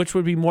lose one. Which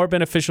would be more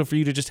beneficial for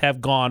you to just have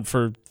gone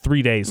for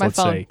 3 days, My let's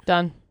phone. say?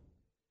 Done.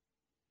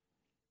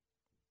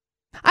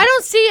 I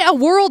don't see a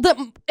world that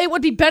it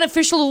would be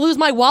beneficial to lose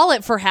my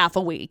wallet for half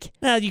a week.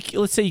 Now,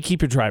 let's say you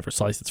keep your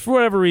driver's license. For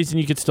whatever reason,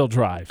 you could still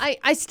drive.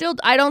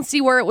 I don't see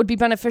where it would be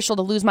beneficial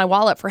to lose my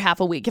wallet for half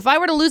a week. If I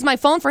were to lose my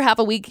phone for half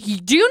a week,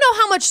 do you know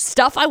how much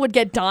stuff I would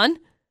get done?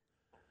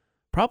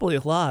 Probably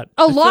a lot.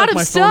 A lot of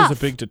my stuff. My phone is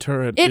a big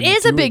deterrent. It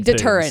is a big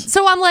deterrent.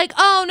 So I'm like,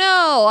 oh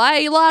no,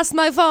 I lost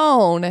my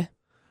phone.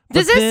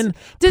 Does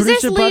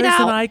this lead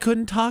out? And I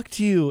couldn't talk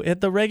to you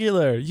at the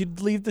regular. You'd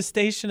leave the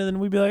station, and then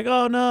we'd be like,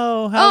 "Oh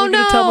no, how are we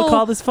going to tell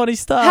McCall this funny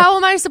stuff? How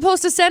am I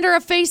supposed to send her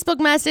a Facebook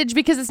message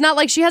because it's not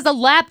like she has a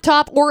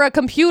laptop or a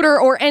computer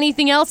or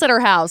anything else at her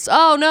house?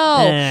 Oh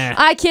no,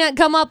 I can't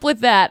come up with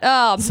that.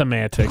 Oh,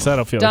 semantics. I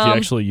don't feel like you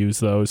actually use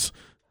those.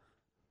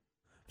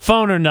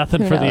 Phone or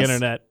nothing for the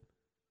internet.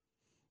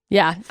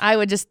 Yeah,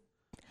 I'd just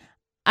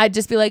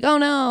be like, "Oh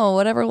no,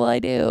 whatever will I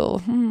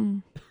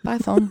do? Bye,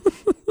 phone."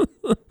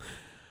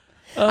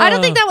 I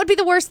don't think that would be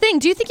the worst thing.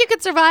 Do you think you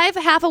could survive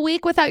half a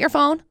week without your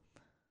phone?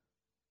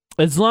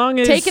 As long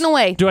as taken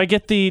away. Do I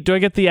get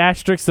the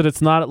asterisk that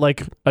it's not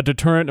like a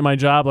deterrent to my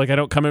job? Like I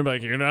don't come in and be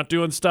like, you're not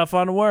doing stuff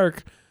on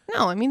work.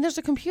 No, I mean there's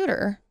a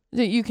computer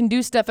that you can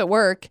do stuff at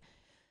work.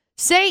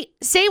 Say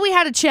we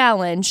had a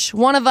challenge.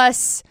 One of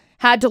us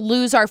had to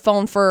lose our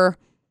phone for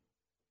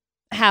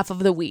half of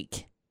the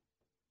week.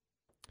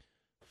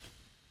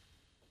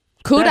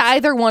 Could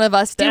either one of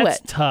us do it?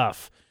 That's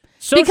tough.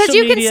 Because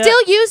you can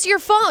still use your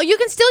phone. You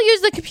can still use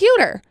the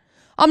computer.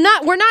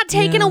 We're not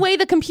taking away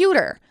the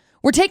computer.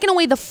 We're taking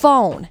away the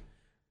phone.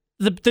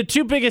 The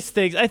two biggest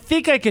things, I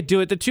think I could do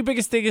it. The two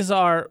biggest things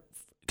are,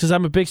 because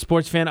I'm a big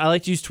sports fan, I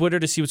like to use Twitter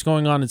to see what's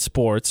going on in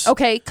sports.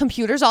 Okay,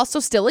 computers also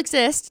still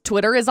exist.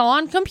 Twitter is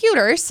on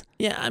computers.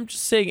 Yeah, I'm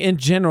just saying in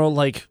general,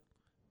 like,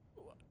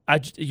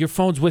 your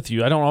phone's with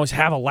you. I don't always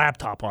have a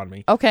laptop on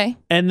me. Okay.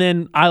 And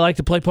then I like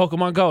to play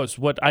Pokemon Go. It's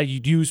what I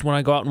use when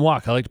I go out and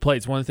walk. I like to play.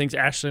 It's one of the things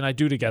Ashley and I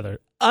do together.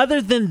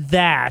 Other than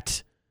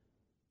that,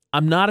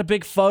 I'm not a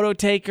big photo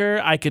taker.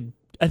 I think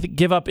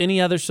give up any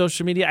other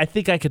social media. I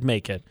think I could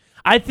make it.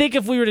 I think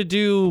if we were to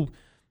do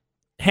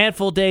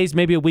handful of days,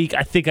 maybe a week,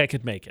 I think I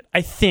could make it.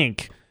 I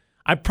think.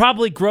 I'm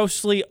probably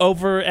grossly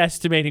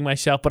overestimating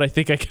myself, but I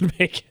think I can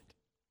make it.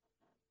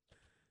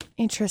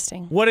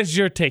 Interesting. What is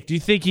your take? Do you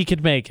think you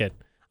could make it?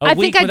 I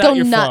think I'd go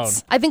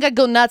nuts. I think I'd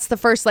go nuts the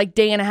first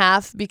day and a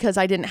half because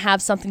I didn't have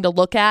something to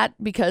look at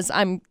because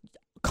I'm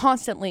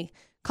constantly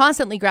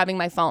grabbing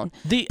my phone.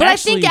 I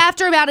think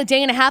after about a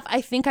day and a half,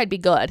 I think I'd be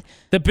good.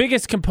 The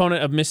biggest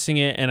component of missing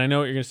it, and I know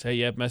what you're going to say,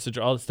 yeah, message,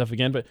 all this stuff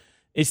again, but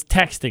is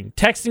texting.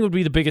 Texting would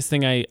be the biggest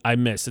thing I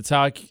miss. It's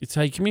how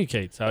you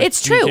communicate.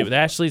 It's true. With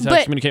Ashley. It's how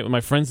I communicate with my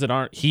friends that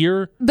aren't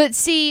here. But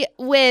see,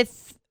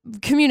 with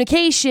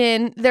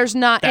communication, there's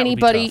not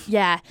anybody.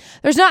 Yeah,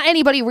 there's not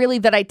anybody really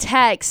that I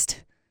text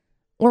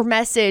or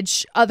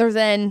message other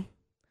than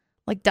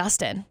like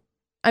Dustin.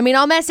 I mean,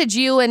 I'll message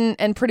you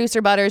and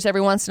producer Butters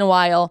every once in a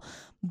while,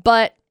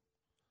 but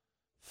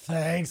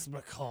thanks,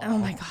 McCall. Oh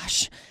my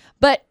gosh.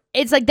 But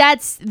it's like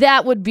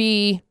that would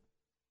be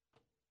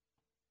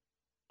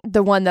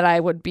the one that I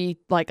would be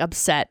like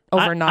upset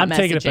over not messaging. I'm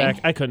taking it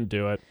back. I couldn't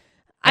do it.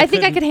 I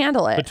think I could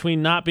handle it.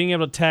 Between not being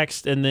able to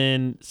text and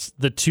then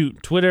the two,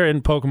 Twitter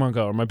and Pokemon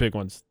Go are my big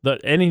ones.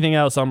 Anything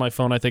else on my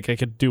phone, I think I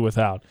could do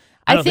without.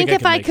 I think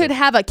if I could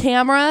have a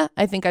camera,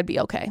 I think I'd be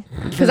okay.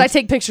 Because I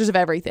take pictures of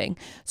everything.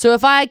 So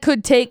if I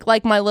could take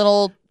like my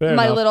little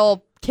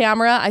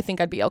camera, I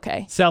think I'd be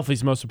okay. Selfies,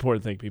 the most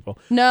important thing, people.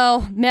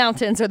 No,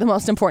 mountains are the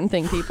most important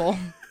thing, people.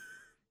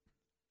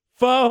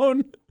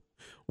 Phone,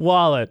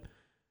 wallet.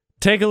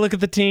 Take a look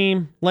at the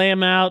team, lay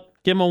them out,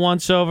 give them a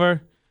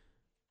once-over,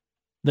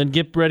 then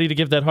get ready to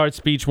give that hard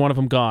speech. One of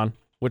them gone.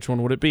 Which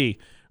one would it be?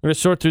 We're going to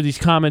sort through these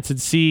comments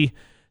and see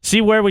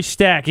where we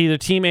stack. Either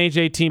Team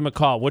AJ, Team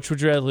McCall. Which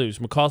would you rather lose?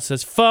 McCall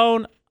says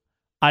phone.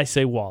 I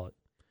say wallet.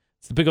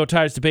 It's the Big O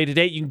Tires debate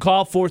today. You can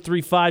call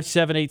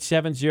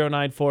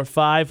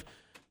 435-787-0945.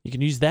 You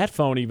can use that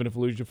phone even if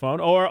you lose your phone.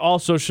 Or all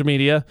social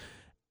media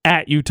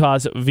at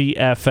Utah's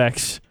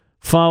VFX.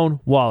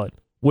 Phone, wallet.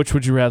 Which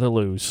would you rather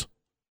lose?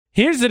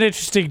 Here's an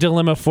interesting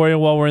dilemma for you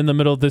while we're in the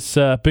middle of this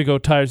Big O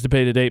Tires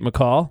debate today,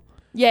 McCall.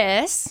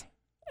 Yes.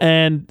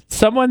 And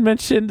someone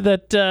mentioned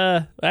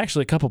that,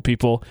 actually a couple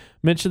people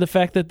mentioned the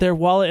fact that their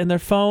wallet and their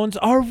phones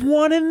are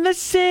one and the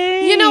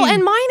same. You know,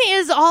 and mine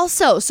is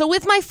also. So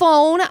with my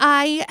phone,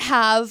 I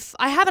have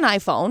an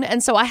iPhone,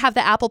 and so I have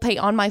the Apple Pay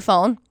on my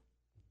phone.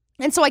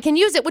 And so I can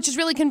use it, which is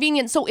really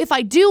convenient. So if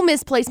I do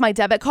misplace my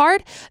debit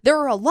card, there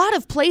are a lot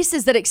of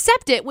places that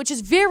accept it, which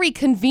is very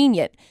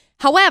convenient.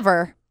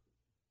 However,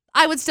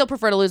 I would still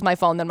prefer to lose my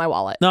phone than my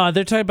wallet. No,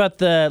 they're talking about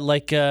the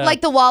like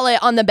the wallet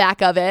on the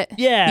back of it.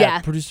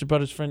 Yeah. Producer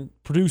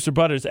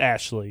Butters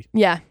Ashley.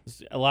 Yeah.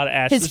 There's a lot of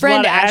Ashleys. His friend a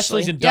lot of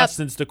Ashley. Ashleys and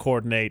Dustins to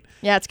coordinate.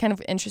 Yeah, it's kind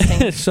of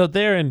interesting. So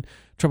they're in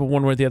trouble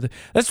one way or the other.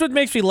 That's what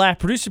makes me laugh.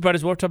 Producer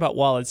Butters, we're talking about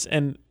wallets,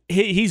 and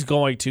he's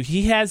going to.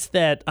 He has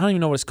that, I don't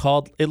even know what it's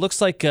called. It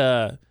looks like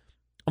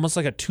almost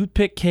like a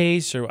toothpick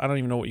case, or I don't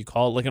even know what you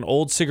call it, like an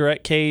old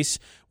cigarette case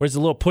where it's a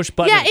little push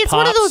button. Yeah, it's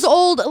one of those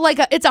old,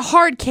 it's a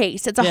hard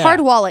case. It's a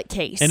hard wallet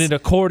case. And it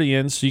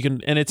accordions, so you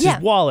can, and it's his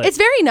wallet. It's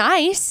very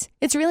nice.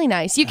 It's really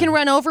nice. You can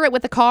run over it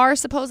with a car,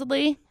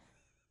 supposedly.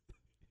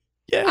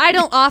 Yeah. I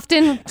don't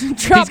often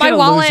drop my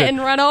wallet and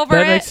run over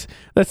it.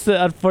 That's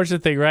the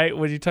unfortunate thing, right?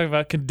 When you talk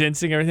about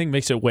condensing everything, it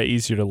makes it way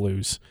easier to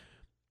lose.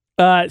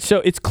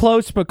 So it's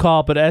close,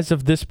 McCall, but as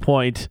of this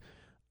point,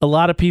 a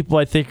lot of people,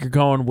 I think, are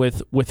going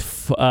with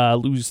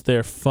lose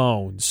their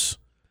phones.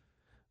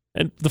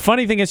 And the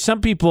funny thing is,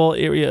 some people,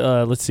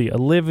 let's see,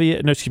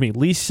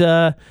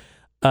 Lisa,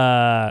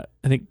 I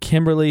think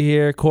Kimberly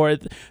here, Cora,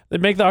 they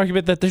make the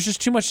argument that there's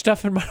just too much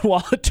stuff in my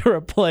wallet to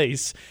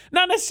replace.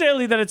 Not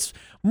necessarily that it's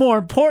more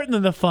important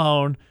than the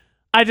phone.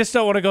 I just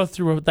don't want to go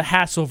through the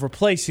hassle of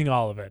replacing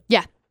all of it.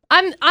 Yeah,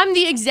 I'm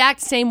the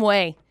exact same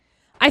way.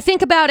 I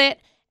think about it,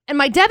 and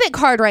my debit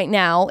card right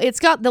now, it's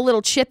got the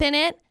little chip in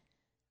it,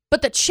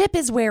 but the chip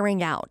is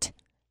wearing out.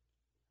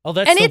 Oh,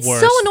 that's and the it's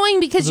worst. so annoying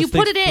because you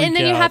put it in and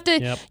then you have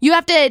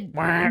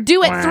to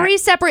do it 3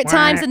 separate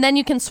times and then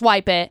you can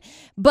swipe it.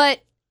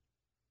 But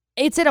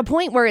it's at a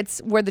point where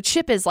the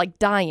chip is like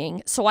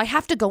dying. So I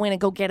have to go in and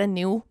go get a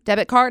new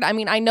debit card. I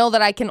mean, I know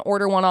that I can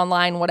order one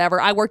online,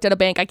 whatever. I worked at a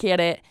bank, I get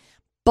it.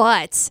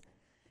 But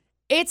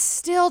it's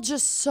still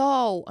just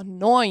so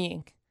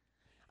annoying.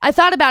 I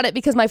thought about it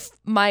because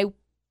my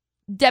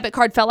debit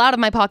card fell out of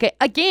my pocket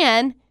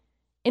again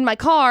in my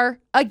car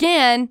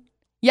again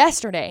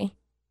yesterday.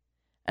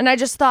 And I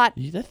just thought...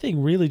 That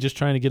thing really just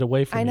trying to get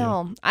away from you. I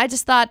know. I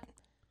just thought,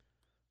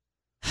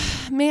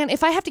 man,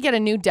 if I have to get a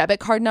new debit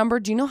card number,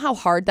 do you know how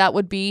hard that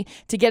would be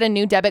to get a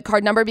new debit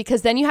card number?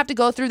 Because then you have to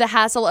go through the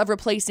hassle of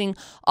replacing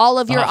all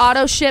of your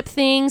auto ship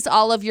things,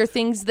 all of your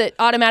things that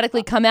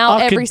automatically come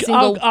out every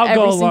single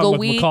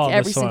week,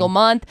 every single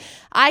month.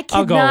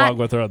 I'll go along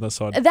with her on this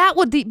one. That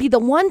would be the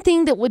one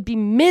thing that would be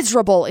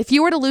miserable if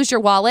you were to lose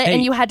your wallet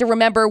and you had to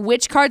remember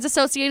which card's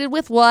associated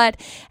with what,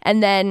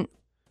 and then...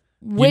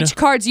 which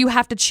cards you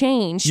have to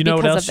change. You know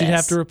what else you'd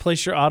have to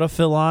replace your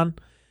autofill on?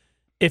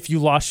 If you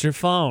lost your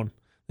phone.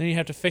 Then you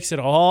have to fix it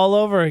all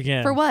over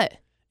again. For what?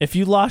 If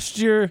you lost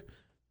your...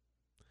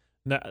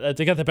 No,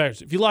 they got that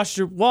backwards. If you lost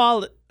your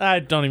wallet, I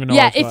don't even know.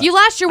 Yeah, if you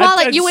lost your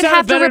wallet, you would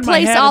have to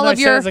replace all of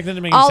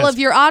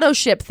your auto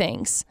ship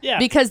things. Yeah.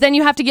 Because then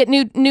you have to get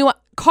new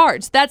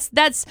cards.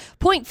 That's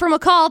point for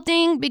McCall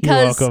ding,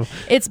 because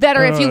it's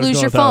better if you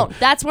lose your phone.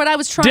 That's what I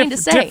was trying to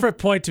say. Different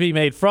point to be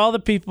made. For all the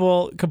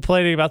people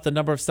complaining about the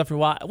number of stuff in your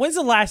wallet, when's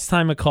the last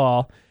time,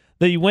 McCall,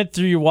 that you went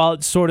through your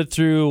wallet, sorted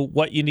through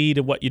what you need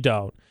and what you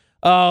don't?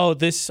 Oh,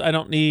 this I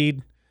don't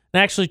need.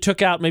 And actually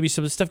took out maybe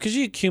some of the stuff, because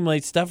you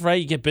accumulate stuff,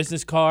 right? You get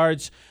business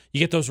cards, you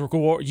get those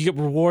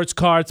rewards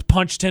cards,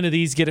 punch 10 of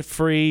these, get it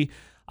free.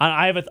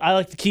 I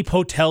like to keep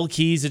hotel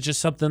keys. It's just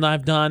something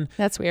I've done.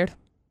 That's weird.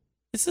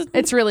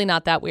 It's really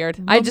not that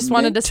weird. I just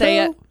wanted to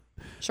say it.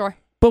 Sure.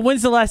 But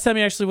when's the last time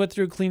you actually went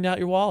through and cleaned out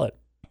your wallet?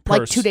 Purse,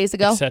 like 2 days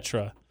ago.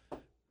 Etc.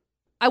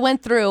 I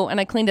went through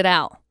and I cleaned it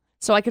out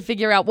so I could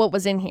figure out what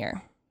was in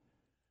here.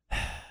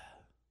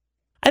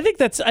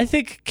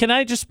 Can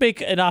I just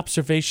make an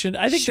observation?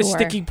 I think the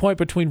sticking point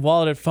between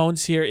wallet and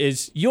phones here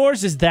is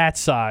yours is that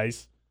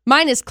size.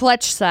 Mine is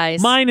clutch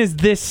size. Mine is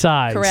this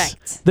size.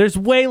 Correct. There's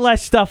way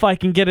less stuff I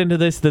can get into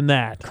this than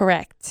that.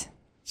 Correct.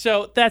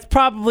 So that's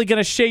probably going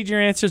to shade your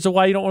answers of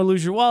why you don't want to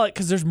lose your wallet,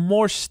 because there's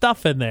more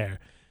stuff in there.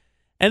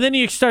 And then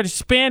you start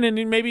expanding,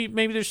 and maybe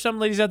there's some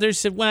ladies out there who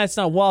said, well, it's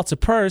not a wallet, it's a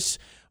purse.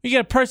 You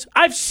get a purse.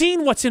 I've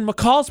seen what's in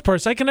McCall's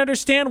purse. I can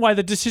understand why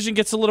the decision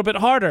gets a little bit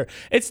harder.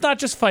 It's not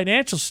just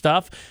financial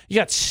stuff. You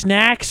got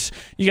snacks.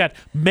 You got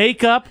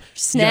makeup.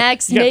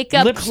 Snacks, you got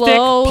makeup, lipstick,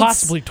 clothes.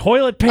 possibly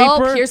toilet paper.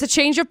 Oh, here's a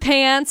change of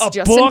pants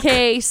just book, in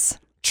case.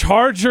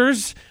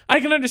 Chargers. I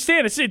can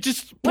understand. It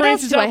just branches out more. What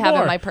else do I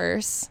have in my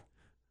purse?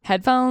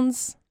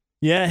 Headphones?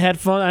 Yeah,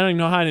 headphones. I don't even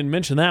know how I didn't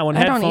mention that one.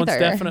 Headphones,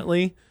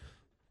 definitely.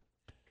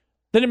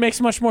 Then it makes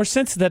much more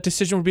sense that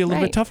decision would be a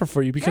little bit tougher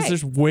for you, because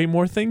there's way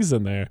more things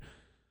in there.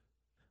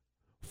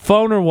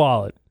 Phone or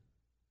wallet?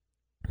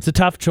 It's a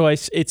tough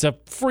choice. It's a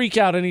freak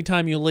out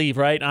anytime you leave,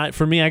 right?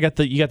 For me, you got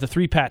the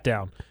 3 pat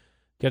down.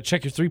 You got to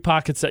check your 3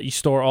 pockets that you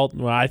store all.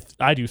 Well,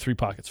 I do 3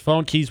 pockets: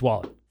 phone, keys,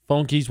 wallet.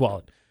 Phone, keys,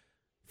 wallet.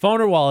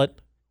 Phone or wallet?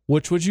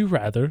 Which would you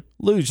rather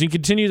lose? You can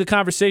continue the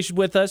conversation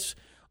with us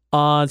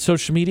on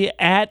social media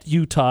at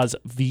Utah's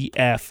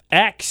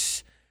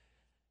VFX.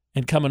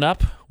 And coming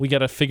up, we got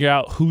to figure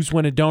out who's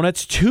winning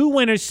donuts. 2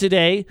 winners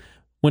today.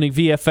 winning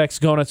VFX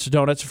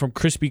donuts from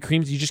Krispy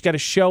Kremes. You just got to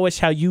show us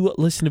how you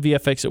listen to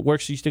VFX at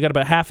work. So you still got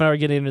about half an hour to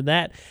get into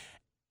that.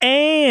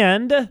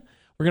 And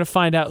we're going to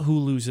find out who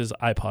loses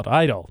iPod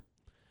Idol.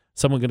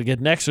 Someone going to get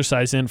an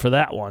exercise in for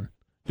that one.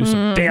 Do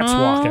some dance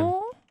walking.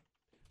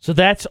 So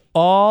that's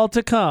all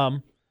to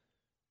come.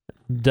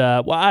 And,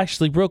 well,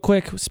 actually, real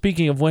quick,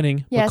 speaking of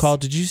winning, yes. McCall,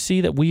 did you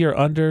see that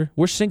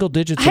we're single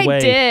digits away? I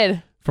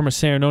did. From a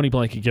Serenoni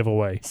blanket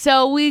giveaway.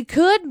 So we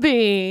could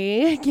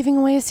be giving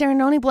away a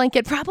Serenoni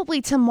blanket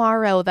probably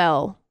tomorrow,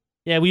 though.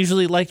 Yeah, we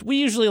usually like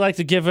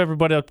to give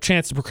everybody a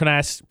chance to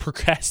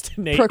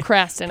procrastinate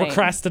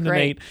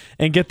Great.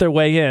 and get their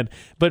way in.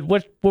 But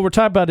what we're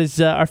talking about is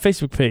our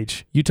Facebook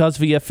page, Utah's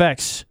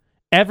VFX.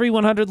 Every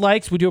 100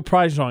 likes, we do a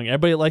prize drawing.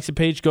 Everybody that likes the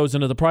page goes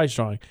into the prize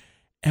drawing.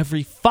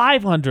 Every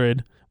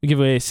 500, we give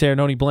away a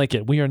Serenoni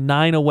blanket. We are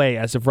 9 away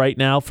as of right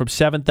now from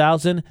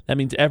 7,000. That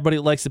means everybody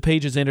that likes the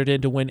page is entered in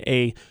to win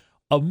a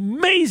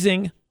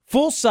amazing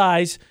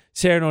full-size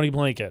Serenoni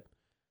blanket.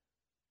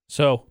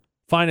 So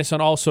find us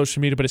on all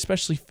social media, but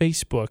especially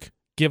Facebook.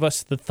 Give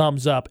us the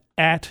thumbs up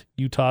at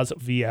Utah's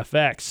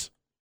VFX.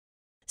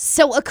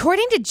 So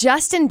according to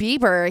Justin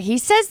Bieber, he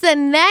says the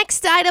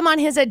next item on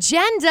his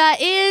agenda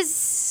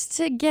is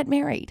to get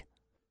married.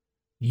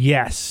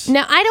 Yes.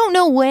 Now, I don't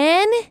know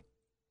when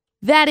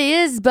that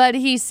is, but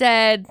he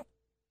said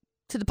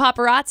to the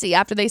paparazzi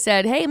after they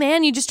said, hey,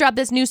 man, you just dropped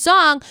this new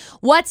song.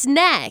 What's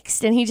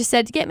next? And he just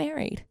said to get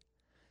married.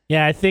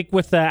 Yeah, I think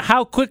with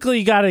how quickly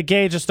you got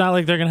engaged, it's not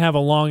like they're going to have a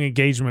long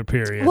engagement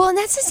period. Well, and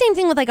that's the same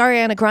thing with like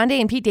Ariana Grande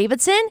and Pete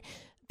Davidson.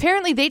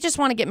 Apparently, they just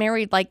want to get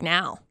married like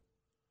now.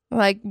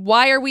 Like,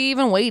 why are we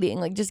even waiting?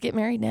 Like, just get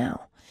married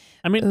now.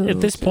 I mean,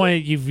 at this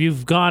point,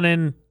 you've gone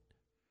in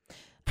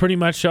pretty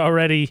much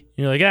already.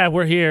 You're like,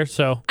 we're here,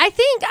 so I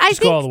think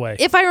go all the way.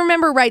 If I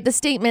remember right, the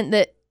statement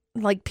that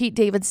like Pete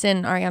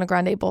Davidson and Ariana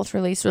Grande both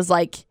released was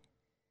like,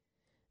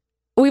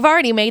 we've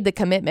already made the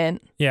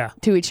commitment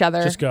to each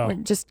other. Just go. We're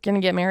just going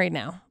to get married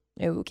now.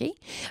 Okay.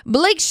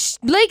 Blake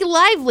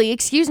Lively,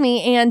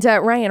 and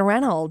Ryan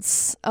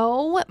Reynolds.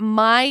 Oh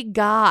my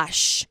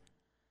gosh.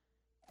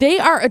 They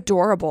are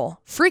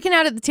adorable. Freaking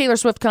out at the Taylor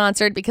Swift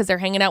concert because they're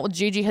hanging out with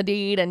Gigi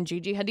Hadid and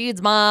Gigi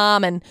Hadid's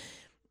mom and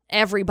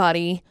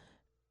everybody.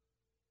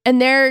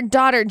 And their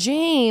daughter,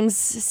 James,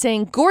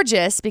 saying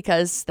gorgeous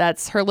because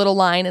that's her little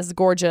line is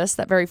gorgeous,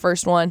 that very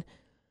first one.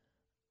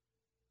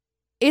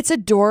 It's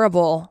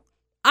adorable.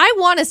 I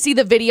want to see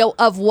the video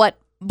of what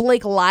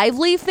Blake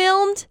Lively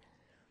filmed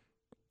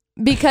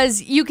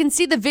because you can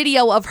see the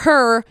video of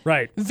her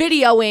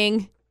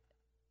videoing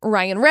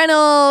Ryan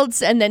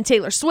Reynolds and then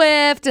Taylor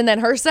Swift and then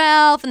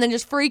herself and then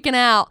just freaking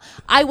out.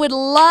 I would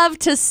love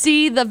to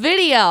see the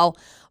video.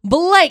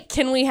 Blake,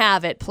 can we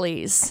have it,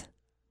 please?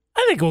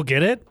 I think we'll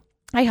get it.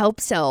 I hope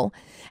so.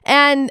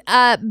 And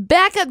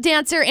backup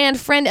dancer and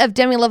friend of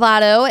Demi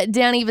Lovato,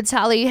 Danny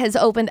Vitale, has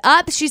opened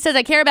up. She says,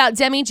 I care about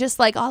Demi just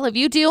like all of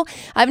you do.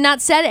 I've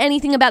not said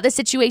anything about the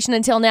situation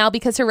until now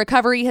because her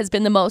recovery has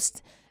been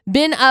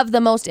of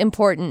the most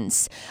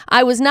importance.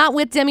 I was not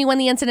with Demi when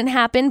the incident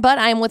happened, but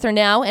I am with her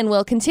now and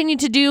will continue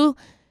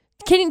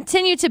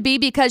to be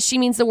because she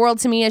means the world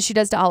to me as she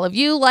does to all of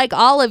you. Like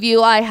all of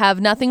you, I have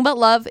nothing but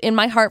love in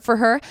my heart for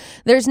her.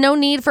 There's no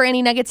need for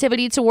any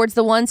negativity towards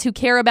the ones who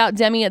care about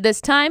Demi at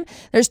this time.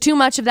 There's too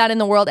much of that in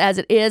the world as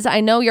it is. I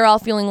know you're all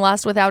feeling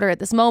lost without her at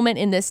this moment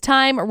in this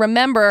time.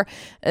 Remember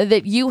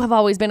that you have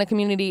always been a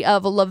community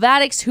of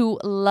Lovatics who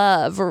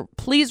love.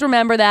 Please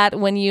remember that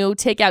when you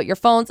take out your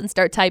phones and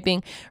start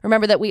typing.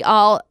 Remember that we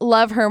all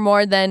love her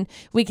more than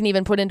we can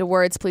even put into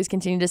words. Please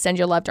continue to send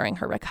your love during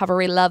her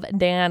recovery. Love,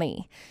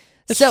 Danny.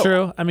 It's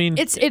true. I mean,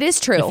 it is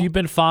true. If you've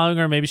been following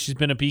her, maybe she's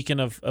been a beacon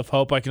of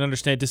hope. I can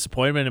understand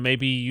disappointment, and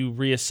maybe you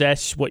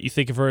reassess what you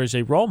think of her as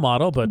a role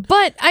model.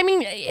 But I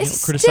mean,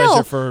 it's criticize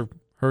her for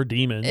her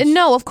demons.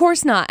 No, of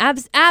course not.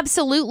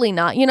 Absolutely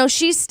not. You know,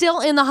 she's still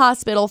in the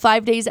hospital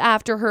 5 days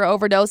after her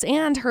overdose,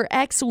 and her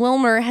ex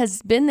Wilmer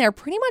has been there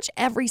pretty much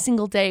every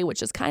single day,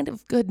 which is kind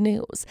of good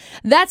news.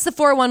 That's the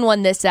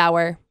 411 this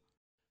hour.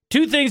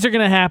 2 things are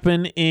going to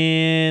happen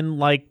in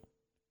like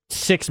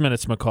 6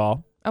 minutes,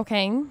 McCall.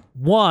 Okay.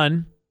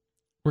 1,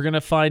 we're going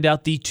to find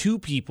out the 2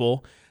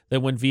 people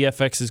that win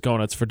VFX's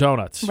Donuts for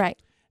Donuts. Right.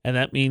 And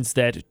that means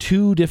that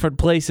 2 different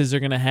places are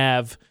going to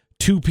have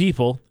 2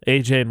 people,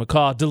 AJ and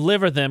McCall,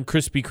 deliver them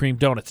Krispy Kreme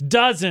donuts.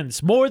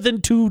 Dozens, more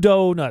than 2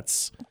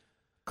 donuts.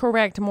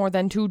 Correct, more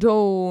than 2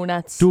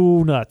 donuts.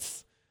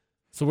 Donuts.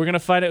 So we're going to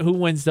find out who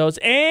wins those.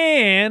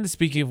 And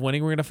speaking of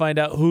winning, we're going to find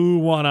out who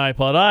won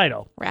iPod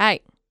Idol.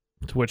 Right.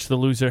 To which the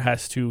loser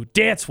has to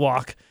dance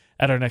walk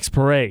at our next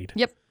parade.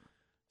 Yep.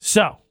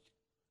 So,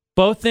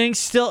 both things,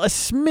 still a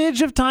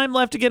smidge of time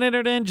left to get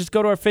entered in. Just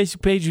go to our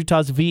Facebook page,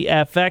 Utah's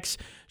VFX.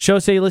 Show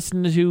us how you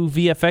listen to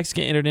VFX,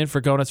 get entered in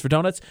for Donuts for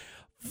Donuts.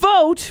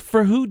 Vote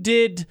for who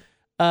did,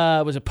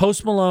 was it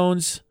Post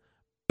Malone's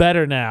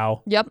Better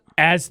Now? Yep.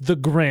 As the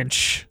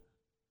Grinch,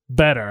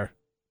 Better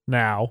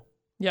Now.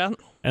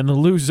 Yep. And the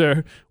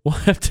loser will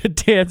have to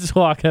dance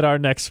walk at our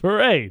next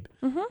parade.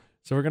 Mm-hmm.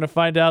 So we're going to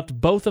find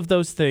out both of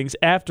those things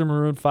after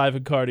Maroon 5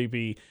 and Cardi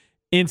B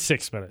in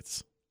 6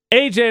 minutes.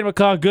 AJ and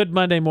McCall, good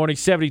Monday morning,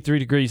 73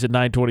 degrees at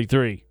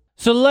 9:23.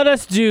 So let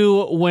us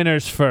do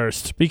winners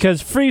first,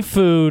 because free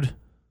food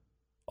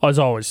is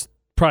always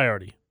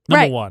priority.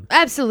 Number one.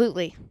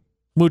 Absolutely.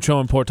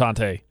 Mucho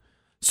importante.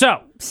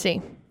 So,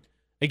 See.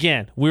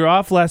 again, we were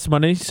off last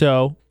Monday,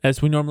 so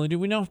as we normally do,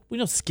 we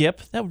don't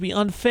skip. That would be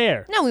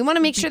unfair. No, we want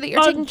to make sure that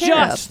you're taken care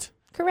of. Unjust.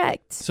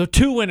 Correct. So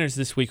 2 winners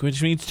this week,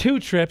 which means 2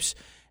 trips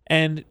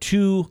and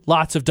 2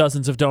 lots of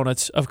dozens of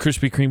donuts of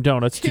Krispy Kreme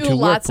donuts to 2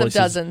 lots workplaces. of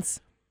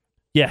dozens.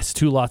 Yes,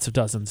 2 lots of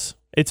dozens.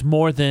 It's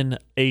more than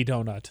a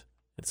donut.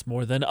 It's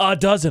more than a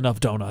dozen of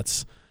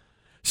donuts.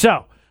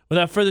 So,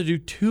 without further ado,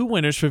 2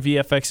 winners for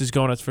VFX's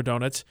Donuts for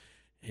Donuts.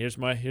 Here's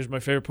my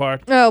favorite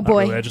part. Oh, Not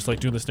boy. really, I just like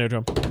doing the snare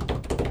drum.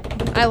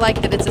 I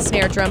like that it's a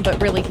snare drum, but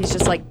really he's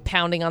just like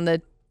pounding on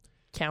the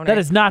counter. That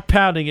is not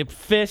pounding. It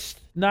fist,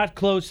 not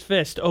closed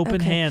fist. Open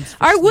hands.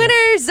 Our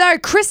winners are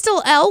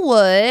Crystal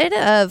Elwood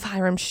of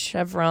Hiram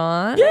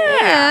Chevron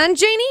and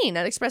Janine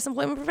at Express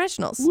Employment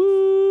Professionals.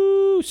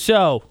 Woo!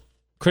 So,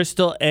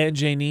 Crystal and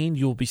Janine,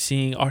 you will be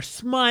seeing our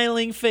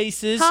smiling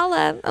faces.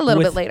 Holla a little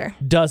with bit later.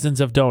 Dozens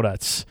of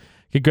donuts.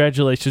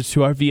 Congratulations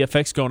to our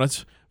VFX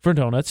Donuts for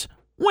Donuts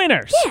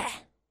winners. Yeah.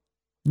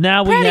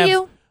 Now we Proud of have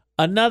you.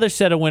 another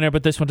set of winner,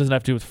 but this one doesn't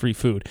have to do with free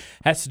food. It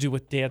has to do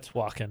with dance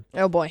walking.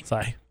 Oh, boy. So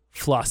I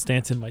floss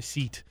dance in my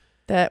seat.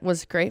 That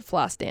was a great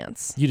floss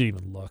dance. You didn't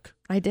even look.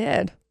 I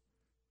did.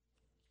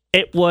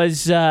 It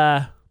was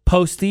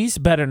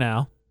Posties, Better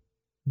Now,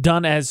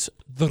 done as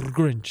The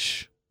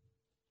Grinch.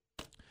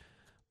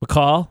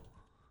 McCall,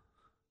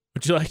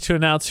 would you like to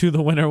announce who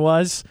the winner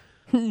was?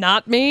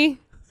 Not me.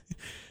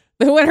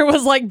 The winner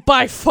was like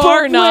by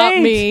far But not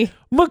wait, me.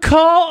 McCall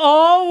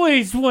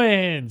always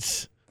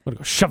wins. I'm going to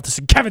go shove this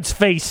in Kevin's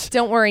face.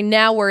 Don't worry.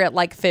 Now we're at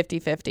like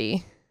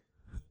 50-50.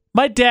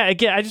 My dad,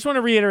 again, I just want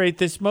to reiterate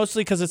this,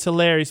 mostly because it's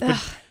hilarious, but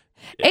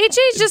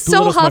AJ's just so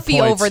belittles my huffy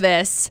points. over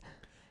this.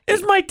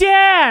 it's my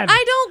dad.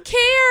 I don't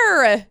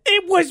care.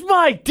 It was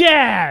my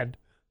dad.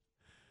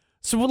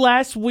 So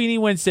last Weenie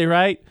Wednesday,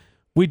 right?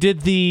 We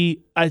did the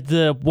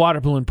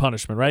water balloon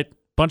punishment, right?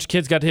 Bunch of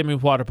kids got to hit me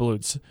with water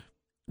balloons.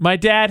 My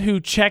dad,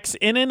 who checks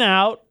in and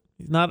out,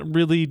 he's not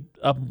really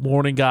a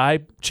morning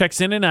guy,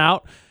 checks in and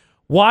out,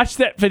 watched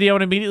that video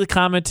and immediately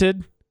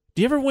commented,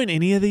 "Do you ever win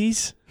any of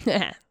these?"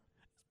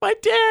 My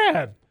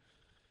dad.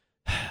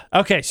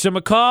 Okay, so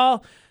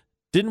McCall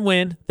didn't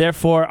win.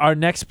 Therefore, our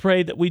next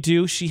parade that we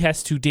do, she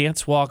has to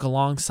dance walk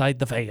alongside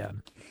the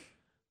van.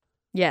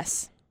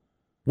 Yes.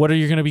 What are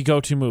your going to be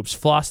go-to moves?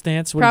 Floss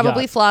dance? What do you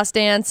Probably got? floss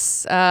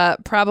dance.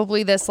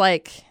 Probably this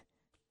like,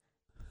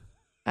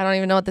 I don't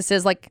even know what this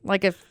is. Like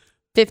a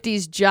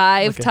 50s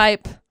jive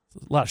type. A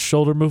lot of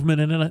shoulder movement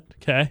in it.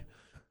 Okay.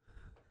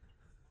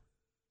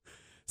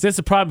 So that's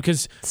the problem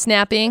because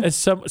Snapping. as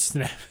some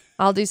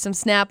I'll do some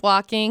snap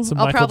walking. Some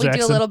I'll Michael probably do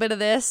Jackson. a little bit of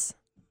this.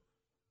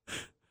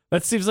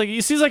 that seems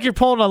like you're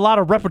pulling a lot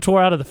of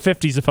repertoire out of the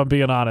 50s, if I'm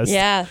being honest.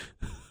 Yeah.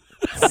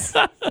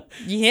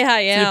 Yeah,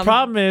 I See, am. the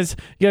problem is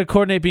you got to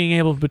coordinate being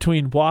able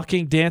between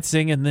walking,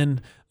 dancing, and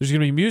then there's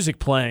going to be music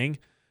playing.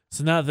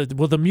 So now,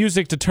 will the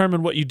music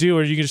determine what you do,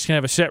 or are you just going to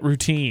have a set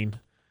routine?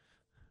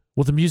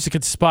 Will the music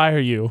inspire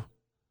you?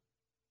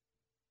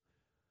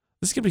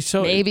 This is going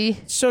to be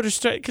so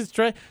distracting.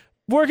 Because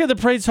working the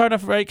parade's hard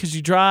enough, right? Because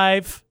you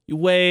drive, you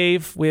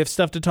wave. We have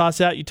stuff to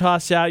toss out. You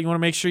toss out. You want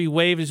to make sure you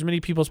wave as many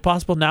people as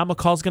possible. Now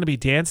McCall's going to be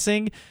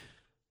dancing.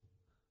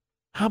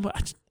 How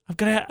much?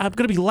 I'm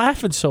gonna be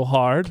laughing so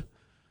hard.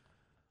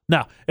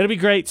 No, it'll be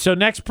great. So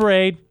next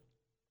parade,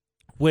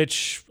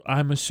 which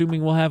I'm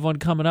assuming we'll have one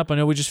coming up. I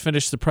know we just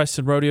finished the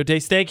Preston Rodeo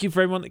Days. Thank you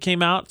for everyone that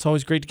came out. It's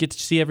always great to get to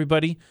see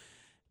everybody.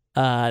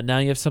 Now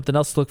you have something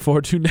else to look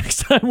forward to next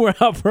time we're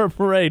out for a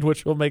parade,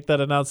 which we'll make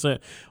that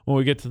announcement when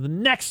we get to the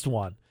next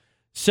one.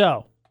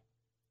 So,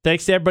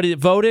 thanks to everybody that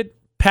voted.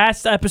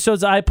 Past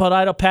episodes of iPod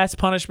Idol, past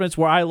punishments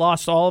where I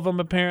lost all of them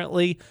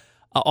apparently.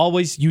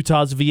 Always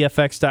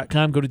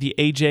utahsvfx.com. Go to the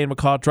AJ and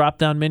McCall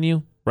drop-down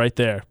menu right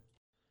there.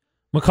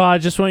 McCall, I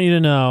just want you to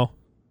know,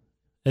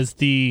 as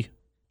the,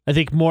 I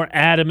think, more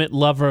adamant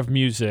lover of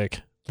music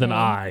than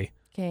I,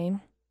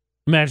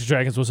 Imagine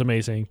Dragons was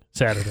amazing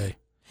Saturday.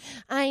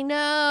 I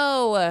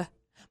know.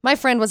 My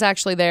friend was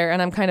actually there,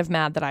 and I'm kind of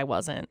mad that I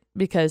wasn't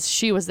because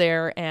she was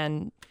there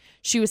and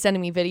she was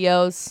sending me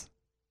videos.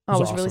 I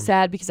was really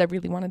sad because I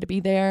really wanted to be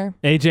there.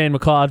 AJ and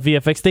McCall at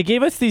VFX. They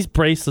gave us these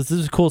bracelets. This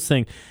is the coolest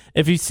thing.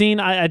 If you've seen,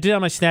 I did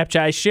on my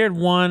Snapchat. I shared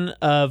one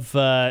of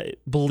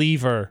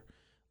Believer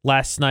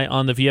last night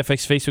on the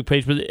VFX Facebook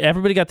page. But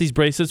everybody got these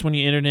bracelets when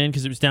you entered in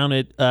because it was down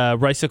at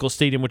Rice-Eccles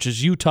Stadium, which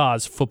is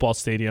Utah's football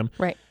stadium.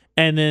 Right.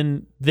 And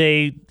then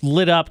they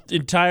lit up the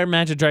entire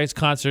Imagine Dragons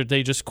concert.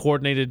 They just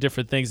coordinated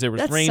different things. There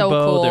was rainbow.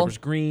 So cool. There was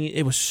green.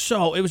 It was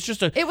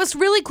just a. It was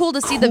really cool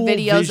to see the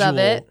videos of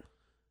it.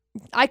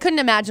 I couldn't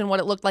imagine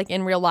what it looked like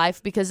in real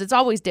life because it's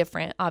always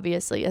different,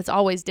 obviously. It's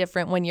always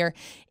different when you're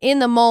in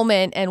the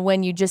moment and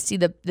when you just see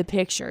the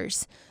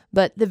pictures.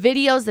 But the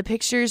videos, the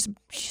pictures,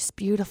 just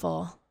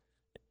beautiful.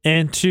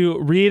 And to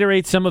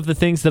reiterate some of the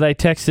things that I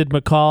texted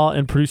McCall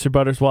and producer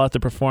Butters while at the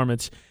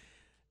performance,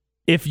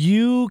 if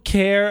you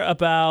care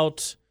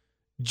about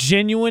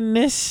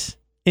genuineness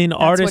in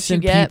artists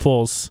and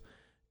peoples.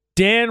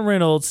 Dan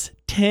Reynolds,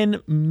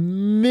 10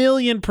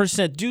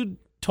 million%. Dude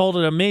told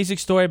an amazing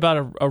story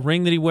about a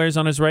ring that he wears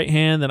on his right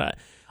hand that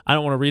I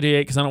don't want to read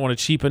it because I don't want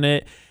to cheapen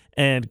it,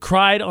 and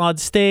cried on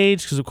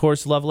stage because, of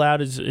course, Love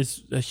Loud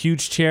is a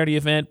huge charity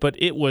event, but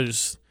it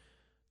was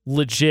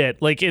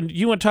legit. Like, and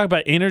you want to talk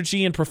about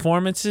energy and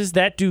performances?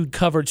 That dude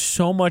covered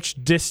so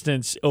much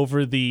distance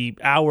over the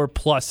hour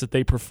plus that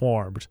they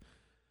performed.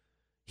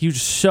 He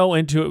was so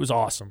into it. It was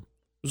awesome.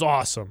 It was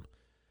awesome.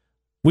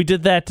 We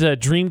did that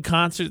dream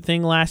concert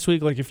thing last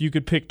week. Like, if you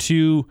could pick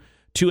two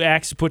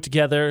acts to put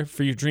together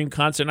for your dream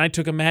concert, and I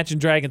took Imagine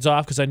Dragons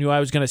off because I knew I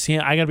was going to see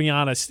it. I got to be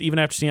honest, even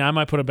after seeing it, I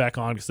might put it back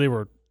on because they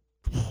were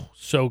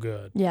so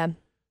good. Yeah.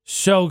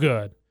 So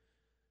good.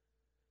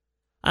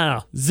 I don't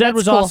know. Zed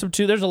was awesome,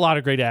 too. There's a lot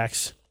of great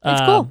acts.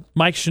 It's cool.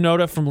 Mike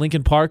Shinoda from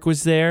Linkin Park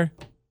was there.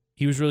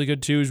 He was really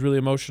good, too. He was really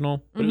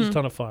emotional. But it was a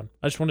ton of fun.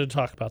 I just wanted to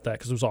talk about that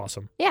because it was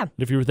awesome. Yeah.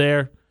 If you were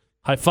there,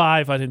 high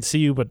five. I didn't see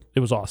you, but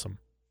it was awesome.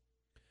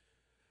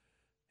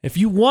 If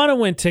you want to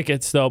win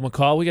tickets, though,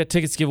 McCall, we got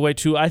tickets to give away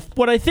to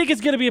what I think is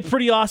going to be a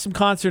pretty awesome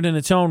concert in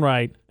its own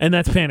right, and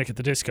that's Panic at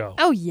the Disco.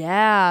 Oh,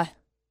 yeah.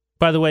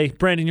 By the way,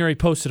 Brandon Urie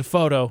posted a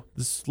photo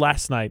this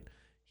last night.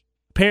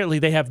 Apparently,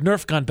 they have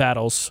Nerf gun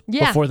battles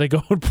before they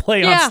go and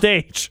play on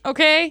stage.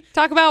 Okay,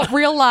 talk about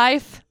real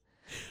life.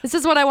 This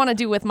is what I want to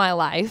do with my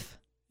life.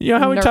 You know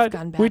how we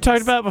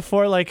talked about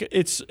before, like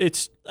it's.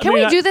 Can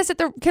we do this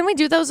Can we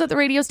do those at the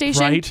radio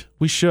station? Right,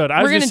 we should.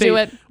 We're gonna do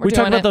it. We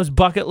talked about those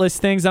bucket list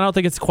things. I don't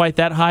think it's quite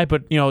that high,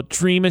 but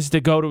dream is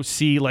to go to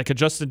see like a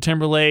Justin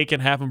Timberlake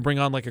and have him bring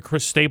on like a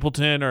Chris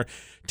Stapleton or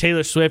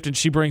Taylor Swift, and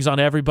she brings on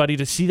everybody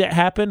to see that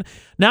happen.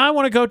 Now I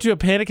want to go to a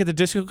Panic at the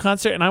Disco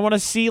concert, and I want to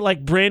see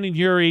like Brandon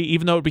Urie,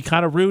 even though it'd be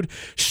kind of rude,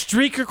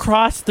 streak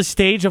across the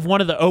stage of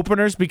one of the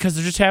openers because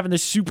they're just having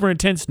this super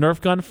intense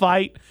Nerf gun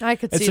fight. I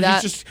could see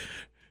that. He's just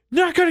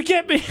not gonna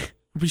get me. It'd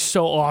be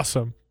so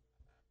awesome.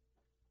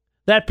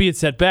 That being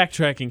said,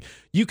 backtracking,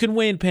 you can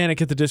win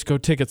Panic at the Disco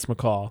tickets,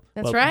 McCall.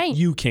 That's right.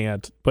 You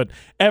can't, but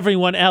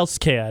everyone else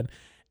can.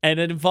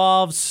 And it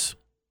involves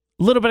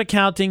a little bit of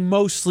counting,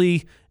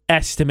 mostly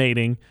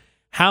estimating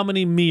how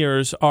many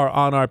mirrors are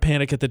on our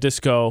Panic at the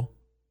Disco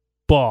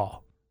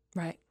ball.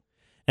 Right.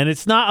 And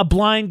it's not a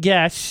blind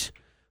guess.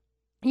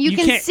 You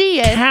can can't see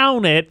it.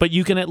 Count it, but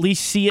you can at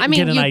least see it and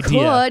get an idea.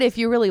 You could if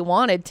you really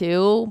wanted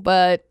to,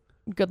 but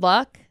good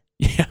luck.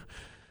 Yeah.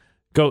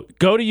 Go to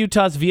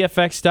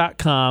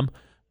utahsvfx.com.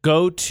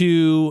 Go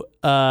to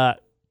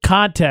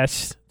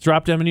contest.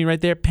 Drop down menu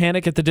right there.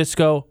 Panic at the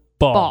Disco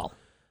ball.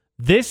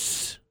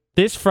 This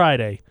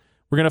Friday,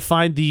 we're going to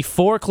find the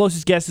 4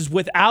 closest guesses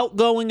without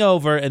going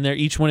over, and they're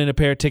each winning a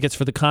pair of tickets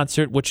for the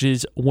concert, which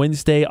is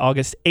Wednesday,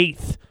 August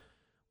 8th.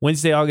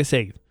 Wednesday, August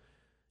 8th.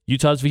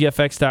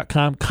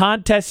 utahsvfx.com.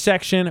 Contest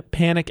section,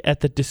 Panic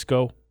at the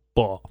Disco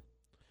ball.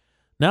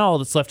 Now all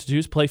that's left to do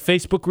is play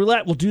Facebook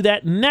Roulette. We'll do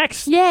that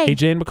next. Yay.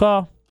 AJ and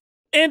McCall.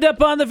 End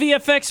up on the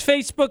VFX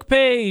Facebook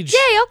page.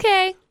 Yay,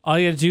 okay. All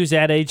you got to do is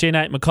add AJ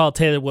Knight. McCall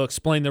Taylor will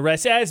explain the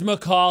rest as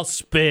McCall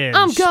spins.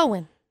 I'm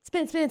going.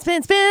 Spin, spin,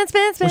 spin, spin,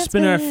 spin, spin. We're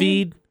spinning our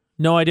feed.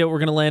 No idea what we're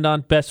going to land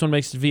on. Best one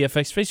makes the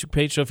VFX Facebook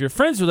page. So if you're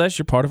friends with us,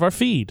 you're part of our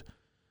feed.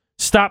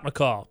 Stop,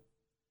 McCall.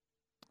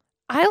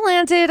 I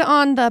landed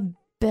on the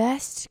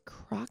best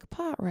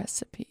crockpot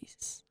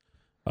recipes.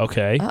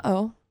 Okay.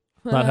 Uh-oh.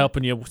 Not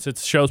helping you since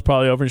the show's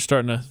probably over and you're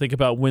starting to think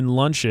about when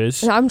lunch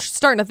is. I'm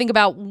starting to think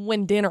about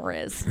when dinner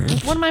is.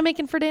 What am I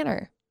making for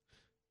dinner?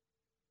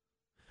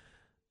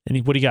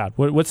 And what do you got?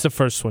 What's the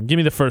first one? Give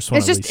me the first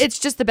one. It's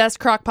just the best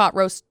pot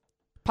roast.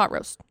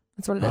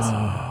 That's what it is.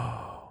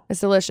 Oh. It's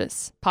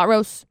delicious. Pot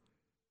roast,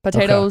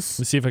 potatoes.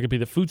 Okay. Let's see if I can be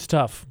the food's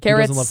tough.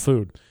 Carrots. Who doesn't love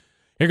food?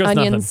 Here goes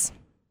onions.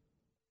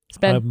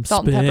 I'm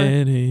salt and pepper.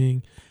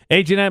 spinning.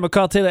 AJ and I,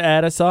 McCall Taylor,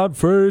 add us on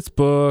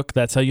Facebook.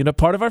 That's how you know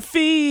part of our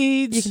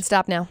feeds. You can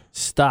stop now.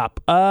 Stop.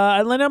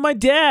 I landed on my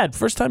dad.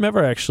 First time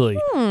ever, actually.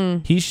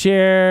 He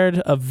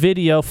shared a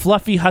video,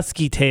 Fluffy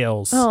Husky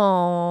Tales.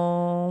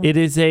 Oh. It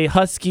is a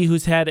husky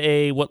who's had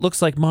what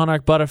looks like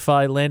monarch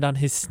butterfly land on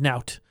his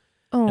snout.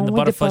 Oh, and the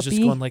butterfly's just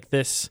going like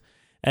this.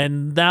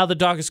 And now the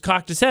dog has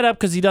cocked his head up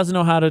because he doesn't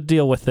know how to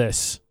deal with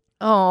this.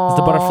 Oh.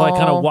 The butterfly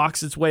kind of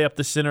walks its way up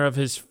the center of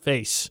his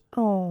face.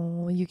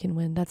 Oh, you can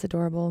win. That's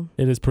adorable.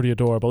 It is pretty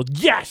adorable.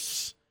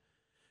 Yes!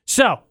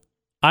 So,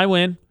 I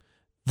win.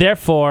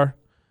 Therefore,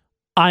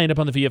 I end up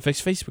on the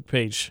VFX Facebook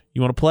page.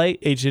 You want to play?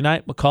 AJ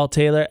Knight, McCall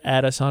Taylor,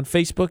 add us on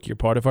Facebook. You're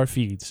part of our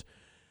feeds.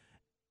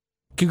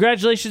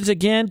 Congratulations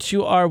again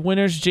to our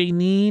winners,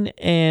 Janine,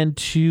 and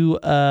to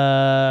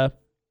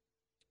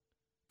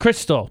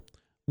Crystal.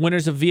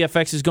 Winners of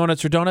VFX's Go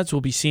Nuts or Donuts. We'll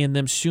be seeing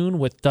them soon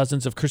with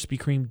dozens of Krispy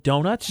Kreme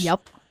donuts.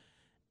 Yep.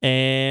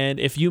 And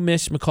if you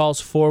missed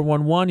McCall's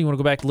 411, you want to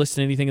go back and listen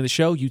to anything in the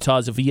show,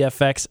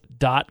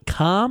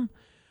 utahsvfx.com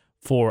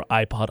for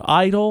iPod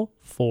Idol,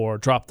 for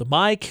Drop the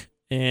Mic,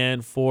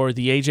 and for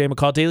the AJ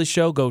McCall Daily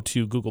Show, go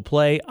to Google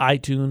Play,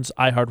 iTunes,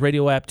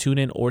 iHeartRadio app,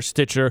 TuneIn, or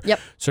Stitcher. Yep.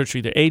 Search for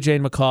either AJ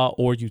and McCall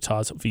or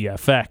Utah's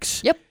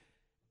VFX. Yep.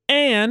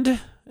 And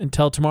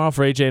Until tomorrow,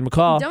 for AJ and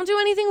McCall. Don't do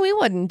anything we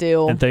wouldn't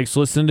do. And thanks for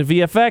listening to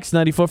VFX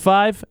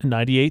 94.5 and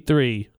 98.3.